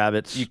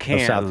Jackrabbits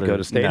of South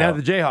Dakota State. No. Now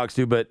the Jayhawks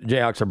do, but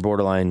Jayhawks are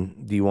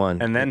borderline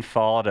D1. And then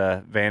fall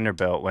to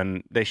Vanderbilt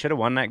when they should have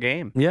won that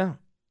game. Yeah.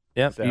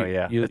 Yep. So,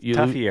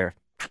 tough year.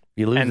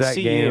 You lose and that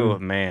CU,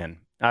 game. Man,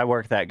 I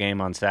worked that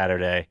game on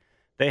Saturday.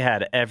 They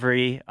had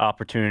every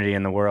opportunity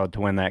in the world to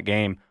win that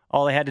game.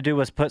 All they had to do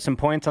was put some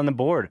points on the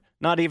board.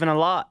 Not even a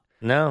lot.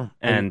 No.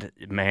 And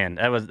man,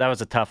 that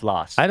was a tough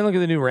loss. I didn't look at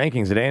the new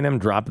rankings. Did A&M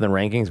drop in the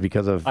rankings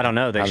because of I don't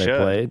know. They how should. They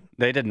played?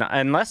 They did not.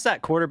 Unless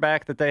that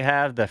quarterback that they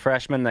have, the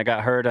freshman that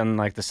got hurt on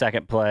like the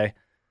second play,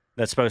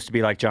 that's supposed to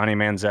be like Johnny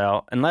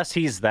Manziel. Unless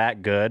he's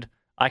that good,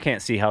 I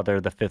can't see how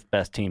they're the 5th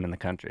best team in the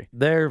country.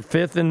 They're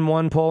 5th in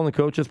one poll in the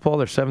coaches poll.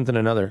 They're 7th in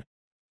another.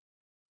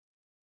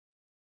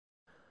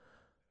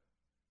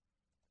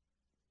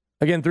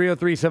 Again,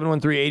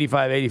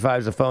 303-713-8585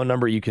 is the phone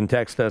number. You can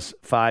text us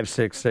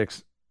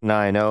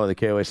 56690, the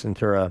KOA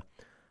Centura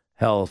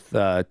Health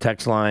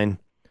text line.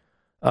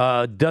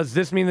 Does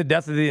this mean the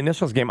death of the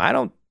Initials game? I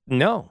don't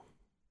know.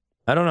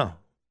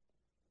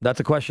 That's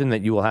a question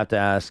that you will have to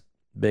ask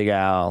Big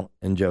Al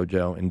and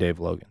JoJo and Dave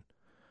Logan.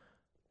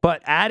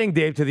 But adding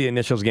Dave to the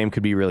Initials game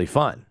could be really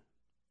fun,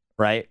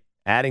 right?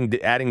 Adding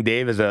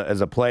Dave as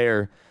a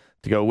player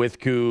to go with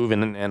Couve,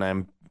 and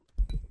I'm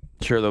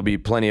sure there'll be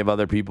plenty of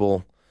other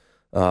people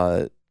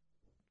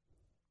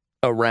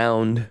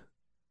around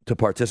to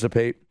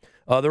participate.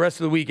 The rest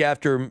of the week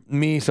after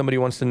me, somebody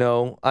wants to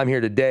know, I'm here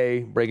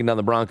today breaking down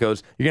the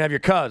Broncos. You're going to have your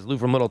cuz, Lou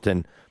from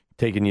Littleton,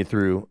 taking you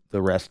through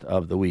the rest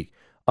of the week.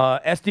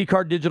 SD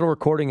card digital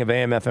recording of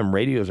AM/FM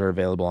radios are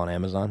available on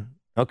Amazon.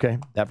 Okay,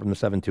 that from the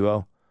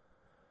 720.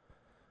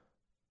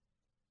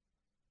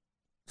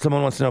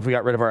 Someone wants to know if we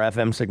got rid of our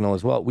FM signal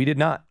as well. We did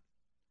not.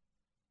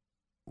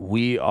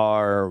 We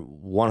are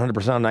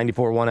 100% on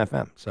 94.1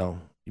 FM, so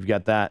you've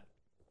got that.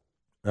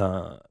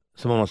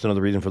 Someone wants to know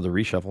the reason for the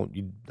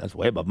reshuffle. That's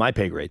way above my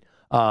pay grade.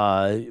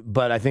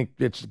 But I think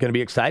it's going to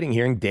be exciting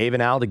hearing Dave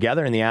and Al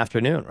together in the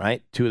afternoon,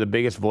 right? Two of the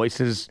biggest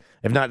voices,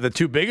 if not the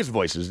two biggest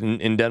voices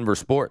in Denver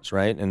sports,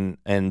 right?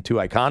 And two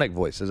iconic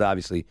voices,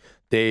 obviously.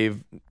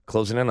 Dave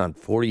closing in on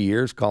 40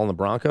 years calling the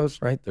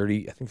Broncos, right?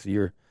 30, I think it's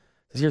year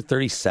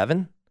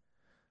 37?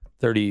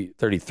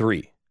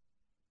 33.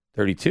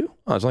 32?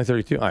 Oh, it's only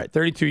 32. All right,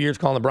 32 years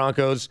calling the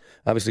Broncos.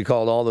 Obviously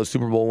called all those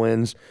Super Bowl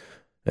wins.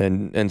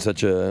 And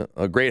such a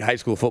great high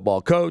school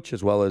football coach,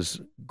 as well as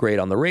great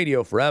on the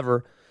radio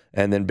forever.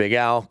 And then Big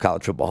Al,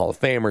 College Football Hall of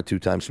Famer,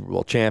 2-time Super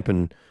Bowl champ,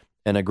 and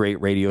a great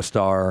radio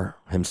star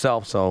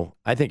himself. So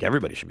I think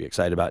everybody should be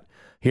excited about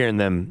hearing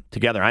them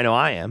together. I know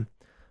I am.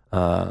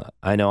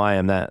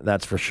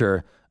 That's for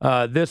sure.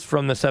 This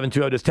from the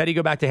 720. Does Teddy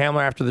go back to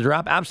Hamler after the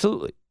drop?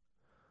 Absolutely.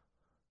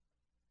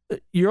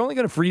 You're only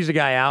going to freeze a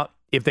guy out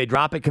if they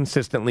drop it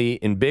consistently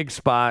in big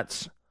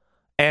spots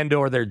and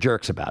or they're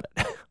jerks about it.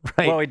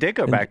 Right. Well, he did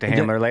go back to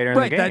Hamler later in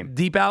the game. That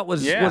deep out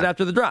was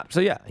after the drop. So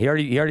yeah, he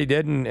already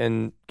did,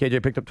 and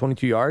KJ picked up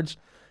 22 yards,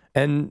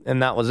 and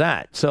that was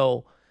that.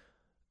 So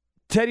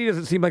Teddy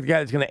doesn't seem like the guy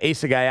that's going to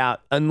ace a guy out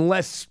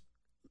unless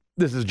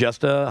this is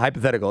just a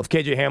hypothetical. If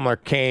KJ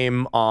Hamler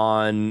came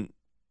on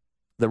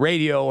the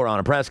radio or on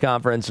a press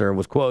conference or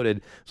was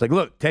quoted, it's like,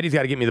 look, Teddy's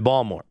got to get me the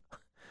ball more.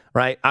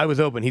 right? I was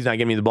open. He's not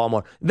giving me the ball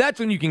more. That's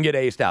when you can get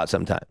aced out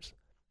sometimes.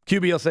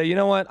 QB will say, you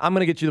know what? I'm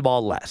going to get you the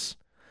ball less.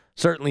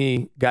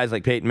 Certainly, guys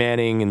like Peyton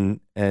Manning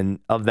and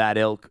of that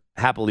ilk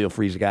happily will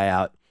freeze a guy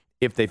out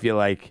if they feel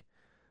like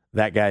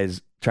that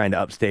guy's trying to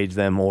upstage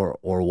them or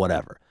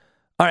whatever.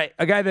 All right,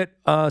 a guy that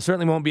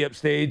certainly won't be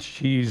upstaged.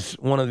 He's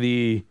one of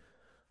the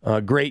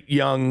great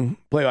young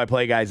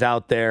play-by-play guys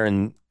out there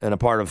and a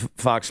part of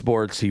Fox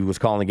Sports. He was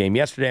calling the game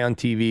yesterday on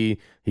TV.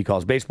 He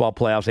calls baseball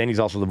playoffs, and he's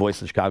also the voice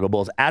of the Chicago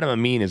Bulls. Adam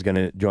Amin is going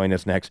to join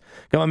us next.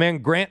 Come on, man.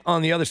 Grant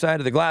on the other side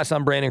of the glass.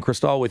 I'm Brandon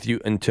Cristal with you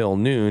until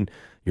noon.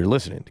 You're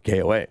listening to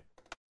KOA.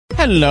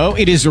 Hello,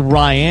 it is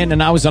Ryan,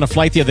 and I was on a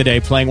flight the other day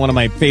playing one of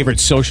my favorite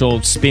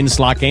social spin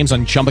slot games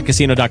on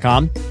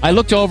ChumbaCasino.com. I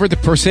looked over at the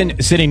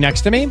person sitting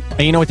next to me, and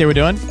you know what they were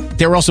doing?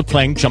 They were also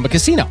playing Chumba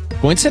Casino.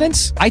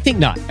 Coincidence? I think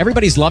not.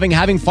 Everybody's loving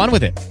having fun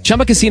with it.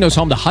 Chumba Casino is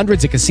home to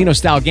hundreds of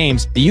casino-style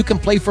games that you can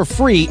play for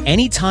free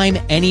anytime,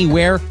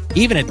 anywhere,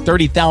 even at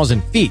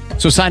 30,000 feet.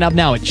 So sign up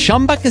now at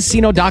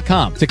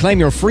ChumbaCasino.com to claim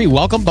your free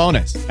welcome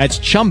bonus. That's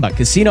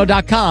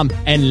ChumbaCasino.com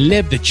and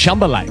live the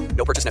Chumba life.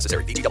 No purchase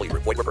necessary. VGW.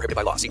 Void where prohibited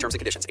by law. See terms and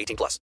conditions.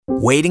 18+.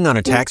 Waiting on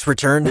a tax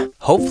return?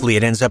 Hopefully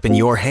it ends up in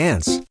your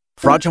hands.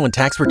 Fraudulent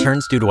tax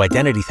returns due to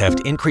identity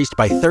theft increased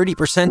by 30%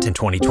 in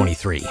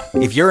 2023.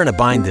 If you're in a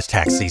bind this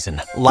tax season,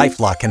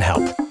 LifeLock can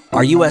help.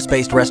 Our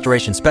U.S.-based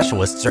restoration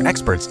specialists are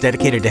experts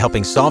dedicated to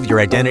helping solve your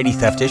identity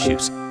theft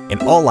issues.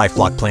 And all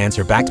LifeLock plans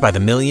are backed by the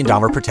 $1 Million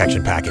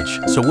Protection Package.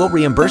 So we'll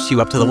reimburse you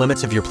up to the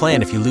limits of your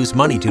plan if you lose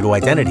money due to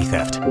identity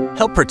theft.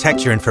 Help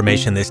protect your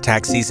information this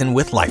tax season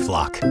with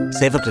LifeLock.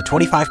 Save up to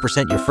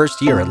 25% your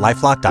first year at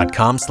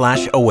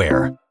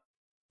LifeLock.com/aware.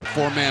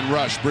 Four-man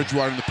rush.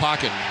 Bridgewater in the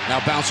pocket.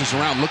 Now bounces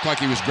around. Looked like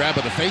he was grabbed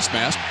by the face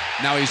mask.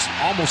 Now he's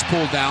almost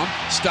pulled down.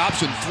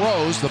 Stops and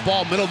throws. The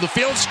ball middle of the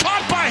field. It's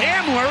caught by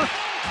Hamler.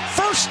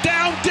 First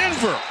down,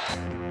 Denver.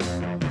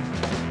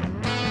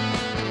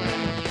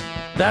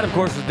 That, of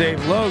course, is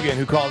Dave Logan,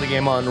 who called the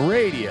game on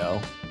radio.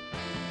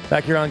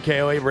 Back here on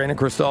KOA, Brandon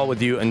Cristal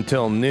with you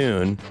until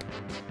noon.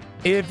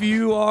 If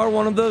you are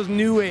one of those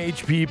new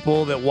age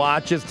people that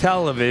watches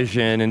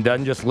television and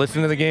doesn't just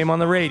listen to the game on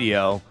the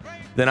radio,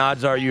 then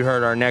odds are you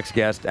heard our next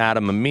guest,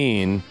 Adam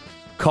Amin,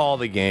 call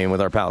the game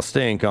with our pal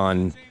Stink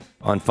on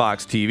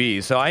Fox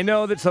TV. So I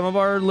know that some of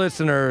our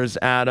listeners,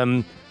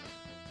 Adam,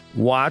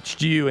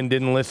 watched you and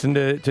didn't listen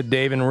to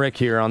Dave and Rick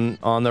here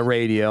on the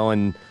radio.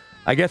 And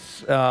I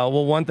guess,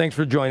 well, one, thanks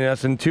for joining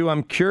us. And two,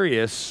 I'm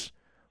curious,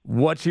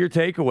 what's your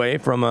takeaway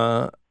from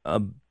a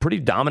pretty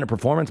dominant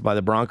performance by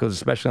the Broncos,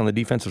 especially on the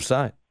defensive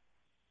side?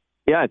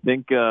 Yeah, I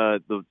think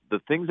the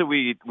things that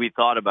we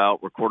thought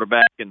about were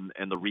quarterback and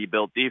the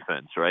rebuilt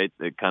defense, right?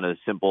 The kind of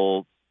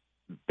simple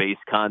base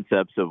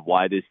concepts of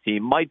why this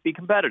team might be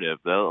competitive.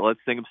 Let's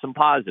think of some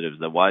positives,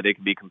 that why they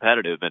can be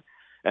competitive.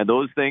 And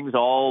those things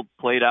all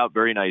played out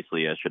very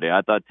nicely yesterday.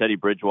 I thought Teddy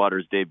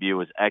Bridgewater's debut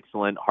was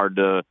excellent. Hard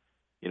to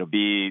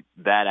be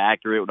that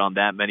accurate on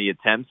that many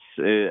attempts,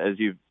 as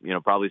you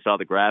probably saw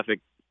the graphic.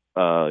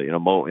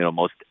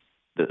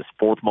 The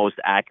fourth most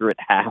accurate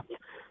half.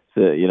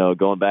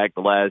 Going back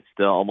the last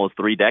almost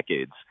 3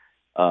 decades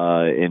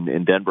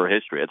in Denver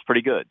history. That's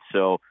pretty good.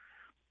 So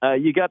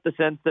you got the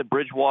sense that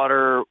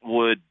Bridgewater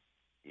would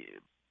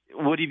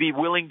he be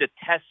willing to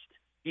test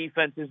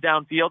defenses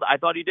downfield? I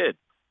thought he did.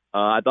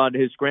 I thought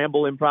his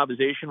scramble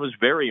improvisation was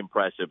very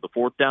impressive. The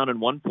 4th down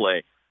and 1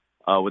 play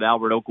with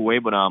Albert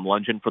Okwuegbunam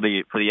lunging for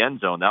the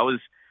end zone. That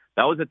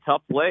was a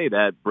tough play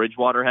that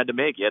Bridgewater had to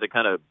make. He had to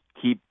kind of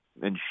keep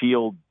and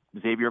shield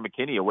Xavier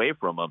McKinney away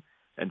from him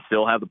and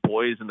still have the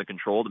poise and the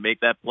control to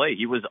make that play.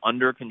 He was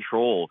under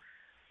control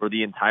for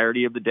the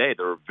entirety of the day.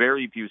 There were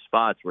very few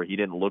spots where he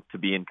didn't look to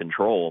be in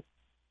control.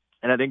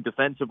 And I think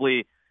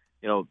defensively,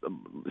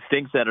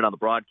 Sting said it on the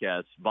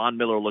broadcast, Von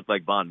Miller looked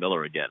like Von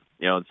Miller again.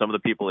 And some of the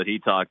people that he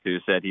talked to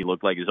said he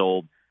looked like his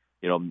old,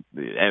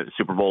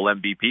 Super Bowl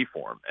MVP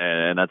form.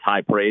 And that's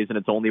high praise, and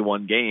it's only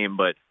one game,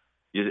 but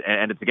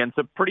it's against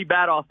a pretty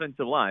bad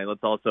offensive line.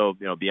 Let's also,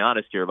 be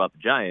honest here about the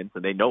Giants,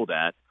 and they know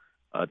that.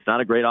 It's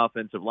not a great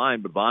offensive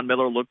line, but Von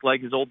Miller looked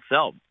like his old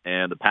self,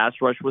 and the pass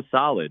rush was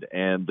solid,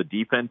 and the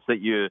defense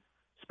that you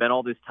spent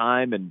all this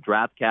time and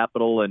draft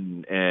capital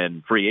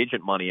and free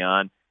agent money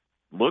on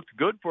looked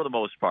good for the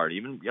most part.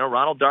 Even,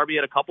 Ronald Darby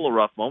had a couple of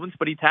rough moments,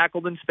 but he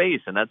tackled in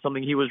space, and that's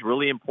something he was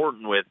really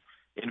important with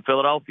in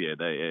Philadelphia.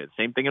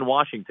 Same thing in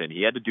Washington.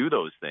 He had to do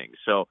those things.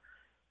 So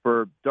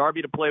for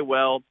Darby to play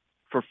well,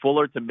 for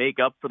Fuller to make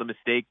up for the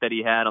mistake that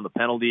he had on the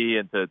penalty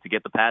and to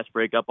get the pass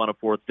break up on a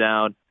 4th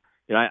down,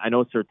 I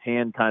know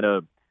Surtain kind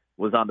of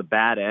was on the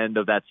bad end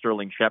of that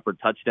Sterling Shepard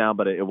touchdown,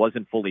 but it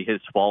wasn't fully his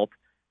fault.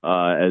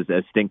 As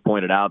Stink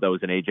pointed out, that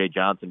was an A.J.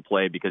 Johnson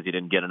play because he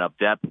didn't get enough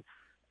depth.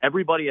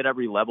 Everybody at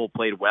every level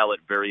played well at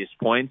various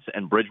points,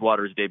 and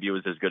Bridgewater's debut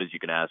was as good as you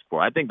can ask for.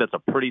 I think that's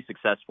a pretty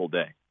successful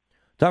day.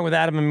 Talking with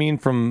Adam Amin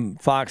from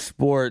Fox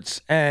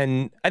Sports,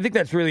 and I think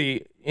that's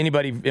really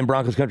anybody in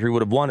Broncos country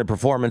would have wanted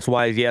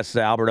performance-wise. Yes,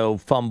 the Alberto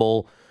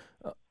fumble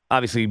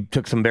obviously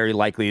took some very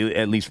likely,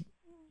 at least,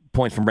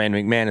 points from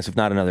Brandon McManus, if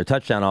not another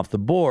touchdown off the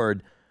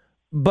board.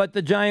 But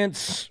the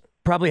Giants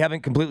probably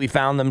haven't completely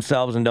found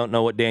themselves and don't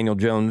know what Daniel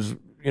Jones'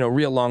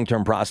 real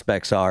long-term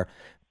prospects are.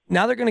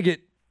 Now they're going to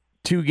get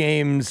 2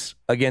 games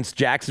against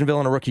Jacksonville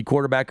and a rookie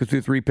quarterback who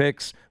threw 3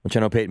 picks, which I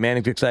know Peyton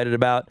Manning's excited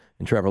about,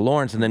 and Trevor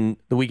Lawrence. And then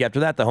the week after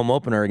that, the home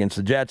opener against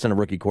the Jets and a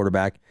rookie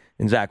quarterback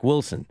in Zach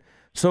Wilson.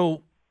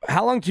 So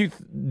how long do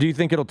you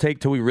think it'll take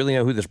till we really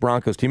know who this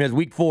Broncos team is?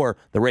 Week 4,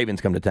 the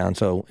Ravens come to town.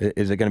 So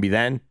is it going to be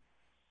then?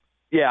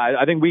 Yeah,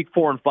 I think week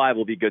 4 and 5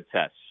 will be good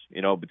tests.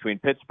 Between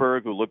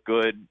Pittsburgh, who looked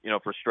good,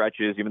 for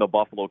stretches, even though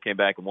Buffalo came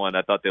back and won,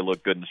 I thought they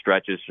looked good in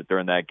stretches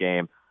during that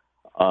game.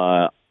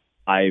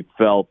 I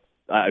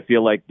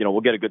feel like,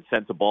 we'll get a good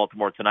sense of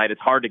Baltimore tonight.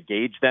 It's hard to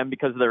gauge them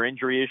because of their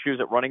injury issues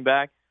at running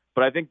back,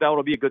 but I think that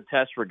will be a good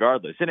test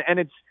regardless.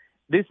 And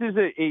this is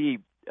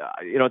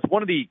it's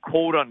one of the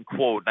quote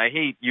unquote, and I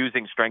hate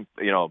using strength,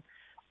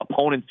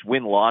 opponents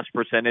win-loss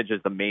percentage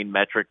as the main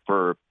metric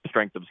for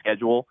strength of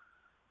schedule,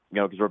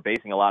 because we're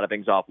basing a lot of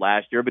things off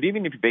last year. But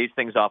even if you base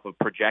things off of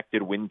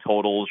projected win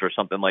totals or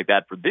something like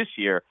that for this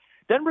year,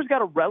 Denver's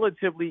got a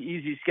relatively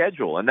easy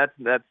schedule, and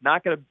that's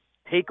not going to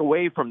take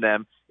away from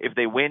them if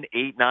they win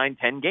 8, 9,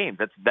 10 games.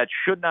 That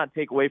should not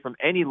take away from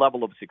any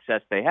level of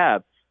success they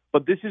have.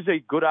 But this is a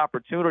good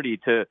opportunity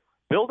to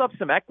build up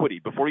some equity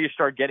before you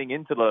start getting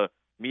into the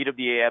meat of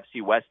the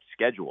AFC West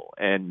schedule,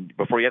 and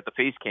before you have to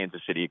face Kansas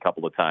City a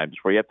couple of times,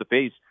 before you have to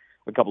face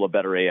a couple of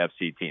better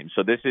AFC teams.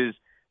 So this is,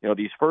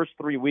 these first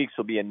 3 weeks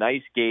will be a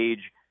nice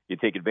gauge. You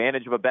take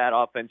advantage of a bad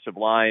offensive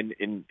line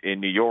in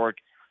New York.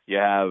 You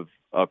have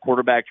a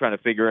quarterback trying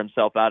to figure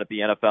himself out at the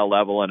NFL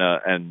level, and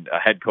a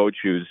head coach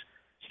who's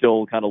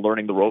still kind of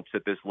learning the ropes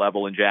at this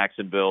level in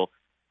Jacksonville.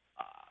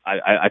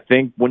 I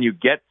think when you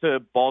get to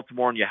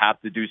Baltimore and you have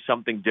to do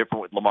something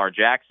different with Lamar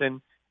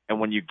Jackson, and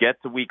when you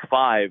get to week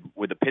 5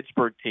 with a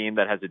Pittsburgh team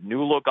that has a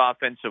new look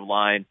offensive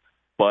line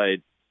but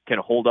can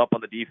hold up on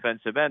the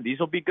defensive end, these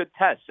will be good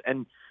tests.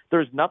 And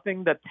there's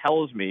nothing that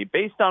tells me,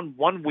 based on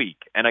 1 week,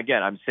 and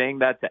again, I'm saying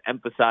that to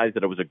emphasize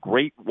that it was a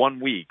great 1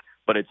 week,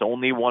 but it's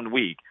only 1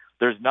 week.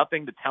 There's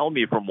nothing to tell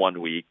me from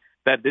 1 week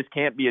that this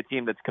can't be a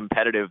team that's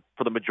competitive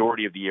for the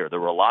majority of the year. There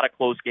were a lot of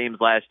close games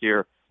last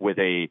year with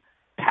a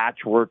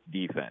patchwork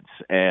defense,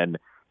 and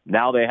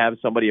now they have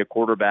somebody, a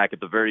quarterback at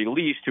the very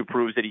least, who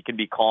proves that he can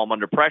be calm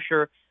under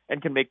pressure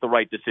and can make the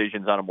right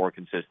decisions on a more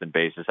consistent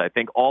basis. I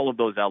think all of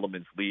those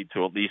elements lead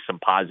to at least some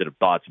positive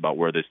thoughts about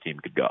where this team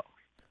could go.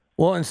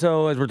 Well, and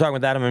so as we're talking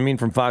with Adam Amin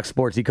from Fox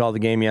Sports, he called the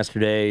game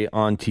yesterday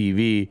on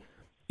TV.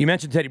 You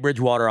mentioned Teddy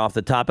Bridgewater off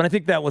the top, and I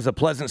think that was a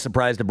pleasant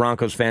surprise to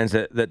Broncos fans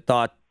that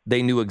thought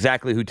they knew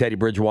exactly who Teddy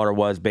Bridgewater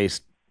was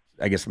based,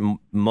 I guess,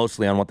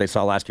 mostly on what they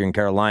saw last year in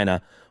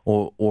Carolina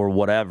or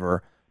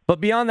whatever. But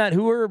beyond that,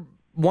 who are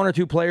 1 or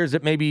 2 players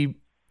that maybe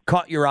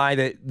caught your eye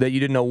that you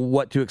didn't know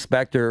what to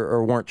expect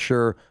or weren't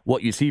sure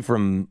what you see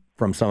from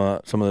some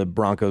of the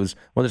Broncos,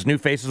 whether it's new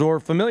faces or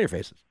familiar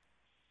faces?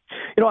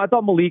 I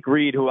thought Malik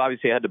Reed, who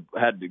obviously had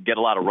to get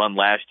a lot of run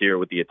last year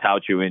with the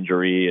Atauchu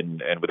injury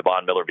and with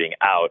Von Miller being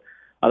out,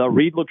 I thought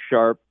Reed looked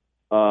sharp.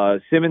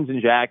 Simmons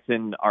and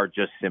Jackson are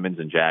just Simmons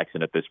and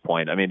Jackson at this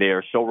point. I mean, they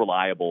are so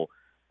reliable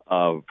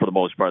for the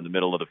most part in the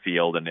middle of the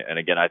field. And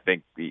again, I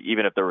think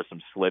even if there were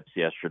some slips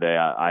yesterday,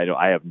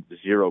 I have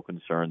zero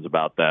concerns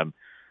about them.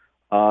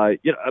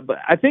 But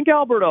I think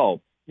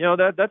Alberto,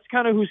 that's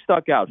kind of who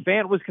stuck out.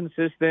 Fant was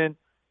consistent,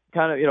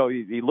 kind of,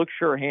 he looked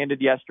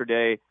sure-handed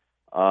yesterday.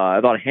 I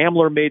thought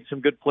Hamler made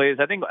some good plays.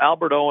 I think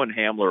Alberto and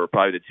Hamler are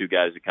probably the 2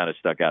 guys that kind of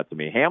stuck out to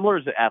me.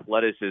 Hamler's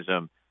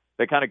athleticism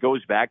that kind of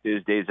goes back to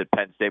his days at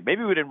Penn State.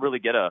 Maybe we didn't really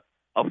get a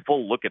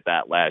full look at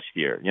that last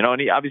year,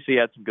 and he obviously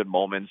had some good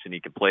moments and he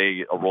could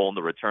play a role in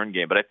the return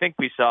game. But I think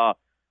we saw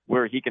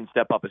where he can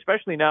step up,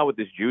 especially now with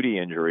this Judy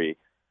injury.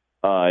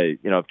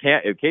 If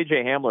KJ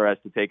Hamler has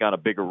to take on a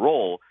bigger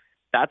role,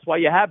 that's why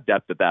you have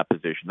depth at that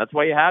position. That's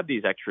why you have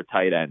these extra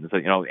tight ends.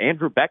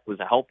 Andrew Beck was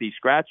a healthy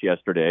scratch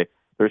yesterday.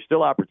 There's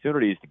still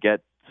opportunities to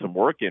get some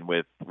work in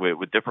with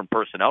different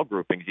personnel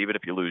groupings, even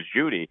if you lose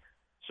Judy.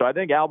 So I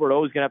think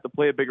Alberto is going to have to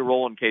play a bigger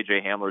role, and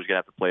KJ Hamler is going to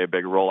have to play a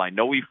bigger role. I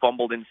know he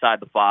fumbled inside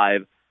the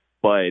 5,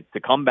 but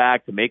to come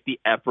back, to make the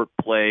effort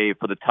play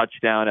for the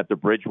touchdown after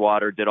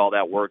Bridgewater did all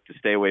that work to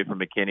stay away from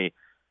McKinney,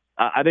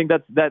 I think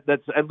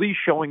that's at least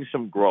showing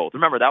some growth.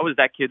 Remember, that was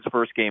that kid's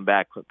first game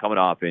back coming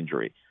off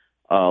injury.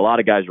 A lot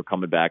of guys were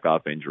coming back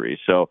off injury.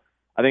 So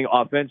I think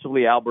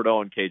offensively, Alberto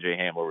and KJ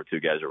Hamler were 2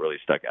 guys that really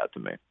stuck out to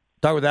me.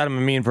 Talk with Adam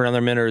Amin for another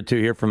minute or 2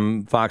 here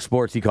from Fox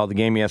Sports. He called the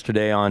game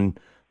yesterday on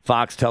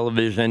Fox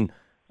Television.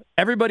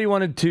 Everybody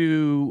wanted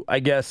to, I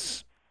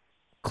guess,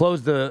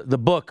 close the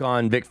book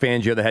on Vic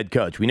Fangio, the head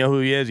coach. We know who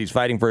he is. He's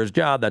fighting for his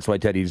job. That's why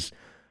Teddy's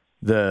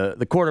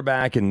the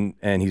quarterback, and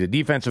he's a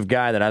defensive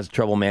guy that has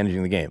trouble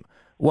managing the game.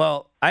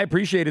 Well, I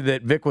appreciated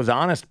that Vic was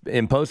honest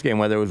in postgame,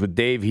 whether it was with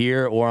Dave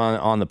here or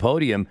on the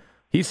podium.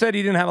 He said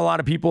he didn't have a lot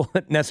of people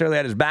that necessarily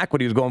had his back when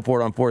he was going for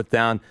it on 4th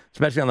down,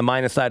 especially on the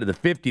minus side of the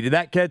 50. Did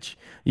that catch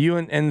you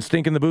and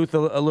Stink in the booth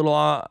a little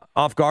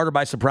off guard or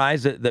by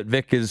surprise that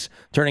Vic is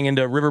turning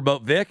into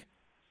Riverboat Vic?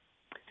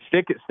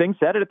 Sting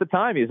said it at the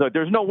time. He's like,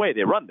 there's no way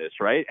they run this,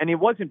 right? And it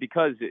wasn't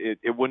because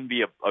it wouldn't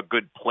be a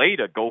good play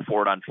to go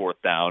for it on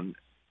 4th down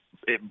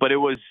But it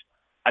was,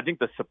 I think,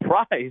 the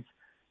surprise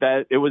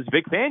that it was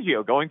Vic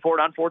Fangio going for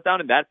it on fourth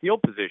down in that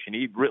field position.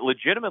 He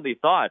legitimately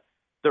thought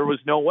there was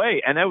no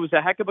way, and that was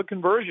a heck of a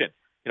conversion.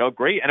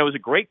 Great, and it was a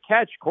great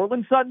catch.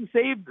 Cortland Sutton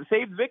saved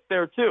Vic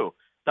there too.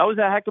 That was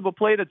a heck of a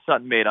play that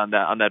Sutton made on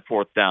that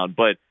fourth down.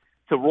 But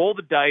to roll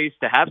the dice,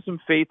 to have some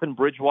faith in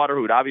Bridgewater,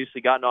 who had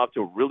obviously gotten off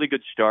to a really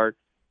good start,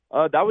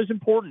 that was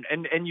important.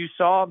 And you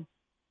saw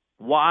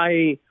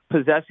why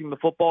possessing the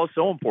football is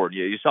so important.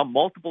 You saw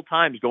multiple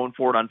times going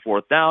for it on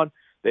fourth down.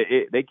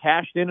 They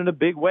cashed in a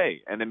big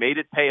way, and they made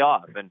it pay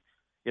off. And,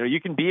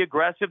 you can be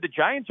aggressive. The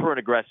Giants were an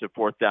aggressive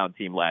fourth down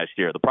team last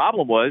year. The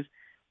problem was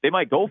they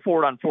might go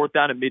for it on fourth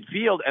down at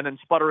midfield and then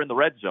sputter in the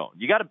red zone.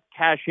 You got to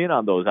cash in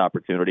on those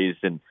opportunities.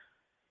 And,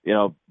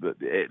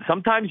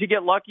 sometimes you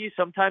get lucky.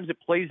 Sometimes it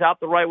plays out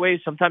the right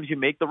way. Sometimes you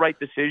make the right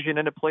decision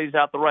and it plays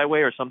out the right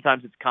way, or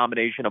sometimes it's a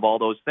combination of all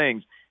those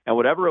things. And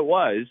whatever it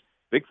was,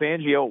 Vic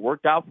Fangio, it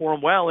worked out for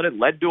him well, and it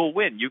led to a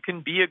win. You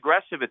can be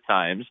aggressive at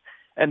times,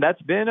 and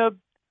that's been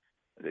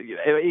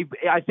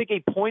I think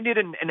a pointed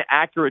and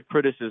accurate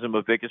criticism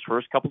of Vic his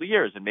first couple of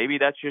years. And maybe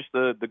that's just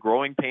the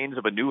growing pains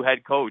of a new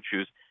head coach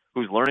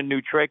who's learning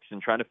new tricks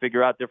and trying to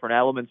figure out different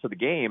elements of the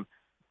game.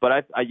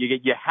 But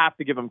you have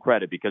to give him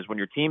credit, because when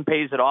your team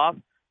pays it off,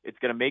 it's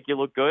going to make you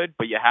look good,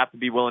 but you have to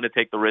be willing to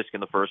take the risk in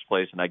the first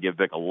place, and I give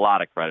Vic a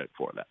lot of credit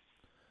for that.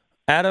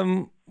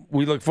 Adam,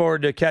 we look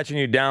forward to catching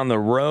you down the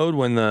road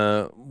when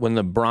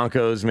the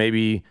Broncos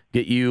maybe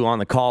get you on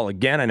the call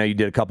again. I know you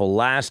did a couple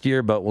last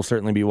year, but we'll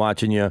certainly be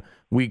watching you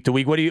week to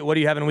week. What do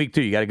you have in week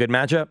 2? You got a good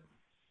matchup?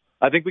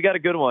 I think we got a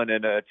good one,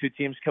 and two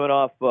teams coming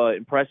off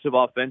impressive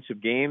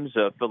offensive games.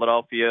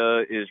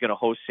 Philadelphia is going to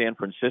host San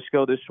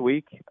Francisco this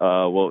week.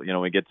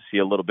 We get to see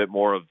a little bit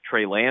more of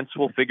Trey Lance.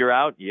 We'll figure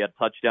out. He had a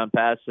touchdown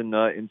pass in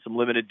some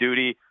limited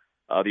duty.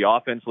 The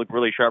offense looked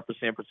really sharp for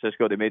San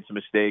Francisco. They made some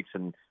mistakes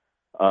and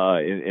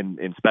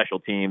in special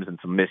teams and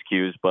some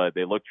miscues, but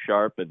they looked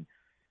sharp. And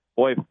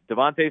boy,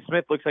 Devontae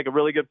Smith looks like a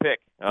really good pick.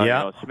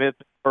 Smith,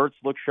 Ertz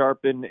looked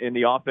sharp in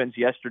the offense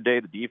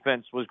yesterday. The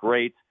defense was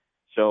great.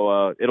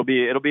 So it'll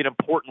be an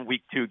important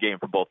week 2 game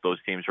for both those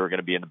teams who are going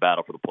to be in the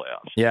battle for the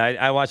playoffs. Yeah,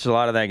 I watched a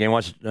lot of that game.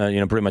 Watched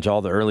pretty much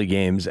all the early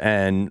games,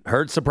 and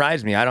Hurts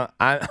surprised me. I'm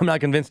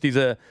not convinced he's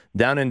a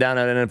down and out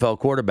NFL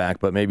quarterback,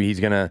 but maybe he's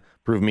going to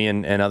prove me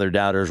and other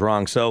doubters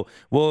wrong. So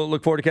we'll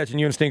look forward to catching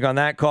you and Stink on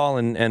that call,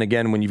 and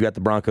again when you've got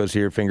the Broncos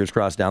here, fingers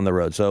crossed down the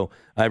road. So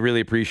I really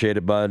appreciate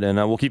it, bud, and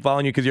we'll keep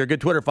following you because you're a good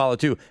Twitter follow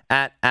too,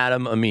 at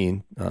Adam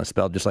Amin,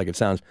 spelled just like it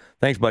sounds.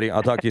 Thanks, buddy.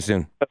 I'll talk to you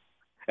soon.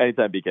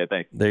 Anytime, BK.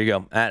 Thanks. There you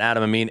go. At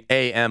Adam Amin,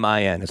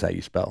 A-M-I-N is how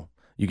you spell.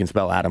 You can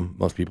spell Adam.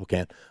 Most people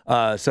can't.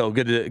 So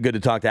good to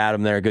talk to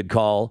Adam there. Good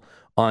call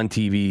on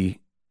TV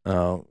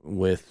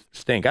with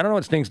Stink. I don't know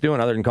what Stink's doing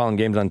other than calling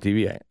games on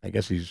TV. I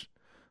guess he's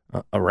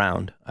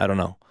around. I don't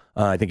know.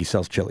 I think he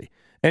sells chili.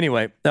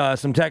 Anyway,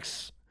 some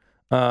texts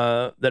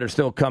that are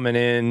still coming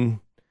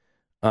in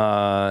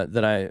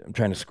that I'm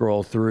trying to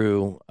scroll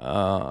through.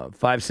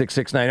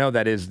 56690,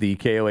 that is the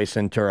KOA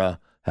Centura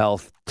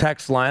Health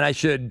text line. I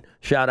should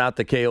shout out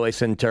the KOA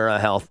Centura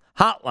Health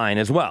hotline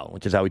as well,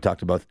 which is how we talked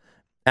to both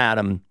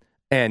Adam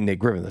and Nick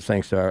Griffith.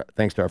 Thanks to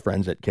our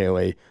friends at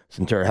KOA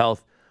Centura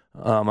Health.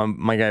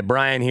 My guy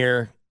Brian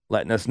here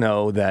letting us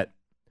know that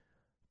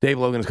Dave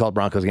Logan has called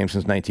Broncos games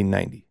since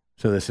 1990.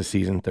 So this is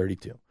season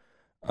 32.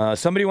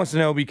 Somebody wants to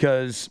know,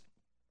 because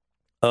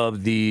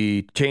of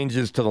the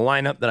changes to the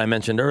lineup that I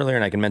mentioned earlier,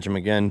 and I can mention them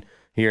again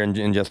here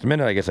in just a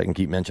minute. I guess I can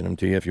keep mentioning them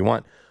to you if you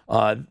want.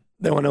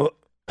 They want to know,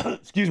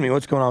 excuse me,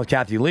 what's going on with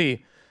Kathy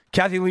Lee.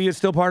 Kathy Lee is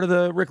still part of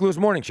the Rick Lewis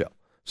Morning Show.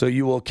 So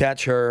you will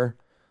catch her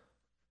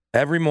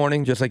every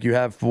morning, just like you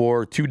have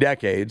for 2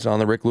 decades on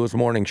the Rick Lewis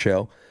Morning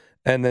Show.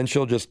 And then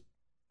she'll just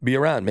be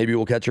around. Maybe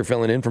we'll catch her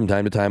filling in from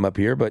time to time up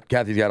here. But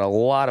Kathy's got a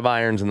lot of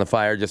irons in the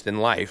fire just in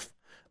life.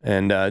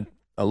 And a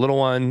little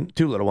one,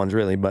 2 little ones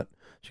really, but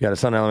she got a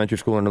son in elementary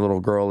school, and her little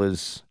girl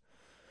is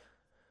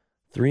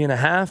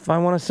 3.5, I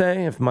want to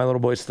say. If my little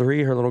boy's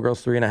 3, her little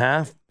girl's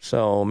 3.5.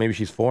 So maybe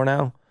she's 4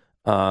 now.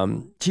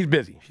 She's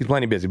busy. She's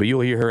plenty busy, but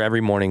you'll hear her every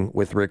morning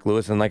with Rick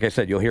Lewis. And like I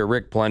said, you'll hear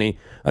Rick plenty.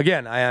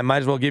 Again, I might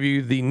as well give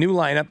you the new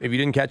lineup if you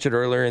didn't catch it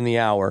earlier in the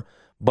hour.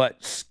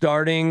 But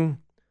starting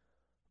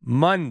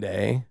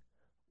Monday,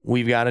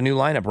 we've got a new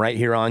lineup right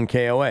here on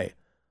KOA.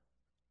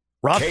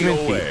 Ross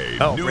Kaminsky.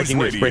 Oh,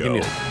 breaking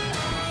news.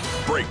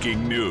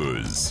 Breaking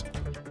news.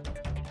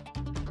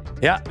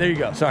 Yeah, there you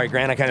go. Sorry,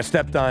 Grant. I kind of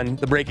stepped on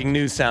the breaking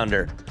news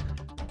sounder.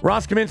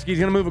 Ross Kaminsky's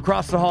going to move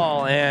across the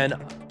hall and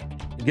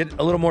get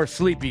a little more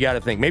sleep, you got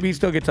to think. Maybe he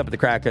still gets up at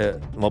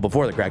the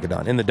before the crack of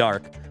dawn, in the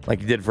dark,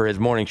 like he did for his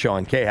morning show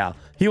on KHOW.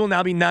 He will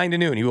now be 9 to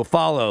noon. He will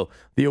follow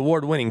the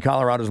award-winning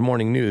Colorado's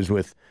Morning News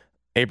with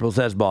April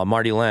Zesbaugh,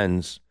 Marty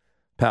Lenz,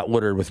 Pat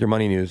Woodard with your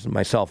money news, and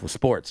myself with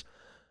sports.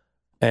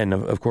 And,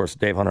 of course,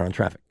 Dave Hunter on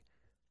traffic.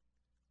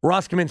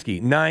 Ross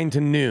Kaminsky, 9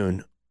 to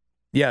noon.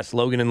 Yes,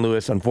 Logan and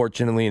Lewis,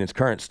 unfortunately, in its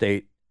current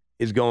state,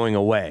 is going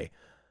away.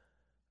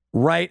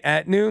 Right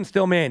at noon,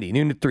 still Mandy,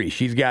 noon to 3.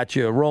 She's got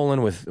you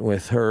rolling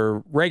with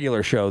her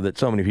regular show that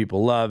so many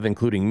people love,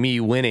 including me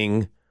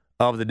winning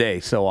of the day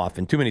so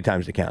often. Too many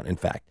times to count, in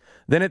fact.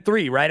 Then at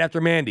 3, right after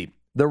Mandy,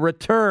 the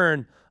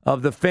return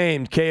of the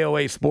famed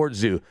KOA Sports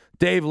Zoo.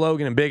 Dave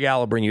Logan and Big Al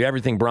will bring you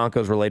everything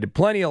Broncos related.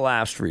 Plenty of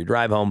laughs for your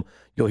drive home.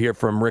 You'll hear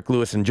from Rick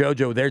Lewis and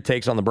JoJo, their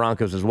takes on the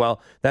Broncos as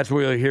well. That's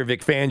where you'll hear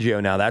Vic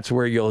Fangio now. That's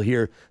where you'll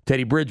hear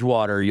Teddy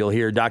Bridgewater. You'll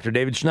hear Dr.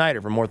 David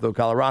Schneider from Ortho,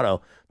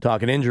 Colorado,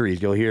 talking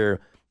injuries. You'll hear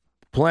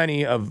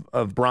plenty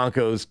of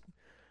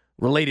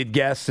Broncos-related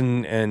guests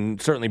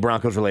and certainly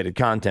Broncos-related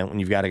content when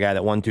you've got a guy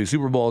that won 2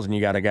 Super Bowls and you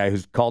got a guy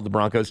who's called the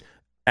Broncos,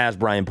 as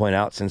Brian pointed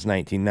out, since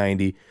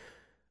 1990.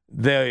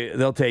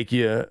 They'll take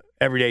you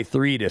every day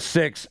 3 to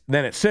 6.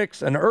 Then at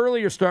 6, an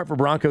earlier start for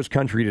Broncos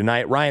Country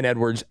tonight. Ryan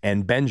Edwards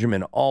and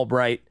Benjamin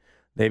Albright.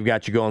 They've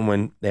got you going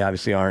when they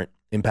obviously aren't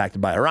impacted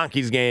by a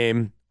Rockies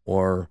game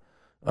or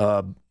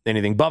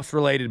anything Buffs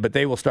related, but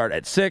they will start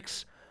at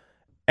 6.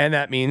 And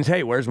that means,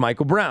 hey, where's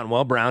Michael Brown?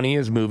 Well, Brownie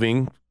is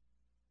moving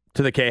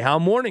to the K-How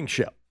Morning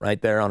Show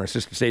right there on our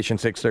sister station,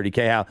 630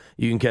 K-How.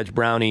 You can catch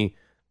Brownie.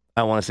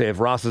 I want to say if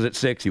Ross is at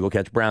 6, you will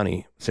catch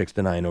Brownie 6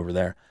 to 9 over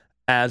there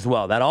as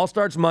well. That all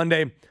starts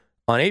Monday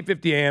on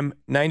 8:50 a.m.,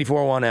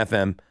 94.1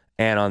 FM,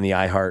 and on the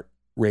iHeart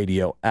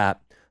Radio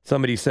app.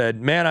 Somebody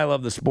said, man, I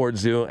love the Sports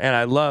Zoo, and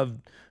I love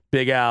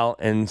Big Al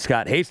and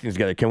Scott Hastings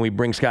together. Can we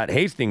bring Scott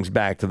Hastings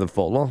back to the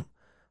fold? Well,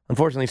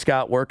 unfortunately,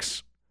 Scott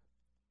works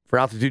for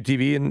Altitude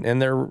TV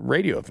and their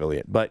radio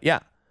affiliate. But, yeah,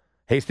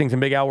 Hastings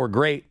and Big Al were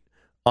great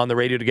on the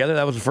radio together.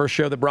 That was the first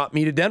show that brought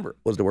me to Denver,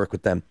 was to work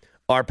with them.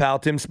 Our pal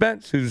Tim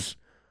Spence, who's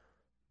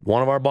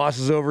one of our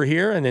bosses over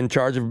here and in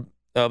charge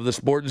of the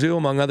Sports Zoo,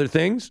 among other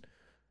things,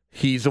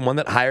 he's the one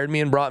that hired me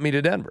and brought me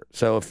to Denver.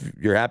 So if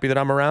you're happy that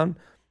I'm around,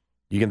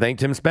 you can thank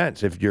Tim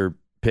Spence. If you're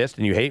pissed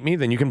and you hate me,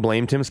 then you can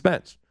blame Tim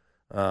Spence.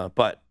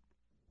 But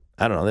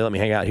I don't know. They let me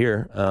hang out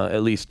here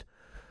at least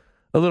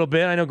a little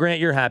bit. I know, Grant,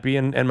 you're happy,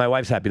 and my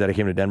wife's happy that I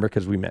came to Denver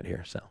because we met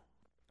here. So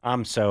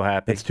I'm so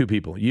happy. It's 2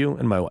 people, you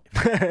and my wife.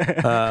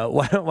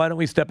 Why don't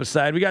we step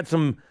aside? We got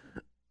some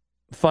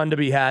fun to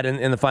be had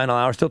in the final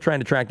hour. Still trying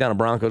to track down a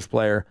Broncos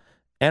player.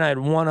 And I had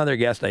one other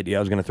guest idea I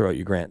was going to throw at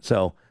you, Grant.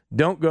 So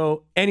don't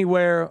go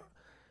anywhere.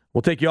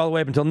 We'll take you all the way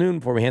up until noon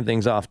before we hand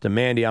things off to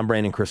Mandy. I'm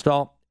Brandon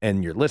Cristal,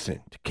 and you're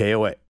listening to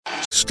KOA.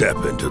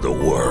 Step into the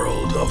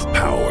world of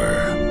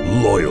power,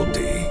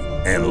 loyalty,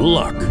 and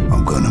luck.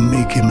 I'm going to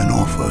make him an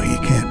offer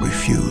he can't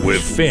refuse.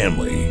 With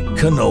family,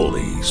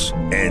 cannolis,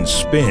 and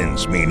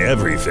spins mean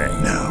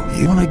everything. Now,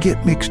 you want to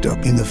get mixed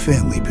up in the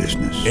family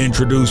business.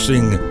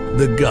 Introducing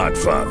The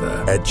Godfather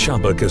at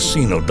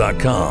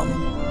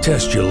ChumbaCasino.com.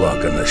 Test your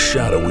luck in the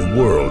shadowy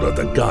world of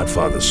The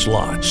Godfather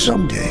slot.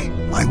 Someday,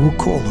 I will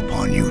call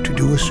upon you to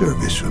do a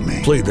service for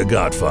me. Play The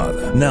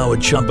Godfather, now at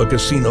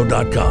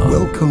ChumbaCasino.com.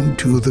 Welcome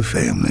to the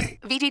family.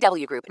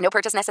 VGW Group. No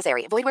purchase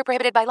necessary. Void where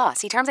prohibited by law.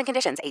 See terms and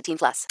conditions.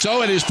 18+.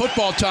 So it is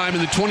football time in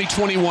the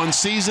 2021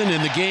 season,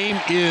 and the game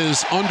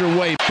is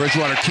underway.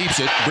 Bridgewater keeps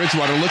it.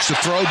 Bridgewater looks to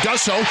throw,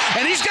 does so,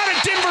 and he's got a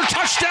Denver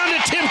touchdown to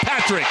Tim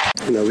Patrick.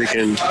 We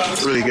can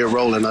really get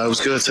rolling. It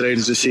was good today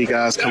to just see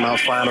guys come out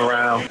flying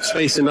around,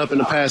 spacing up in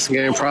the passing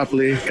game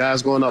properly,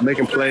 guys going up,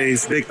 making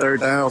plays, big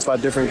third downs by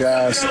different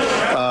guys. So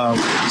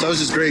it was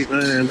just great,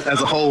 man,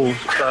 as a whole,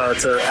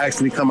 to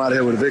actually come out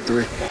here with a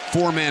victory.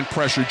 4-man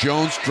pressure.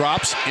 Jones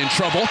drops in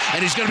trouble,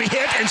 and he's going to be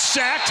hit and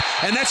sacked,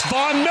 and that's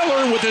Von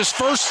Miller with his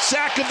first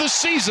sack of the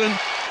season.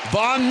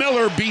 Von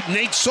Miller beat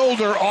Nate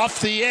Solder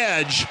off the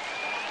edge.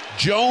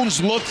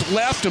 Jones looked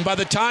left, and by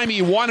the time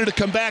he wanted to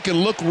come back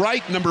and look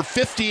right, number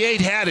 58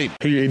 had him.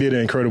 He did an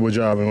incredible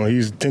job.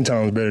 He's 10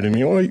 times better than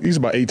me. Well, he's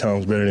about 8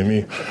 times better than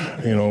me,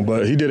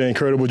 but he did an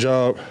incredible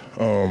job.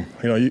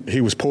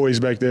 He was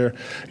poised back there.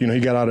 He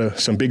got out of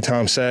some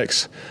big-time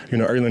sacks,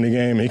 early in the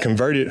game. And he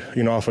converted,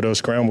 off of those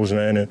scrambles,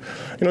 man. And,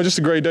 just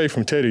a great day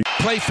from Teddy.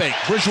 Play fake.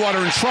 Bridgewater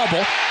in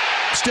trouble.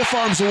 Stiff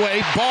arms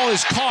away. Ball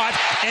is caught.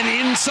 And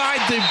inside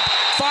the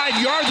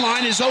 5-yard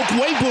line is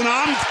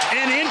Okwuegbunam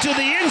and into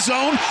the end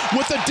zone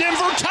with the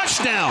Denver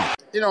touchdown.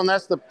 And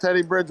that's the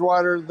Teddy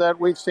Bridgewater that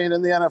we've seen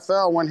in the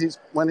NFL when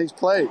he's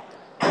played.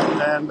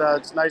 And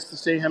it's nice to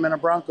see him in a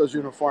Broncos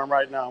uniform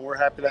right now. We're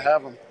happy to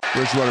have him.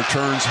 Bridgewater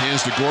turns,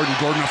 hands to Gordon.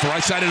 Gordon off the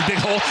right side in a big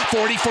hole.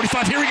 40,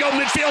 45. Here we go,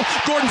 midfield.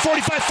 Gordon,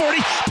 45, 40.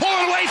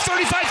 Pulling away,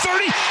 35,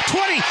 30,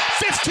 20,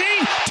 15,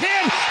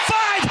 10,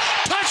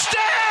 5.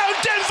 Touchdown,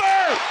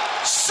 Denver!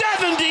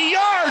 70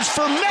 yards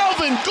for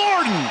Melvin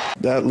Gordon.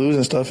 That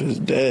losing stuff is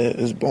dead.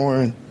 It's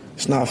boring.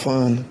 It's not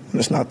fun. And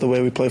it's not the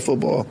way we play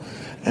football.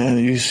 And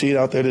you see it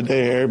out there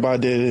today.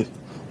 Everybody did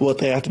what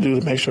they have to do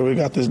to make sure we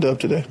got this dub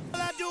today.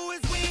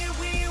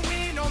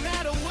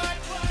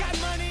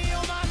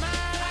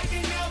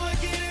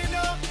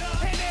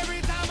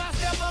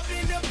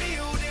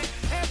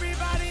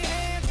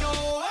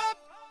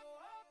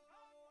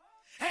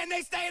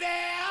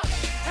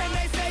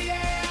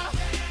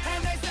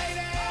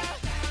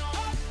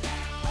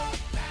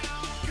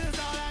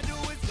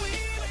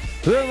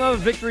 Who doesn't love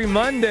Victory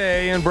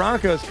Monday in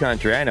Broncos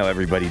country? I know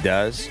everybody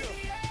does.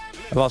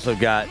 I've also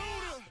got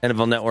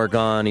NFL Network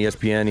on,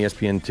 ESPN,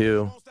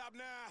 ESPN2.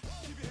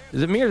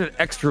 Is it me or is it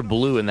extra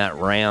blue in that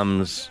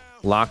Rams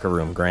locker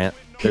room, Grant?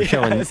 They're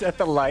showing. Is that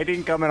the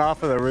lighting coming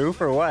off of the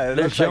roof or what?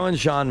 They're showing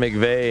Sean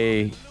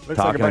McVay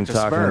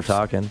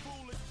talking.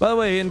 By the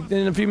way,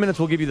 in a few minutes,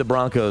 we'll give you the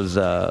Broncos'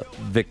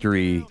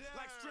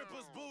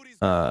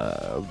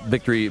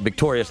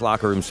 victorious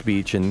locker room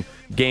speech and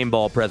game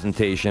ball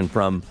presentation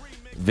from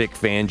Vic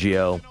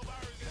Fangio.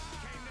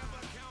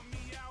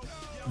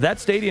 That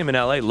stadium in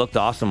L.A. looked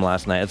awesome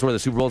last night. That's where the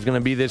Super Bowl is going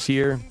to be this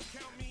year.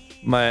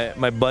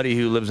 My buddy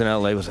who lives in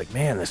L.A. was like,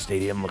 man, the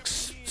stadium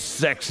looks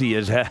sexy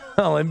as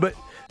hell. But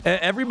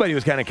everybody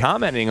was kind of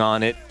commenting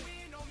on it.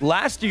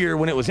 Last year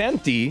when it was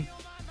empty,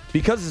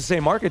 because it's the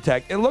same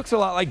architect, it looks a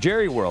lot like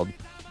Jerry World.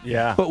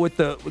 Yeah. But with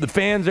the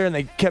fans there, and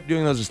they kept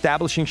doing those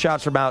establishing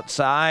shots from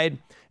outside,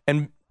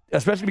 and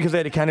especially because they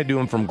had to kind of do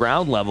them from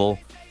ground level,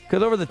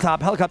 because over the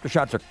top, helicopter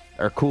shots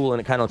are cool,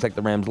 and it kind of looks like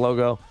the Rams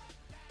logo.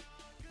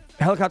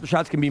 Helicopter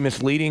shots can be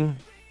misleading.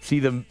 See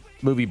the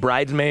movie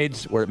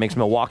Bridesmaids, where it makes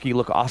Milwaukee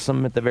look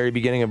awesome at the very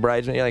beginning of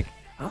Bridesmaids. You're like,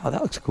 oh,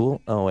 that looks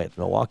cool. Oh, wait, it's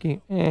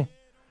Milwaukee?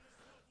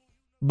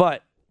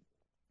 But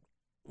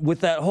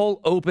with that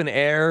whole open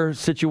air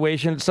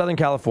situation, Southern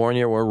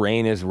California, where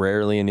rain is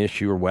rarely an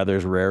issue or weather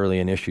is rarely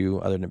an issue,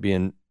 other than it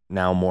being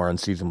now more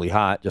unseasonably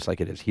hot, just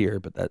like it is here,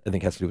 but that I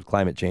think has to do with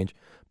climate change.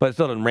 But it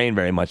still doesn't rain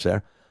very much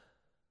there.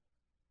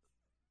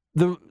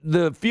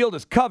 The field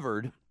is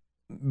covered,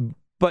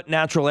 but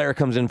natural air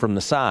comes in from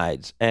the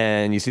sides,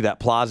 and you see that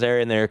plaza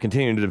area, and they're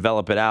continuing to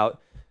develop it out.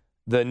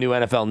 The new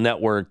NFL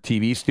Network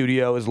TV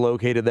studio is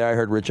located there. I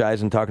heard Rich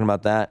Eisen talking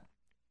about that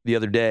the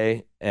other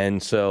day,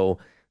 and so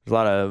there's a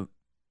lot of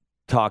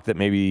talk that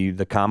maybe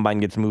the Combine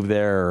gets moved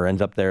there or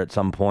ends up there at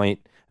some point.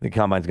 The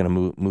Combine's going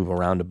to move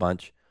around a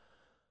bunch.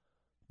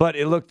 But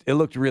it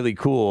looked really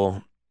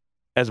cool,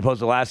 as opposed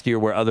to last year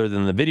where, other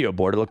than the video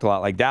board, it looked a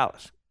lot like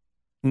Dallas.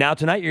 Now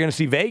tonight you're going to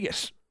see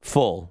Vegas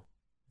full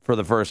for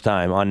the first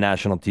time on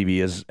national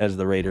TV as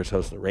the Raiders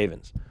host the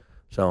Ravens.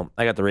 So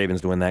I got the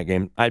Ravens to win that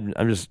game.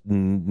 I'm just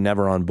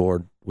never on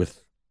board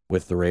with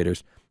the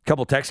Raiders. A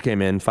couple texts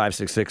came in,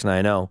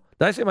 56690.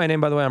 Did I say my name,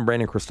 by the way? I'm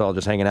Brandon Cristal,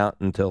 just hanging out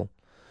until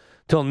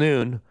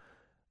noon.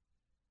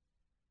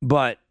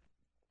 But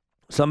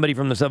somebody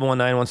from the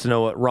 719 wants to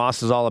know what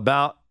Ross is all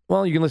about.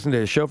 Well, you can listen to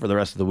his show for the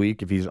rest of the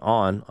week if he's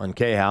on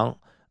KHOW.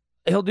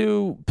 He'll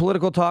do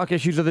political talk,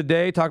 issues of the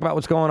day, talk about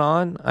what's going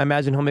on. I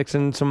imagine he'll mix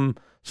in some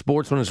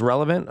sports when it's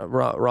relevant.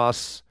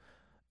 Ross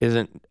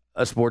isn't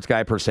a sports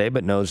guy per se,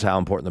 but knows how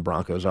important the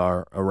Broncos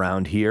are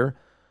around here.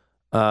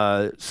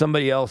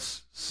 Somebody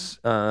else,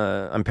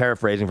 I'm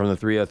paraphrasing from the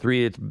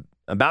 303, it's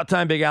about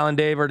time Big Al and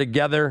Dave are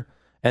together.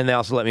 And they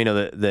also let me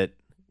know that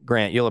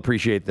Grant, you'll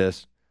appreciate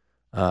this.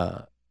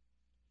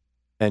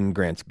 And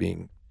Grant's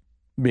being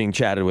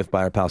chatted with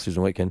by our pal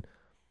Susan Witkin.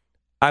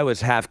 I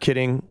was half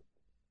kidding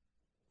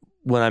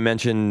when I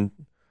mentioned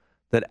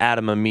that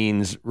Adam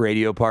Amin's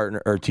radio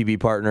partner or TV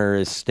partner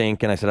is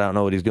Stink, and I said I don't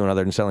know what he's doing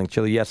other than selling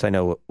chili. Yes, I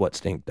know what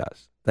Stink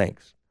does.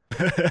 Thanks.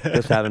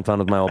 Just having fun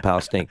with my old pal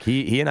Stink.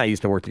 He and I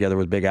used to work together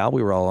with Big Al.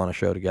 We were all on a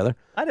show together.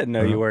 I didn't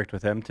know you worked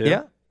with him too.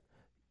 Yeah.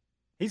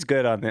 He's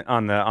good on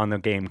the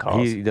game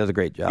calls. He does a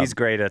great job. He's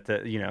great at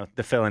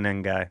the filling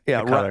in guy.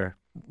 Yeah, the color.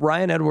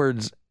 Ryan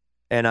Edwards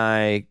and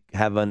I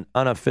have an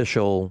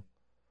unofficial,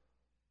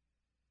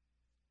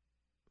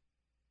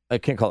 I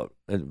can't call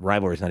it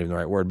rivalry, is not even the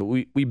right word, but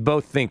we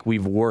both think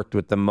we've worked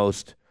with the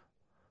most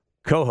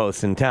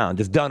co-hosts in town,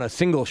 just done a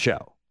single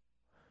show.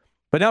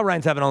 But now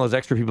Ryan's having all those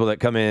extra people that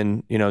come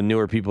in,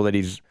 newer people that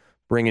he's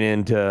bringing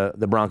into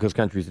the Broncos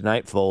Country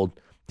Tonight fold.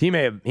 He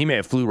may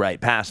have flew right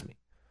past me.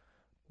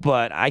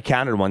 But I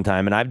counted one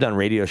time, and I've done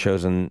radio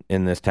shows in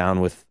this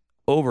town with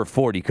over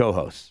 40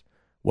 co-hosts,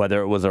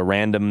 whether it was a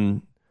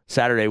random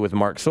Saturday with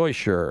Mark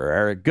Soysher or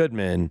Eric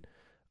Goodman.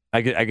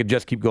 I could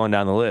just keep going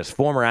down the list.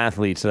 Former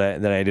athletes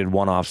that I did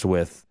one-offs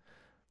with.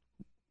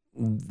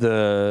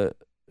 The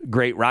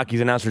great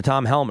Rockies announcer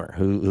Tom Helmer,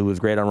 who was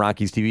great on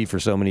Rockies TV for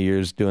so many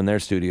years doing their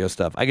studio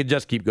stuff. I could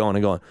just keep going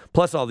and going.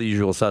 Plus all the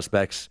usual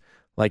suspects,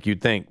 like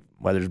you'd think,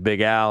 whether it's Big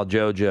Al,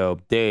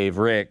 JoJo, Dave,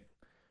 Rick,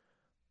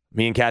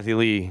 me and Kathy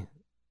Lee.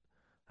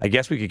 I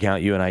guess we could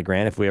count you and I,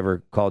 Grant, if we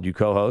ever called you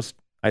co-host.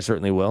 I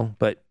certainly will.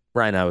 But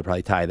Brian and I would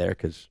probably tie there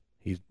because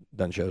he's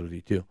done shows with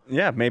you too.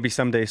 Yeah, maybe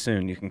someday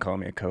soon you can call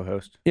me a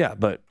co-host. Yeah,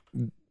 but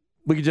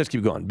we could just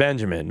keep going.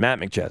 Benjamin, Matt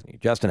McChesney,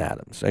 Justin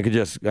Adams. I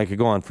could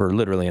go on for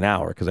literally an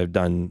hour because I've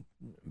done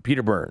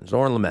Peter Burns,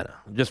 Oren Lametta.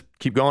 Just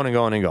keep going and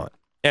going and going.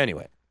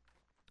 Anyway,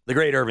 the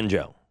great Irvin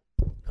Joe,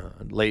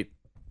 late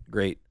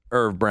great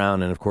Irv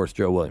Brown, and of course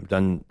Joe Williams.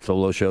 Done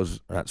solo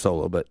shows, not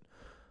solo, but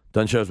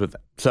done shows with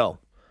them. So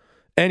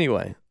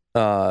anyway,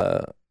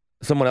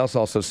 someone else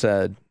also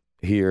said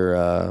here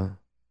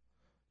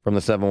from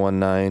the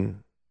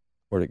 719,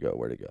 where'd it go?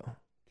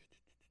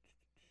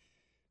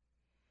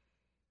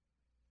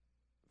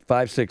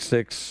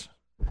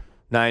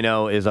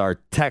 56690 is our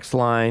text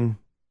line.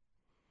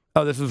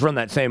 Oh, this was from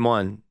that same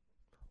one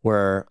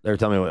where they were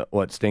telling me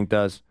what Stink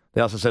does.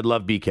 They also said,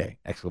 love BK,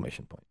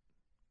 exclamation point.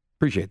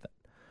 Appreciate that.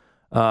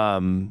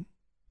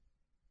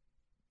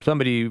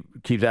 Somebody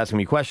keeps asking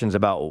me questions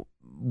about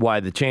why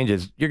the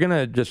changes, you're going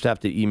to just have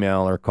to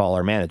email or call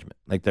our management.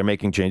 Like, they're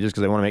making changes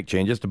because they want to make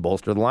changes to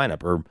bolster the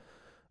lineup. Or,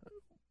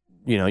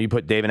 you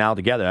put Dave and Al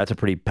together. That's a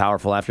pretty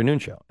powerful afternoon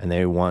show. And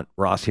they want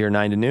Ross here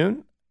 9 to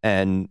noon.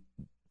 And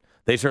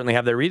they certainly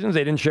have their reasons.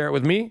 They didn't share it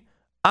with me.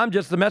 I'm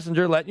just the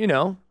messenger letting you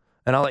know.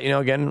 And I'll let you know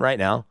again right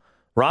now.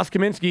 Ross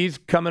Kaminsky's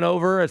coming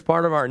over as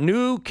part of our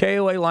new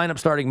KOA lineup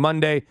starting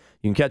Monday.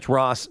 You can catch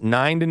Ross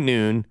 9 to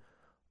noon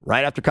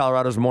right after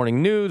Colorado's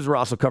morning news.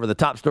 Ross will cover the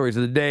top stories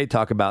of the day,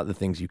 talk about the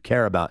things you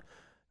care about.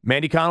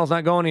 Mandy Connell's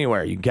not going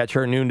anywhere. You can catch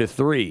her noon to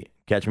 3.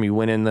 Catch me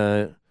winning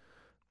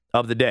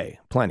of the day.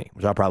 Plenty,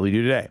 which I'll probably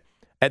do today.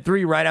 At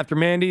 3, right after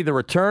Mandy, the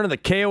return of the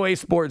KOA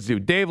Sports Zoo.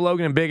 Dave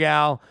Logan and Big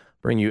Al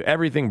bring you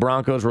everything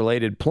Broncos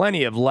related.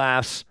 Plenty of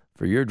laughs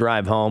for your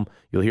drive home.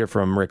 You'll hear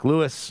from Rick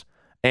Lewis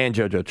and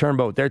JoJo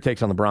Turnbow with their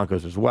takes on the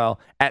Broncos as well.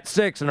 At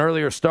 6, an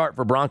earlier start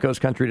for Broncos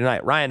Country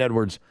tonight. Ryan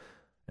Edwards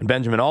and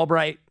Benjamin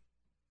Albright.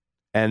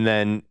 And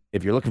then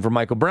if you're looking for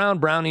Michael Brown,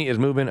 Brownie is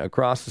moving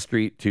across the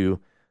street to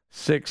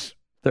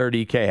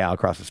 630 KHAL,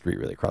 across the street,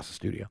 really, across the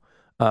studio.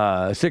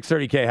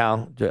 630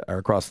 KHAL, or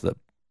across the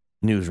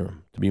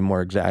newsroom, to be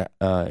more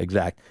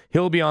exact.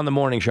 He'll be on the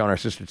morning show on our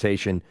sister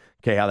station,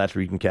 KHAL. That's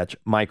where you can catch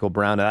Michael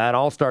Brown. And that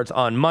all starts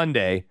on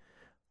Monday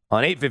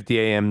on 8:50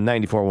 a.m.,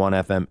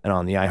 94.1 FM, and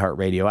on the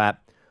iHeartRadio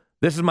app.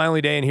 This is my only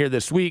day in here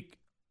this week,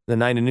 the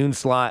 9 to noon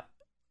slot.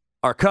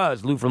 Our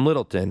cuz, Lou from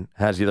Littleton,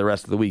 has you the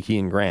rest of the week. He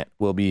and Grant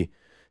will be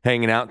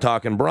hanging out,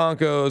 talking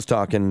Broncos,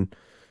 talking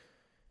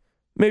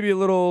maybe a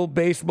little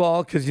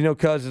baseball, because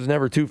cuz is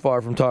never too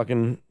far from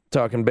talking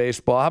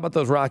baseball. How about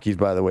those Rockies,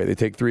 by the way? They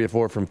take 3 or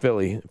 4 from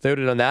Philly. If they would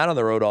have done that on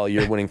the road all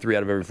year, winning 3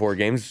 out of every 4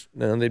 games,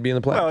 then they'd be in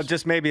the playoffs. Well,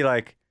 just maybe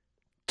like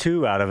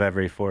 2 out of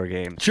every 4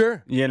 games.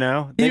 Sure. They'd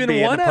even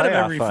be 1 out of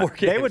every 4 games.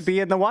 They would be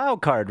in the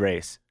wild card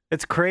race.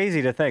 It's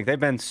crazy to think. They've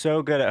been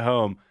so good at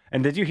home.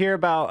 And did you hear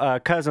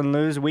about Cousin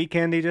Lou's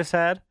weekend he just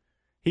had?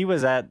 He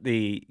was at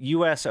the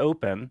U.S.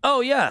 Open. Oh,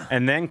 yeah.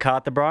 And then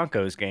caught the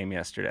Broncos game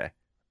yesterday.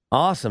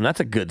 Awesome. That's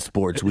a good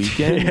sports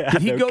weekend. Yeah,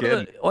 Did he no go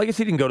kidding. to I guess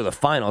he didn't go to the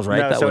finals,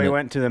 right? No, so he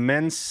went to the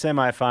men's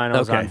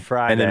semifinals on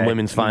Friday. And then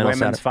women's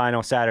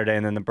final Saturday,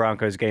 and then the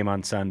Broncos game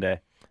on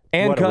Sunday.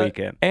 And what a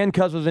weekend. And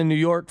Cuz was in New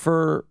York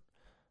for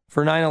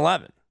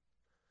 9/11.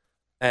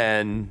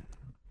 And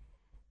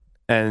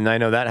I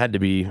know that had to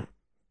be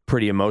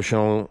pretty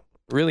emotional,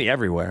 really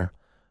everywhere.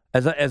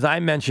 As I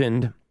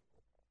mentioned,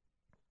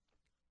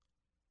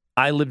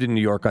 I lived in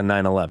New York on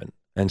 9/11.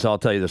 And so I'll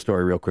tell you the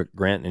story real quick,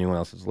 Grant, and anyone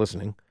else is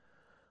listening.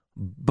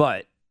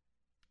 But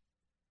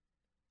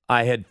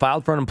I had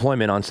filed for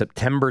unemployment on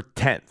September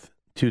 10th,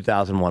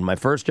 2001. My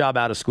first job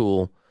out of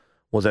school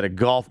was at a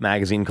golf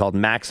magazine called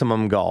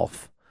Maximum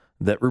Golf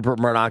that Rupert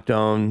Murdoch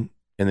owned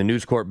in the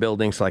News Corp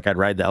building. So, I'd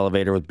ride the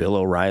elevator with Bill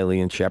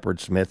O'Reilly and Shepard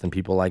Smith and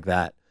people like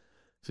that.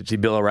 So, you'd see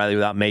Bill O'Reilly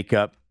without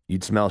makeup.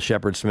 You'd smell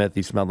Shepard Smith.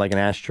 He smelled like an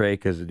ashtray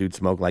because the dude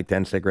smoked like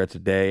 10 cigarettes a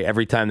day.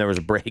 Every time there was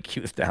a break, he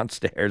was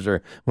downstairs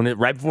or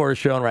right before a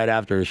show and right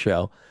after a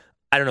show.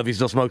 I don't know if he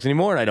still smokes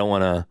anymore, and I don't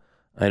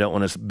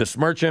want to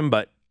besmirch him,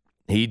 but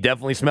he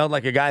definitely smelled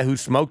like a guy who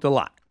smoked a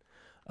lot.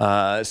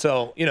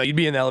 So, you'd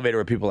be in the elevator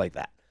with people like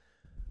that.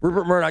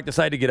 Rupert Murdoch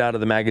decided to get out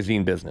of the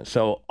magazine business.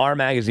 So our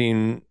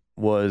magazine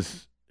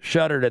was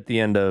shuttered at the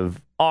end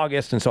of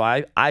August, and so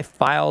I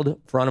filed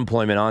for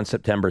unemployment on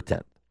September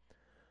 10th.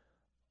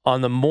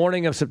 On the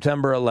morning of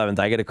September 11th,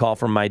 I get a call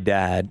from my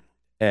dad,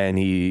 and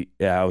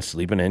I was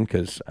sleeping in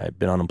because I've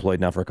been unemployed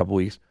now for a couple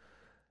weeks.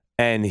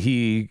 And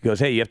he goes,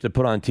 "Hey, you have to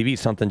put on TV.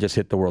 Something just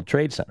hit the World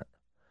Trade Center."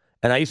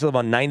 And I used to live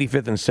on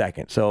 95th and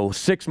 2nd, so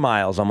 6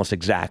 miles almost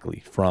exactly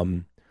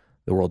from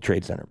the World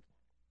Trade Center.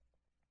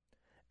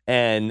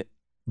 And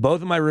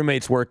both of my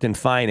roommates worked in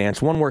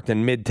finance. One worked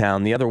in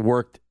Midtown. The other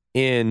worked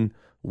in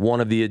one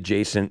of the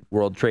adjacent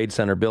World Trade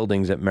Center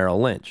buildings at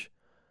Merrill Lynch.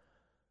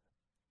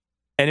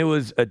 And it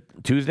was a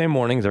Tuesday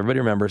morning, as everybody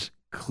remembers,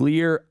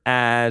 clear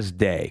as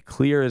day,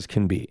 clear as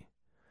can be.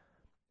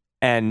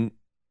 And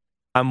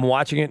I'm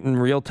watching it in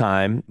real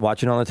time,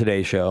 watching on the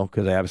Today Show,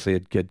 because I obviously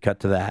had cut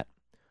to that.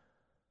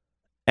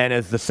 And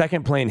as the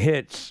second plane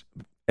hits,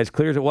 as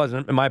clear as it was,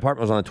 and my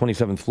apartment was on the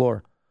 27th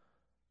floor,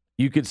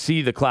 you could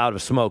see the cloud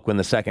of smoke when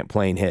the second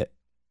plane hit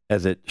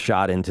as it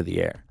shot into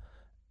the air.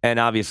 And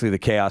obviously the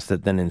chaos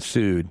that then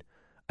ensued.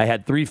 I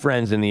had 3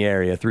 friends in the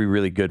area, 3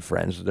 really good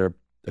friends. They're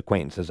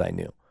acquaintances I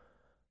knew.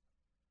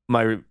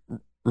 My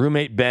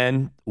roommate,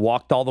 Ben,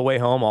 walked all the way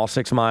home, all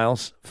 6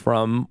 miles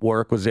from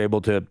work, was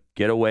able to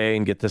get away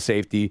and get to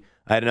safety.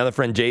 I had another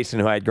friend, Jason,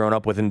 who I had grown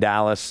up with in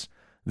Dallas,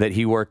 that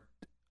he worked,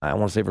 I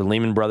want to say, for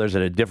Lehman Brothers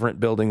at a different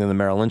building than the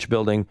Merrill Lynch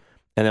building.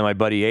 And then my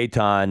buddy,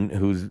 Eitan,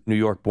 who's New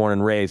York born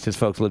and raised, his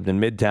folks lived in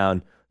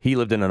Midtown. He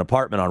lived in an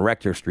apartment on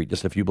Rector Street,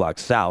 just a few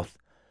blocks south.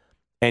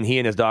 And he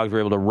and his dogs were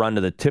able to run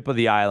to the tip of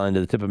the island, to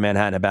the tip of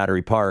Manhattan at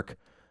Battery Park,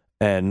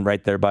 and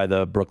right there by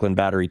the Brooklyn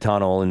Battery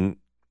Tunnel and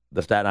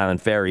the Staten Island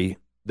Ferry,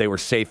 they were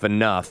safe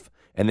enough.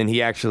 And then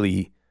he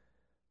actually,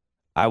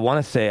 I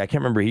want to say, I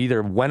can't remember, he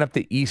either went up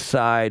the east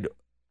side,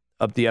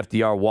 up the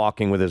FDR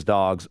walking with his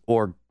dogs,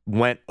 or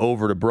went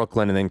over to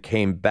Brooklyn and then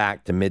came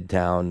back to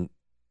Midtown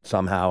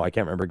somehow. I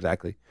can't remember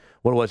exactly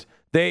what it was.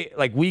 They,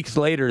 like, weeks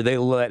later, they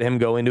let him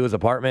go into his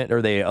apartment,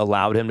 or they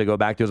allowed him to go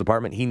back to his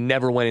apartment. He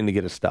never went in to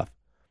get his stuff.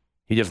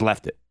 He just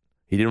left it.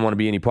 He didn't want to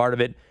be any part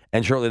of it.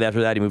 And shortly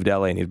after that, he moved to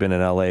LA, and he's been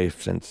in LA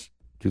since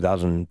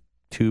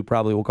 2002,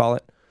 probably we'll call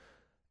it.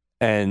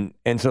 And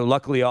so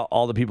luckily,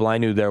 all the people I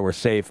knew there were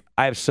safe.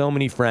 I have so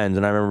many friends,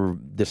 and I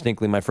remember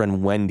distinctly my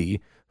friend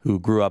Wendy, who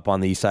grew up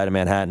on the east side of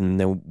Manhattan. And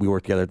then we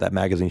worked together at that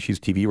magazine. She's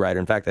a TV writer.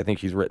 In fact, I think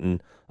she's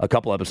written a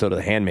couple episodes of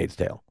The Handmaid's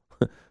Tale.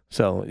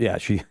 So, yeah,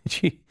 she's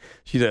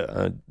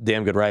a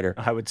damn good writer.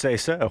 I would say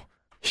so.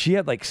 She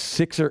had like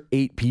 6 or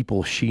 8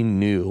 people she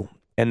knew,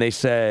 and they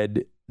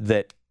said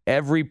that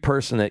every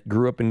person that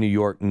grew up in New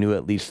York knew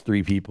at least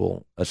 3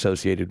 people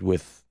associated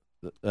with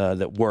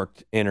that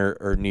worked in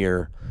or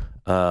near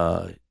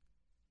the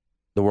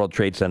World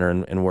Trade Center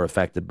and were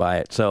affected by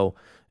it. So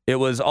it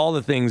was all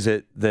the things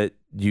that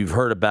you've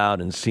heard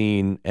about and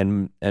seen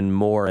and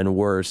more and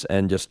worse,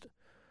 and just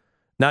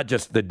not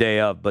just the day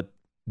of, but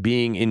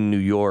being in New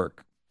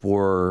York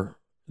for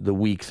the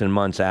weeks and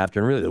months after,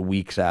 and really the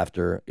weeks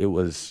after. It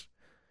was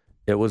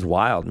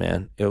wild,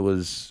 man. It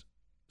was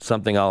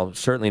something I'll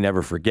certainly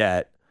never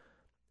forget.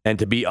 And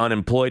to be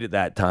unemployed at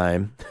that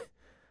time,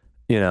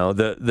 you know,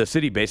 the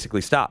city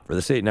basically stopped. For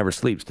the city never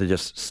sleeps, to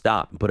just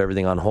stop and put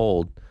everything on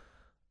hold.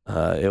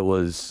 It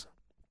was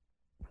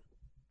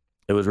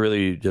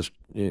really just,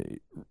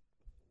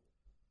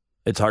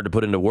 it's hard to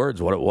put into words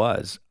what it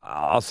was.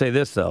 I'll say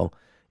this, though.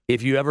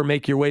 If you ever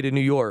make your way to New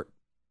York,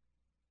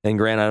 and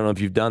Grant, I don't know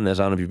if you've done this,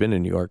 I don't know if you've been to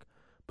New York,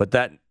 but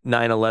that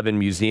 9/11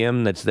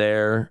 museum that's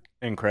there,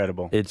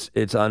 incredible.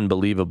 It's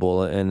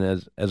unbelievable. And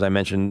as I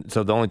mentioned,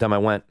 so the only time I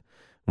went,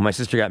 when my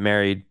sister got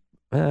married,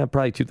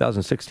 probably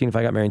 2016, if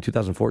I got married in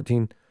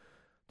 2014,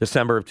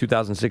 December of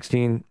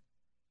 2016,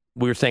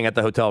 we were staying at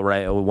the hotel,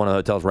 right, one of the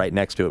hotels right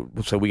next to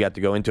it, so we got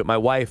to go into it. My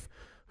wife,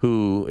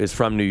 who is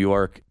from New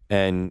York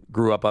and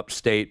grew up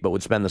upstate, but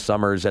would spend the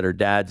summers at her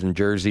dad's in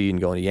Jersey and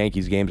going to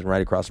Yankees games and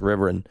right across the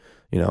river, and,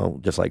 you know,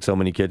 just like so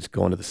many kids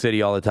going to the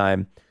city all the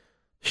time.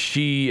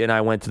 She and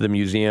I went to the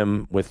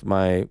museum with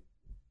my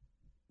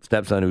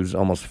stepson, who's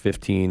almost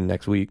 15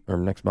 next week or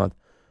next month.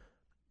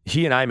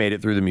 He and I made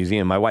it through the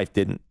museum. My wife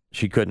didn't.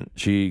 She couldn't.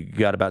 She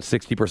got about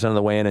 60% of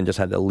the way in and just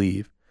had to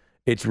leave.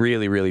 It's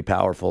really, really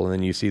powerful. And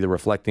then you see the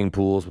reflecting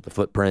pools with the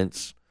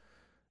footprints.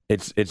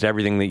 It's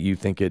everything that you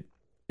think it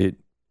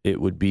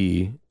would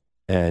be,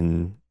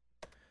 and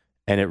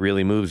it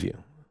really moves you.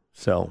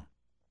 So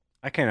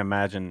I can't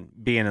imagine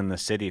being in the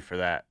city for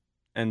that.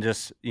 And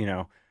just, you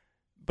know,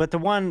 but the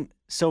one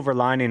silver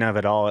lining of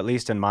it all, at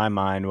least in my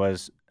mind,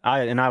 was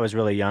I was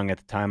really young at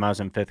the time. I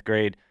was in 5th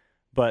grade.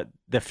 But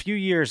the few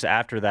years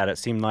after that, it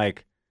seemed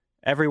like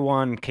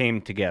everyone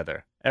came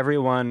together.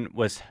 Everyone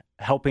was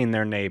helping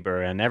their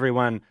neighbor, and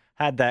everyone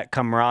had that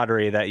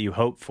camaraderie that you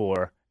hope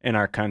for in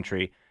our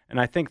country. And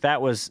I think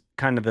that was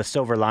kind of the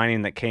silver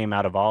lining that came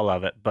out of all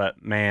of it.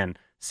 But, man,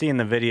 seeing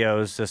the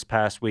videos this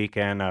past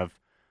weekend of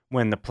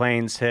when the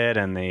planes hit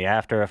and the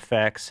after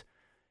effects,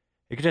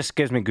 it just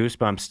gives me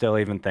goosebumps still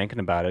even thinking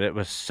about it. It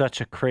was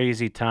such a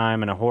crazy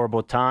time and a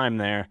horrible time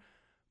there.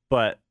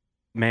 But,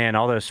 man,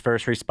 all those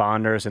first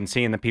responders and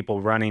seeing the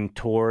people running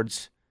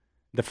towards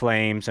the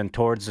flames and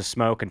towards the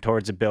smoke and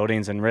towards the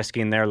buildings and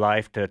risking their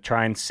life to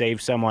try and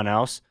save someone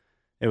else,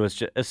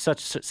 it's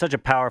such a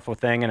powerful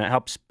thing, and it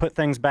helps put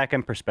things back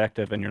in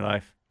perspective in your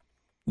life.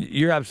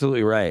 You're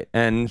absolutely right.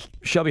 And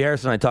Shelby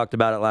Harris and I talked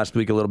about it last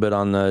week a little bit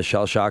on the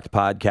Shell Shocked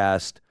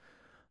podcast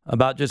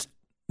about just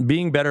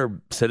being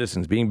better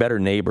citizens, being better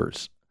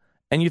neighbors.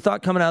 And you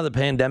thought coming out of the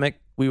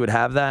pandemic we would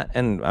have that,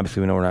 and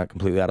obviously we know we're not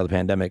completely out of the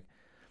pandemic,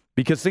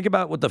 because think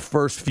about what the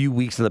first few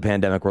weeks of the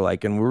pandemic were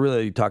like, and we're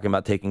really talking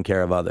about taking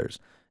care of others.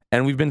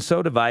 And we've been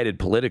so divided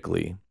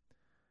politically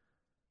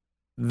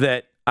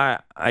that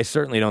I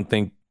certainly don't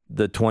think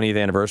the 20th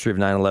anniversary of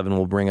 9/11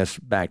 will bring us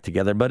back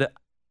together. But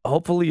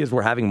hopefully, as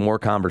we're having more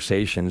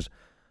conversations,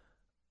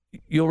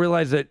 you'll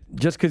realize that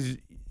just because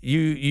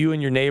you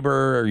and your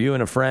neighbor, or you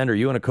and a friend, or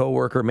you and a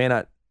coworker may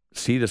not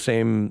see the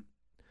same,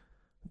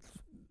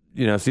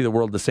 see the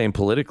world the same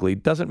politically,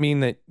 doesn't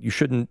mean that you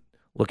shouldn't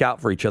look out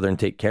for each other and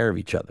take care of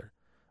each other,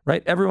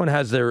 right? Everyone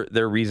has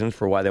their reasons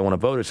for why they want to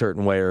vote a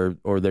certain way,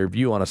 or their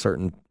view on a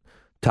certain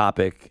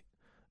topic,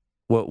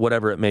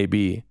 whatever it may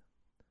be.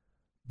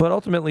 But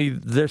ultimately,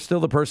 they're still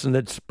the person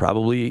that's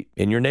probably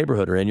in your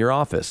neighborhood or in your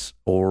office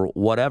or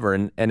whatever.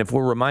 And if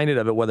we're reminded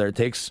of it, whether it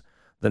takes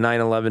the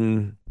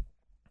 9/11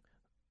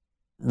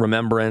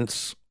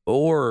 remembrance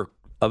or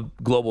a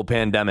global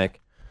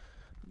pandemic,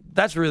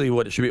 that's really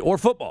what it should be. Or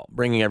football,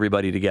 bringing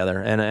everybody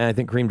together. And I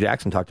think Kareem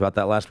Jackson talked about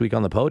that last week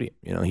on the podium.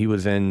 He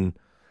was in,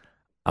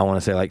 I want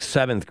to say like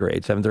 7th or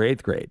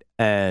 8th grade.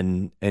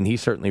 And he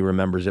certainly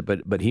remembers it.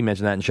 But he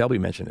mentioned that, and Shelby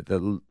mentioned it,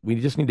 that we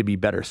just need to be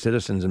better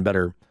citizens and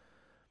better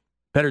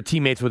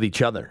teammates with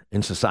each other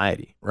in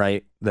society,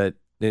 right?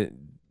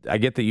 I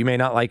get that you may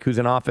not like who's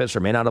in office,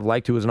 or may not have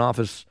liked who was in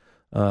office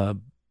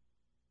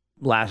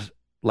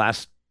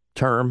last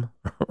term,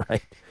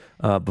 right?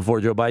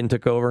 Before Joe Biden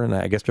took over, and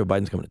I guess Joe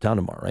Biden's coming to town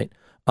tomorrow, right?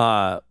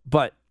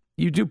 But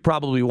you do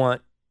probably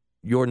want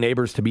your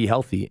neighbors to be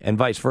healthy and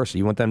vice versa.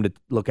 You want them to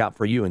look out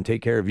for you and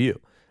take care of you.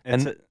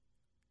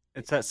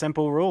 It's that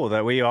simple rule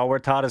that we all were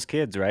taught as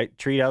kids, right?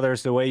 Treat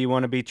others the way you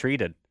want to be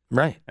treated.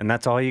 Right. And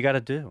that's all you got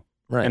to do.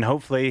 Right. And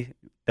hopefully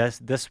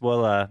this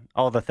will,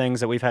 all the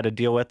things that we've had to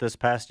deal with this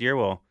past year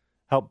will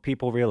help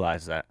people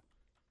realize that.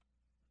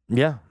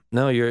 Yeah.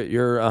 No,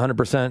 you're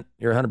 100%.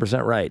 You're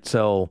 100% right.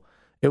 So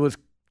it was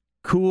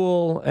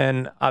cool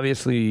and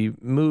obviously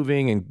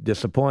moving and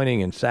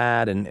disappointing and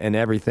sad and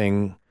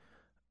everything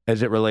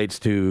as it relates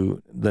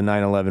to the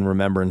 9/11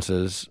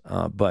 remembrances,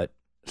 but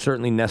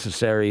certainly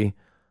necessary.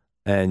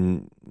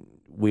 And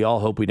we all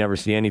hope we never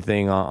see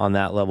anything on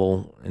that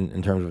level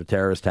in terms of a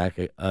terrorist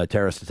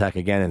attack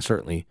again, and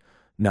certainly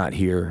not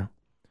here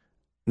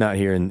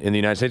in the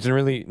United States, and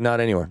really not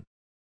anywhere.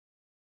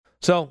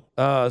 So,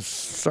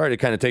 sorry to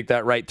kind of take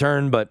that right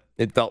turn, but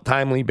it felt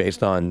timely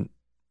based on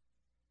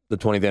the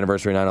 20th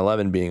anniversary of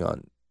 9/11 being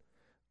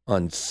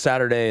on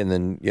Saturday, and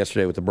then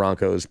yesterday with the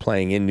Broncos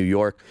playing in New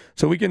York.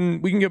 So we can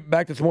get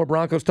back to some more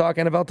Broncos talk,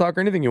 NFL talk,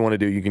 or anything you want to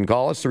do. You can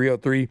call us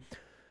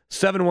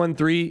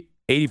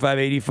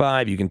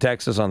 303-713-8585. You can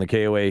text us on the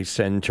KOA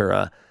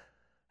Centura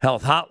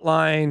Health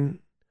Hotline.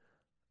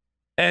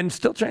 And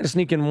still trying to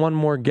sneak in one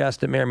more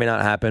guest. It may or may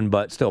not happen,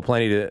 but still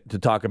plenty to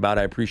talk about.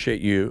 I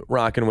appreciate you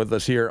rocking with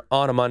us here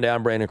on a Monday.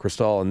 I'm Brandon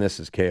Cristal, and this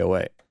is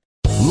KOA.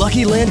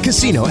 Lucky Land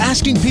Casino,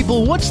 asking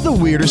people, what's the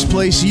weirdest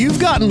place you've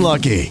gotten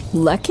lucky?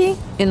 Lucky?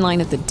 In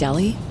line at the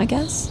deli, I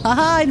guess?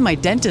 Aha, in my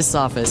dentist's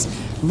office.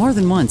 More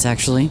than once,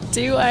 actually.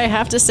 Do I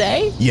have to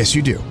say? Yes,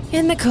 you do.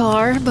 In the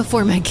car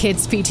before my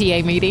kids'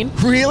 PTA meeting.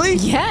 Really?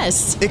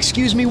 Yes.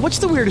 Excuse me, what's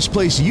the weirdest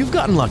place you've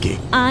gotten lucky?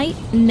 I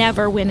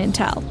never win and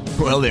tell.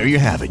 Well, there you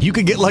have it. You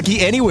can get lucky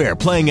anywhere,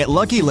 playing at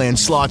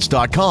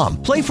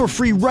LuckyLandSlots.com. Play for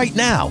free right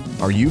now.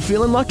 Are you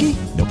feeling lucky?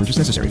 No purchase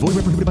necessary. Void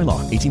where prohibited by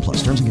law.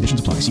 18+. Terms and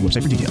conditions apply. See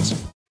website for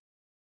details.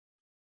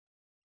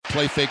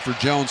 Play fake for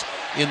Jones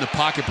in the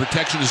pocket.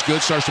 Protection is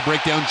good. Starts to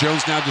break down.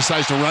 Jones now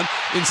decides to run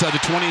inside the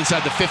 20,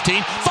 inside the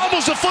 15.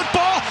 Fumbles the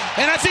football,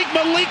 and I think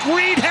Malik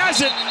Reed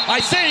has it.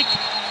 I think.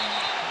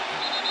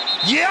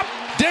 Yep.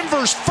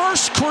 Denver's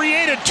first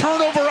created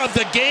turnover of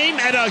the game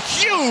at a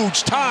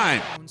huge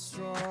time.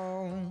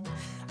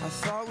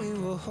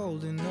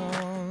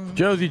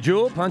 Josie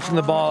Jewell punching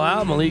the ball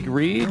out. Malik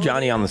Reed,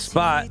 Johnny on the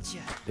spot.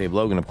 Dave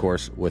Logan, of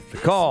course, with the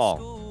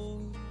call.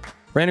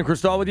 Brandon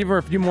Cristal with you for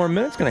a few more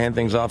minutes. Going to hand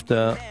things off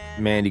to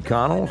Mandy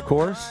Connell, of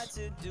course.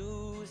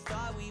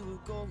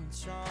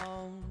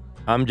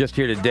 I'm just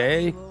here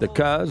today. The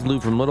Cuz, Lou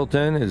from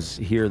Littleton, is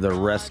here the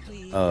rest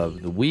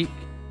of the week.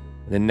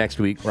 Then next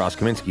week, Ross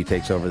Kaminsky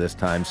takes over this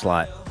time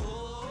slot.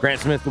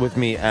 Grant Smith with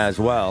me as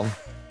well.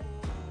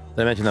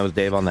 Did I mention that was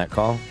Dave on that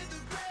call?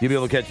 You'll be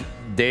able to catch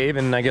Dave,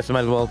 and I guess I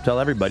might as well tell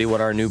everybody what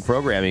our new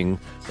programming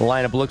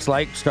lineup looks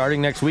like.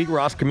 Starting next week,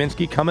 Ross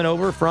Kaminsky coming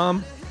over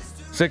from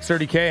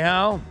 630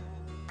 KHOW.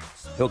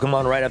 He'll come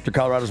on right after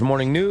Colorado's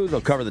Morning News.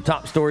 He'll cover the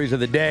top stories of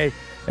the day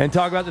and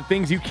talk about the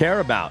things you care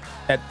about.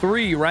 At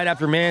 3, right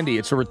after Mandy,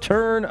 it's a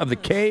return of the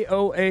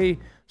KOA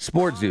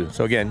Sports Zoo.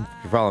 So again,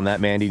 if you're following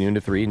that, Mandy, noon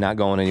to 3, not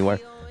going anywhere.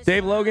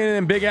 Dave Logan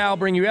and Big Al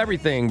bring you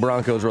everything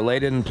Broncos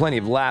related and plenty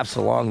of laughs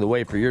along the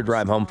way for your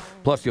drive home.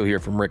 Plus, you'll hear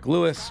from Rick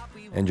Lewis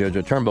and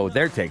JoJo Turnbow with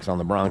their takes on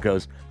the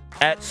Broncos.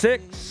 At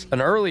 6,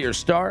 an earlier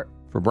start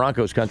for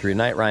Broncos Country at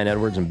Night, Ryan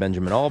Edwards and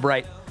Benjamin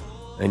Albright.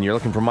 And you're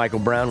looking for Michael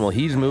Brown. Well,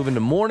 he's moving to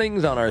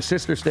mornings on our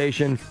sister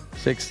station,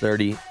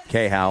 630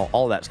 KHOW.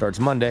 All that starts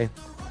Monday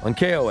on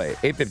KOA,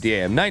 850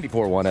 AM,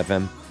 94.1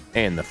 FM,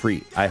 and the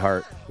free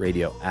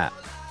iHeartRadio app.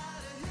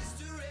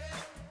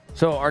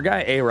 So our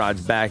guy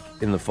A-Rod's back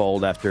in the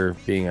fold after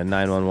being a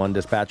 911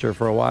 dispatcher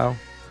for a while.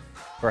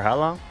 For how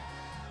long?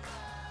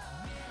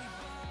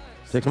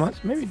 6 months,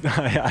 maybe?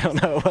 I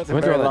don't know. It wasn't Went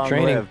very through all that long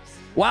training. lived.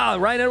 Wow,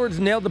 Ryan Edwards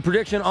nailed the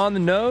prediction on the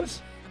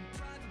nose.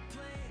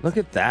 Look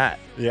at that.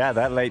 Yeah,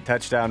 that late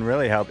touchdown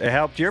really helped. It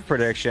helped your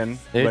prediction,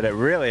 but it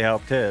really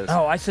helped his.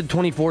 Oh, I said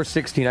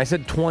 24-16. I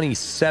said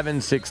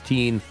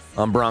 27-16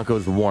 on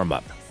Broncos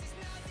warm-up.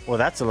 Well,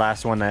 that's the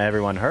last one that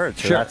everyone heard,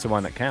 so Sure. that's the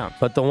one that counts.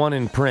 But the one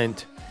in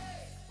print,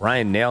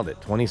 Ryan nailed it,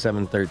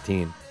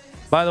 27-13.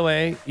 By the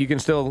way, you can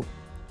still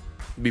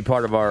be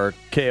part of our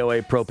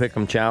KOA Pro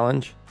Pick'em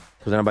Challenge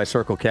presented by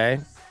Circle K.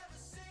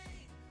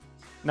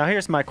 Now,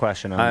 here's my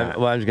question on that.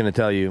 Well, I was going to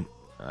tell you,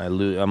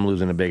 I'm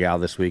losing a Big Al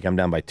this week. I'm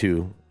down by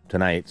 2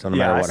 tonight, so no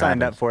matter what I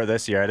signed happens. up for it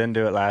this year. I didn't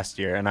do it last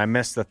year, and I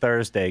missed the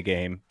Thursday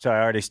game, so I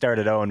already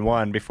started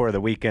 0-1 before the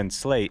weekend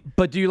slate.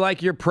 But do you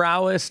like your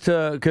prowess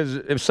to – because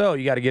if so,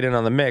 you got to get in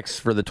on the mix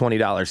for the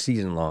 $20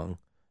 season long.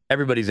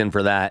 Everybody's in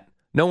for that.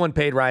 No one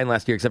paid Ryan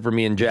last year except for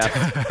me and Jeff.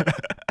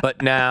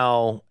 But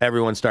now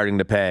everyone's starting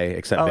to pay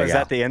except Big Al. Is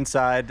that the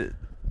inside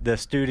the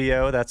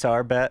studio? That's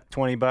our bet,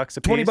 $20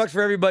 a piece? $20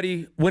 for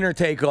everybody, winner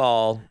take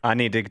all. I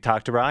need to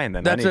talk to Ryan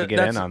then. I need to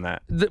get in on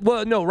that.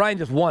 Well, no, Ryan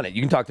just won it.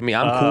 You can talk to me.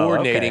 I'm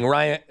coordinating. Okay.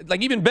 Ryan,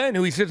 like even Ben,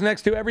 who he sits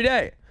next to every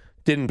day,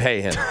 didn't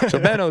pay him. So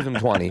Ben owes him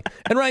 20.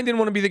 And Ryan didn't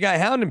want to be the guy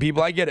hounding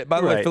people. I get it. By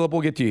the way, Right. Philip,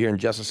 we'll get to you here in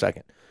just a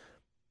second.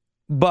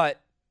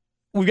 But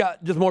we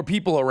got just more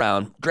people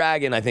around.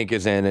 Dragon, I think,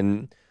 is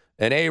in,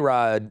 And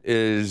A-Rod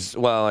is,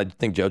 well, I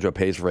think JoJo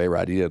pays for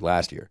A-Rod. He did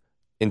last year,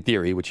 in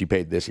theory, which he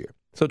paid this year.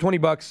 So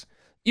 $20,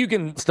 you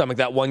can stomach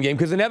that one game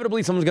because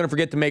inevitably someone's going to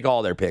forget to make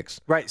all their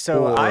picks. Right,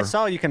 so I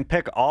saw you can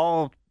pick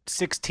all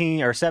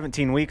 16 or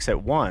 17 weeks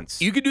at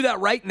once. You could do that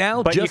right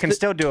now. But you can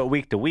still do it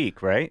week to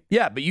week, right?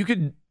 Yeah, but you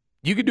could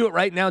do it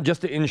right now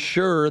just to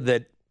ensure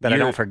that I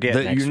don't forget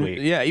next week.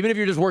 Yeah, even if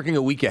you're just working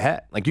a week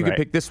ahead. Like you could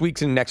pick this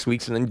week's and next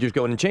week's and then just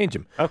go in and change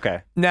them.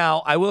 Okay.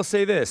 Now, I will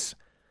say this.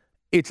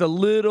 It's a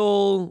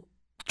little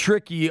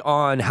tricky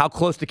on how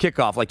close to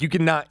kickoff. Like you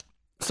cannot,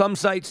 some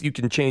sites you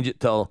can change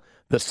it till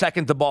the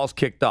second the ball's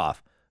kicked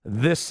off.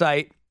 This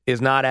site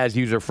is not as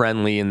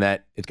user-friendly in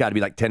that it's got to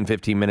be like 10,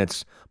 15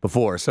 minutes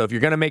before. So if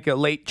you're going to make a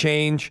late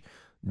change,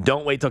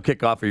 don't wait till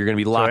kickoff or you're going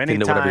to be locked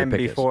into whatever your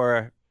pick is.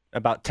 Before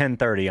about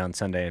 10:30 on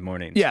Sunday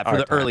mornings. Yeah, for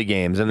the early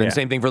games. And then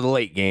same thing for the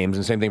late games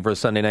and same thing for the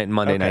Sunday night and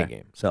Monday night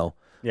game. So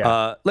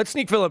let's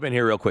sneak Phillip in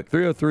here real quick.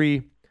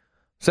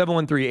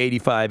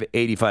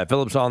 303-713-8585.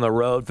 Phillip's on the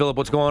road. Phillip,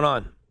 what's going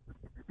on?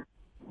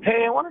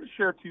 Hey, I wanted to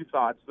share two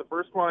thoughts. The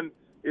first one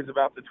is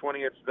about the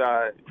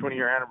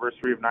 20-year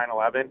anniversary of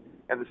 9/11,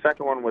 and the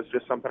second one was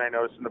just something I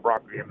noticed in the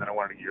Bronco game that I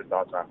wanted to get your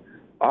thoughts on.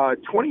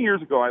 20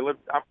 years ago, I'm a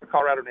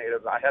Colorado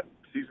native. I had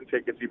season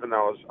tickets, even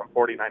though I'm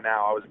 49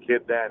 now. I was a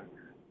kid then,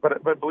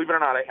 but believe it or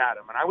not, I had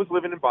them. And I was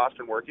living in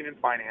Boston, working in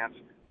finance,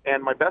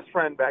 and my best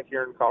friend back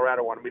here in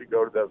Colorado wanted me to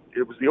go to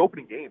it was the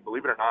opening game.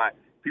 Believe it or not,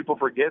 people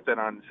forget that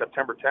on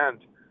September 10th,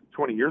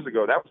 20 years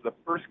ago, that was the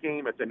first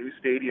game at the new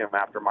stadium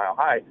after Mile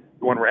High,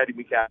 the one where Eddie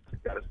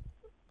McCaffrey got his.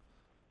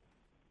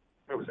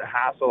 It was a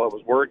hassle. I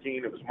was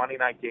working. It was a Monday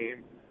night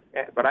game.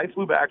 But I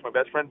flew back. My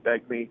best friend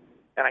begged me,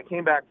 and I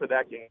came back for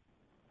that game.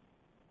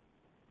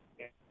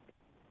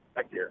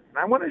 Back here. And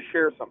I want to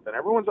share something.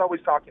 Everyone's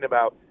always talking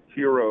about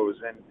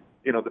heroes and,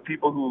 the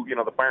people who,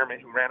 the firemen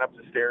who ran up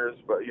the stairs,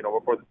 but,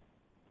 before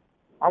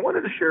I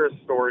wanted to share a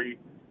story.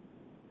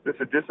 It's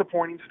a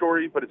disappointing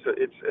story, but it's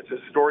a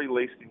story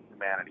laced in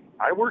humanity.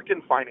 I worked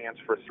in finance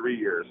for 3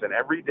 years, and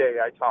every day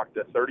I talked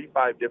to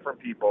 35 different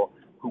people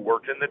who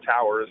worked in the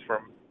towers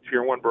from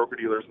Tier 1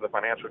 broker-dealers in the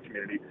financial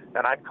community,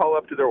 and I'd call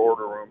up to their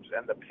order rooms,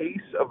 and the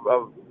pace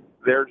of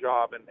their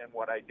job and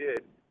what I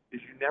did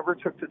is you never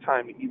took the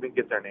time to even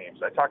get their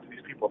names. I talked to these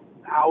people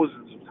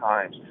thousands of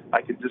times.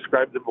 I could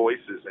describe the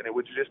voices, and it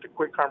was just a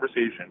quick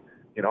conversation.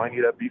 I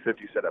need a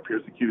B50 set up.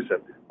 Here's the Q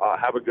set.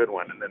 Have a good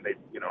one. And then they,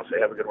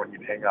 say, have a good one.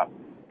 You'd hang up.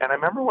 And I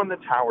remember when the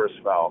towers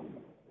fell,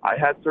 I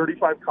had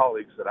 35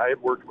 colleagues that I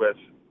had worked with,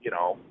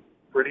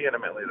 pretty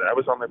intimately, that I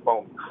was on the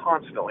phone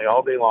constantly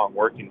all day long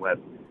working with.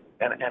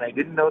 And I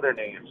didn't know their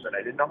names, and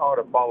I didn't know how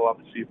to follow up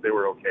and see if they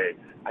were okay.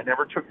 I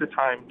never took the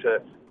time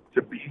to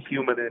be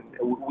human, and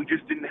we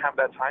just didn't have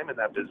that time in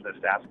that business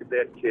to ask if they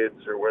had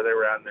kids or where they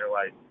were at in their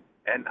life.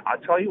 And I'll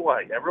tell you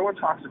what, everyone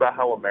talks about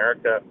how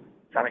America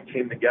kind of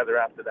came together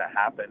after that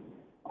happened.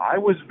 I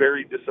was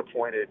very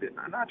disappointed,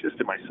 not just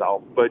in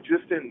myself, but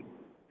just in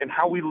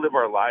how we live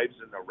our lives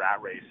in the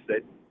rat race,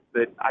 that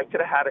I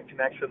could have had a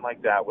connection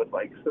like that with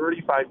like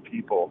 35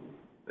 people,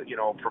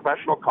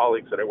 professional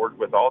colleagues that I worked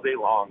with all day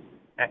long.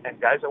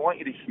 And guys, I want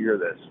you to hear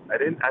this. I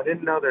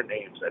didn't know their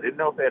names. I didn't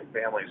know if they had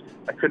families.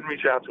 I couldn't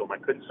reach out to them. I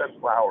couldn't send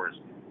flowers.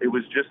 It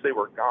was just they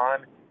were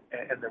gone.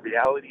 And the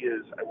reality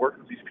is I worked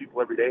with these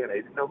people every day, and I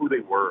didn't know who they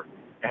were.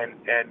 And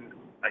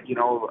I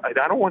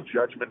don't want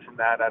judgment from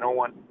that. I don't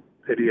want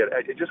pity.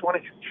 I just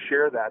want to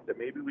share that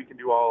maybe we can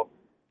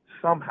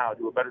somehow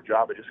do a better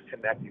job of just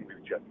connecting with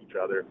each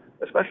other,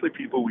 especially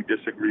people we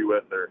disagree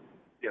with or,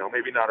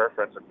 maybe not our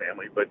friends and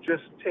family, but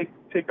just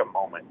take a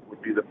moment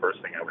would be the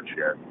first thing I would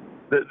share.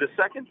 The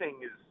second thing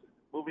is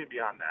moving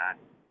beyond that.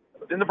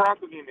 In the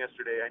Bronco game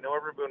yesterday, I know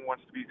everyone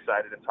wants to be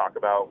excited and talk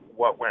about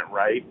what went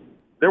right.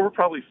 There were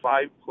probably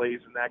 5 plays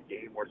in that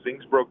game where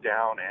things broke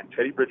down and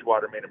Teddy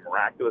Bridgewater made a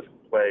miraculous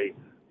play,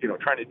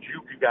 trying to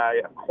juke a guy,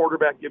 a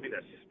quarterback giving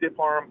a stiff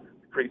arm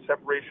to create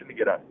separation to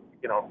get a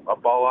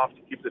ball off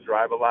to keep the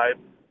drive alive.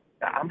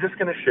 I'm just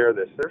going to share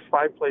this. There's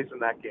 5 plays in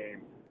that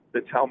game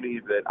that tell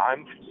me that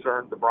I'm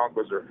concerned the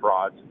Broncos are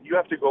frauds. You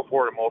have to go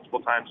for it multiple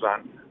times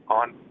on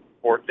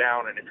fourth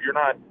down, and if you're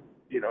not,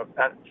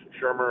 Pat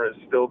Shurmur is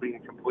still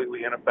being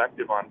completely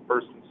ineffective on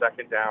first and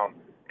second down,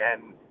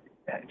 and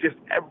just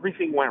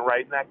everything went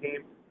right in that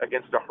game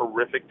against a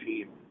horrific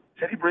team.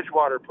 Teddy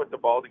Bridgewater put the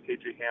ball to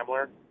KJ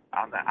Hamler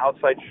on the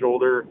outside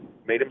shoulder,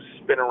 made him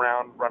spin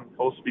around, run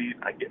full speed.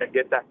 I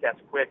get that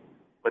cat's quick,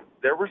 but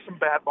there were some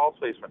bad ball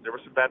placement. There were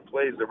some bad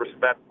plays. There were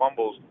some bad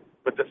fumbles.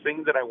 But the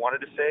thing that I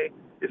wanted to say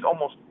is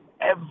almost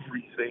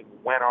everything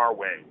went our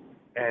way.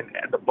 And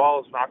the ball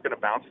is not going to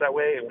bounce that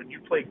way. And when you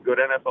play good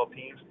NFL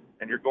teams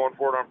and you're going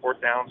for it on fourth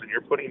downs and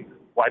you're putting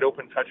wide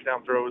open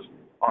touchdown throws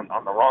on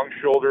the wrong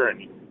shoulder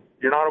and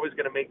you're not always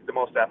going to make the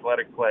most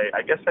athletic play.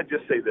 I guess I'd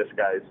just say this,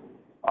 guys.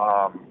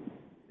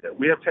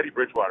 We have Teddy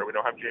Bridgewater. We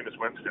don't have Jameis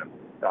Winston.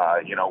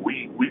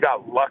 We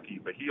got lucky,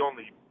 but he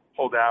only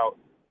pulled out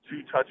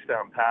 2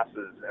 touchdown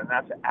passes, and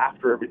that's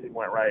after everything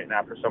went right and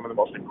after some of the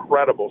most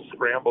incredible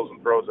scrambles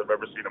and throws I've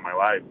ever seen in my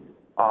life.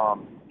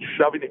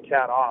 Shoving a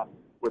cat off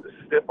with a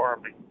stiff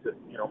arm to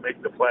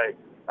make the play.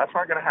 That's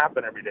not going to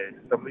happen every day.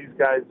 Some of these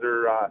guys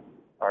are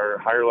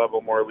higher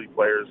level, more elite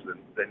players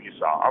than you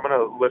saw. I'm going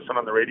to listen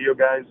on the radio,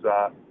 guys.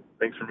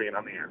 Thanks for being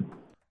on the air.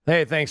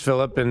 Hey, thanks,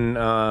 Philip, and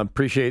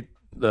appreciate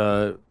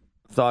the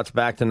thoughts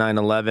back to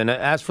 9/11.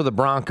 As for the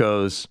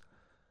Broncos,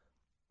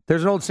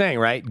 there's an old saying,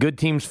 right? Good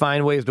teams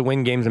find ways to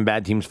win games and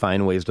bad teams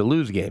find ways to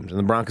lose games. And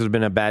the Broncos have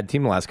been a bad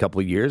team the last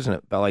couple of years, and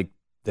it felt like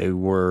they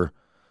were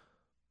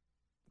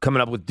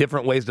coming up with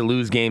different ways to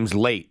lose games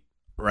late,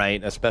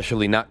 right?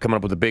 Especially not coming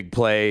up with a big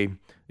play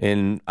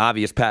in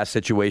obvious past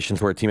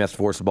situations where a team has to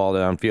force the ball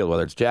downfield,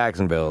 whether it's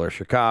Jacksonville or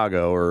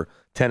Chicago or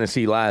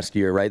Tennessee last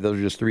year, right? Those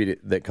are just three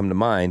that come to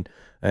mind,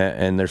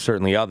 and there's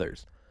certainly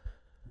others.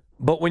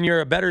 But when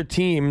you're a better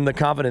team, the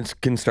confidence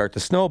can start to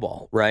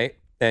snowball, right?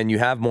 And you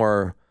have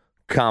more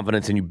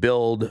confidence, and you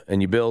build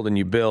and you build and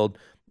you build.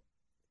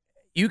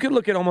 You can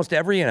look at almost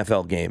every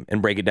NFL game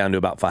and break it down to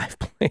about 5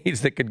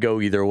 plays that could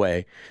go either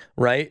way,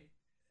 right?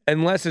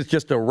 Unless it's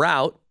just a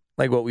route,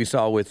 like what we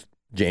saw with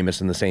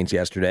Jameis and the Saints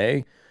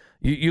yesterday.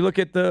 You look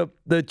at the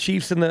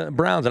Chiefs and the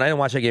Browns, and I didn't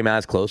watch that game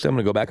as close. I'm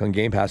going to go back on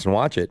Game Pass and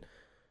watch it.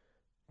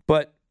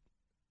 But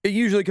it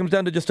usually comes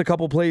down to just a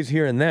couple plays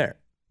here and there.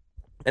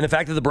 And the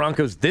fact that the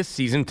Broncos this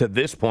season to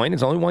this point,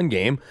 it's only one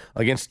game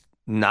against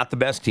not the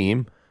best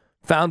team,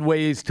 found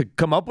ways to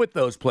come up with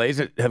those plays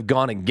that have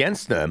gone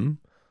against them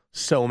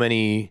so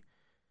many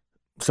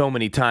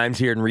times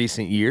here in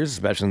recent years,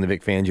 especially in the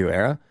Vic Fangio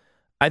era.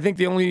 I think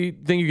the only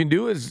thing you can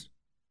do is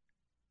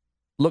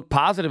look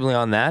positively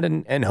on that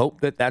and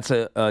hope that that's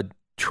a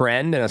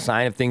trend and a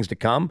sign of things to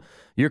come.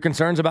 Your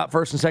concerns about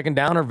first and second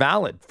down are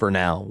valid for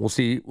now. We'll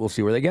see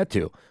where they get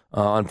to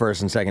on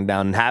first and second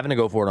down and having to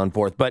go for it on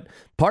fourth. But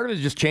part of it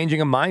is just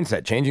changing a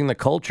mindset, changing the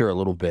culture a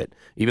little bit.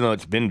 Even though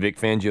it's been Vic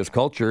Fangio's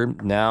culture,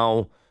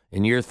 now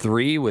in year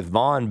 3 with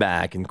Vaughn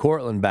back and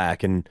Cortland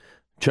back and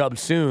Chubb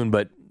soon,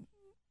 but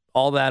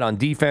all that on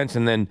defense,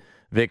 and then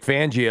Vic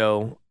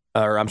Fangio,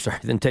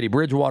 then Teddy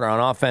Bridgewater on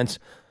offense.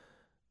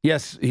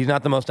 Yes, he's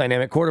not the most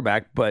dynamic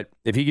quarterback, but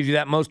if he gives you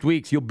that most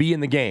weeks, you'll be in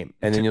the game,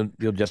 and then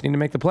you'll just need to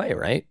make the play,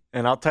 right?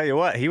 And I'll tell you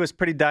what, he was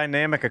pretty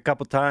dynamic a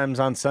couple times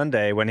on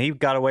Sunday when he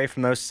got away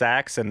from those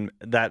sacks, and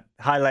that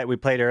highlight we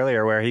played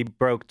earlier where he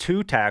broke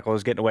 2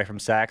 tackles getting away from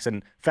sacks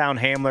and found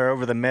Hamler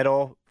over the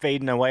middle,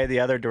 fading away the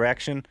other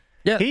direction.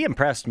 Yeah. He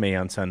impressed me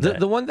on Sunday.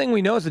 The one thing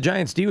we know is the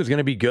Giants' D was going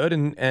to be good,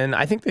 and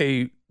I think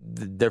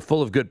they're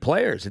full of good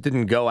players. It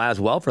didn't go as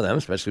well for them,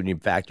 especially when you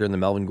factor in the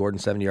Melvin Gordon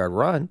 70-yard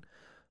run.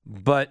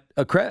 But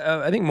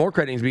I think more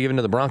credit needs to be given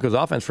to the Broncos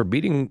offense for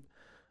beating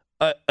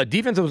a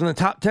defense that was in the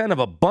top 10 of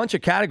a bunch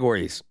of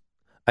categories.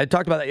 I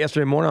talked about that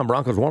yesterday morning on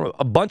Broncos Warm-Up.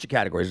 A bunch of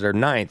categories. They're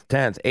 9th,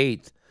 10th,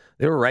 8th.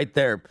 They were right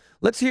there.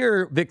 Let's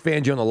hear Vic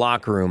Fangio in the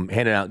locker room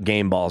handing out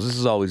game balls. This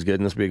is always good,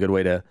 and this would be a good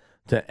way to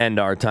end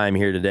our time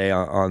here today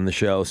on the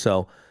show.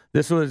 So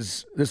this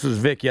was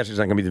Vic. Yes, it's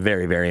not going to be the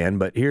very, very end,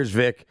 but here's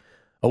Vic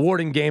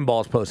awarding game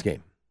balls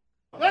post-game.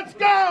 Let's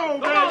go,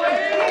 baby!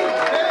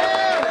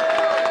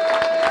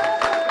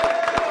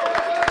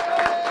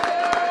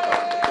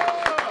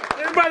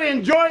 Everybody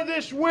enjoy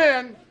this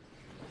win,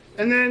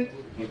 and then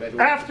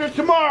after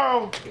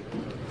tomorrow,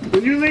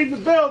 when you leave the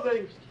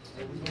building,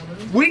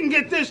 we can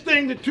get this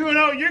thing to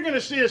 2-0. You're going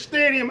to see a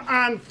stadium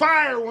on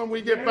fire when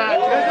we get back.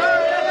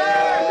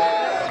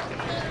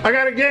 I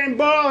got a game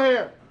ball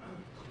here.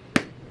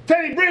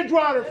 Teddy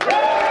Bridgewater.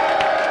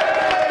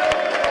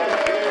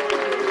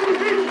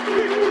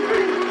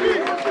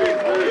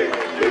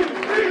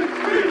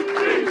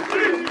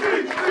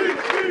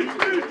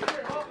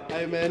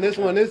 Hey man, this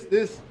one, this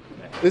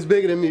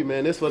bigger than me,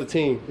 man. This for the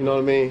team. You know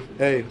what I mean?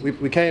 Hey,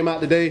 we came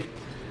out today.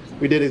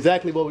 We did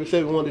exactly what we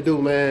said we wanted to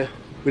do, man.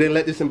 We didn't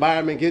let this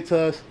environment get to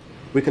us.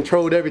 We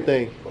controlled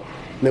everything.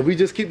 And if we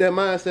just keep that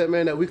mindset,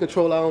 man, that we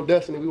control our own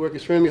destiny, we work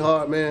extremely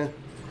hard, man,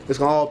 it's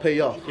going to all pay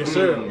off. Yes,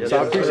 sir. So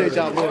I appreciate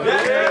y'all, boys.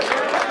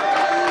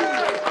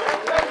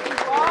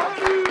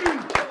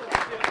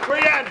 Where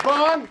you at,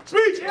 Vaughn?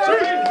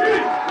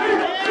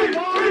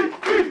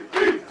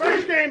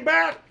 First game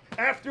back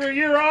after a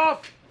year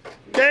off.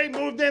 Okay,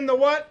 moved into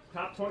what?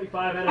 Top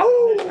 25 NFL.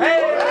 Oh.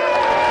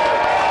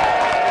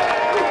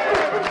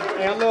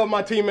 Hey, I love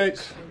my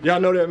teammates. Y'all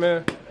know that,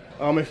 man.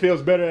 It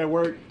feels better at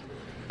work.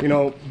 You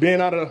know,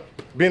 being out of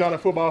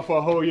football for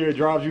a whole year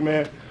drives you,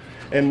 man.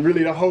 And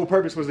really, the whole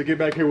purpose was to get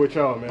back here with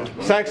y'all, man.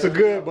 Sacks are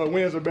good, but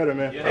wins are better,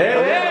 man. Hey,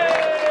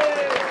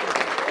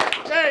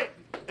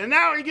 and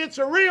now he gets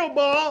a real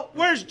ball.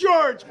 Where's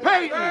George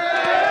Payton?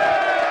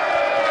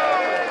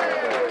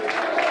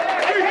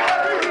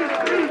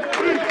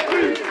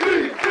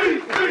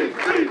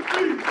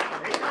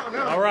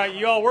 All right,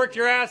 you all worked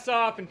your ass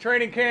off in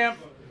training camp.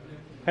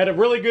 Had a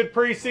really good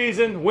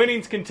preseason.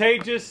 Winning's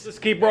contagious. Let's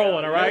keep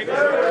rolling, all right?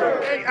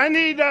 Hey, I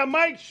need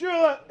Mike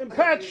Shula and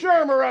Pat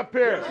Shermer up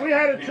here. We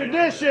had a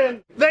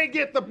tradition. They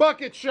get the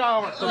bucket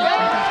shower.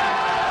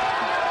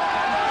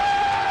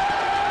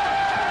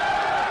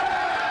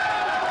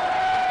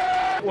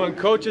 When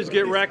coaches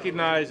get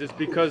recognized, it's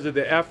because of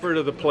the effort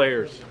of the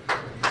players.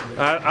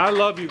 I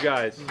love you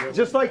guys.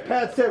 Just like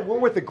Pat said, we're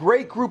with a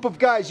great group of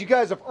guys. You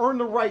guys have earned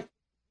the right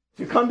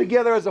You come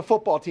together as a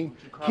football team.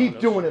 Keep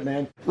doing it,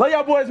 man. Love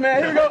y'all boys,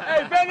 man. Here we go.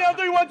 Hey, Fanny on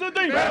 3, 1, 2,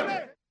 3.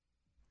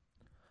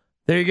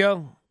 There you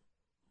go.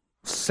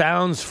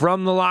 Sounds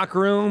from the locker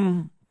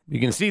room. You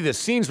can see the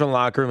scenes from the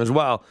locker room as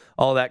well.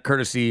 All that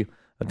courtesy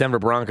of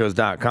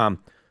DenverBroncos.com.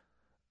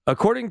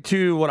 According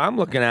to what I'm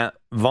looking at,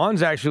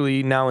 Vaughn's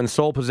actually now in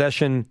sole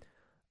possession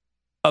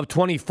of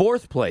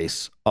 24th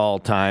place all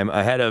time,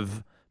 ahead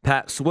of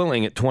Pat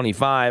Swilling at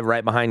 25,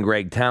 right behind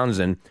Greg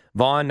Townsend.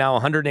 Vaughn now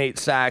 108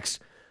 sacks.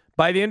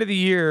 By the end of the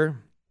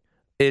year,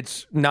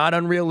 it's not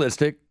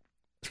unrealistic,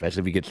 especially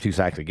if he gets 2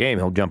 sacks a game,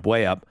 he'll jump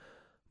way up.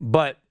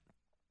 But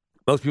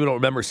most people don't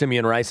remember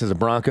Simeon Rice as a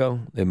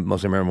Bronco. They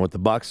mostly remember him with the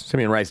Bucs.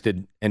 Simeon Rice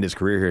did end his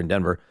career here in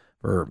Denver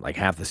for like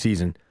half the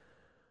season.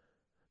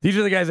 These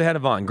are the guys ahead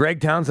of Vaughn. Greg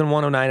Townsend,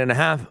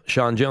 109.5.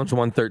 Sean Jones,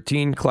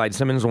 113. Clyde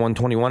Simmons,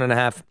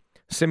 121.5.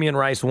 Simeon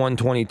Rice,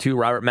 122.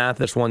 Robert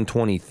Mathis,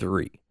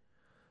 123.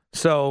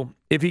 So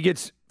if he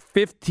gets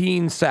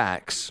 15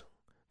 sacks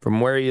from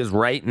where he is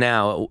right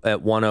now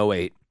at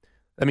 108,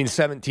 I mean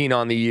 17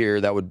 on the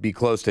year, that would be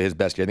close to his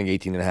best year. I think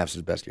 18.5 is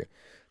his best year.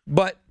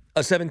 But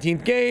a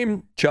 17th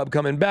game, Chubb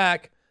coming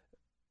back,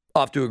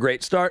 off to a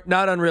great start,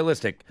 not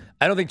unrealistic.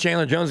 I don't think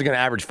Chandler Jones is going to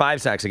average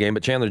 5 sacks a game,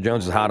 but Chandler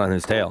Jones is hot on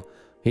his tail.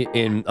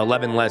 In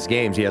 11 less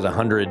games, he has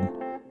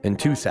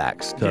 102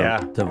 sacks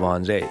to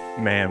Vaughn's 8.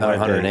 Man,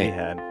 what a day he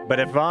had.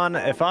 But if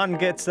Vaughn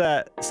gets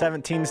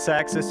 17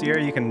 sacks this year,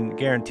 you can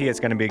guarantee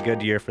it's going to be a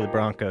good year for the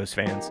Broncos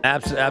fans.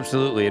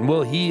 Absolutely. And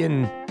will he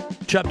and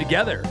Chubb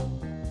together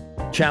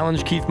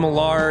challenge Keith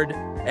Millard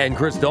and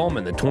Chris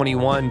Dolman, the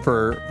 21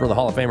 for the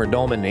Hall of Famer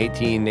Dolman,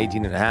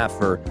 18.5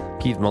 for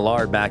Keith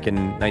Millard back in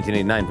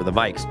 1989 for the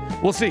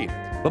Vikes? We'll see.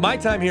 But my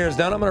time here is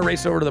done. I'm going to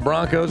race over to the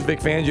Broncos.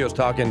 Vic Fangio's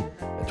talking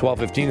at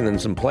 12:15 and then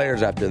some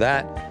players after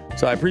that.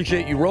 So I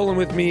appreciate you rolling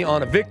with me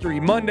on a Victory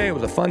Monday. It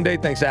was a fun day.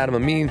 Thanks to Adam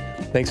Amin.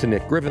 Thanks to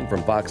Nick Griffin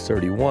from Fox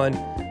 31.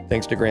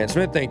 Thanks to Grant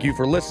Smith. Thank you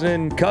for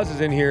listening. Cuz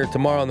is in here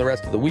tomorrow and the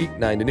rest of the week,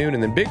 9 to noon.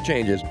 And then big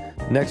changes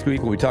next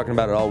week. We'll be talking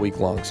about it all week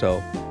long.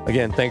 So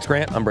again, thanks,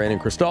 Grant. I'm Brandon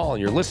Cristal,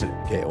 and you're listening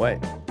to KOA.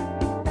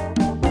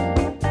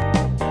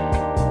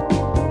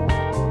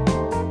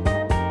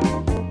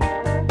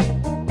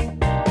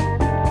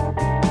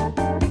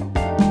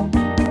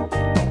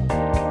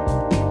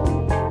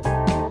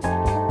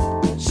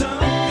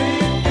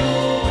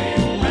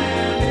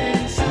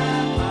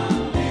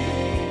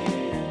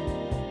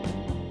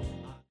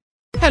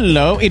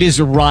 Hello, it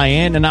is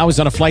Ryan, and I was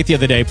on a flight the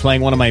other day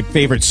playing one of my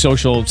favorite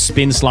social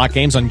spin slot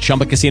games on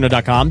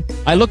ChumbaCasino.com.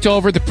 I looked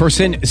over at the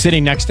person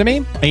sitting next to me,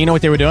 and you know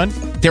what they were doing?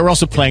 They were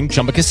also playing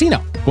Chumba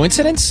Casino.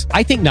 Coincidence?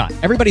 I think not.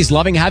 Everybody's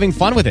loving having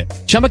fun with it.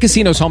 Chumba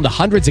Casino is home to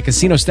hundreds of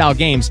casino-style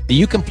games that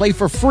you can play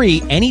for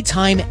free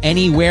anytime,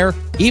 anywhere,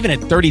 even at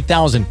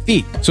 30,000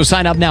 feet. So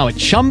sign up now at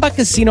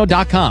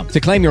ChumbaCasino.com to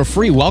claim your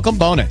free welcome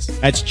bonus.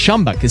 That's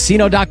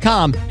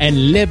ChumbaCasino.com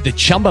and live the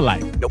Chumba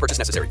life. No purchase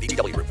necessary.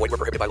 VGW. Void where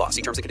prohibited by law.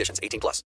 See terms and conditions. 18+.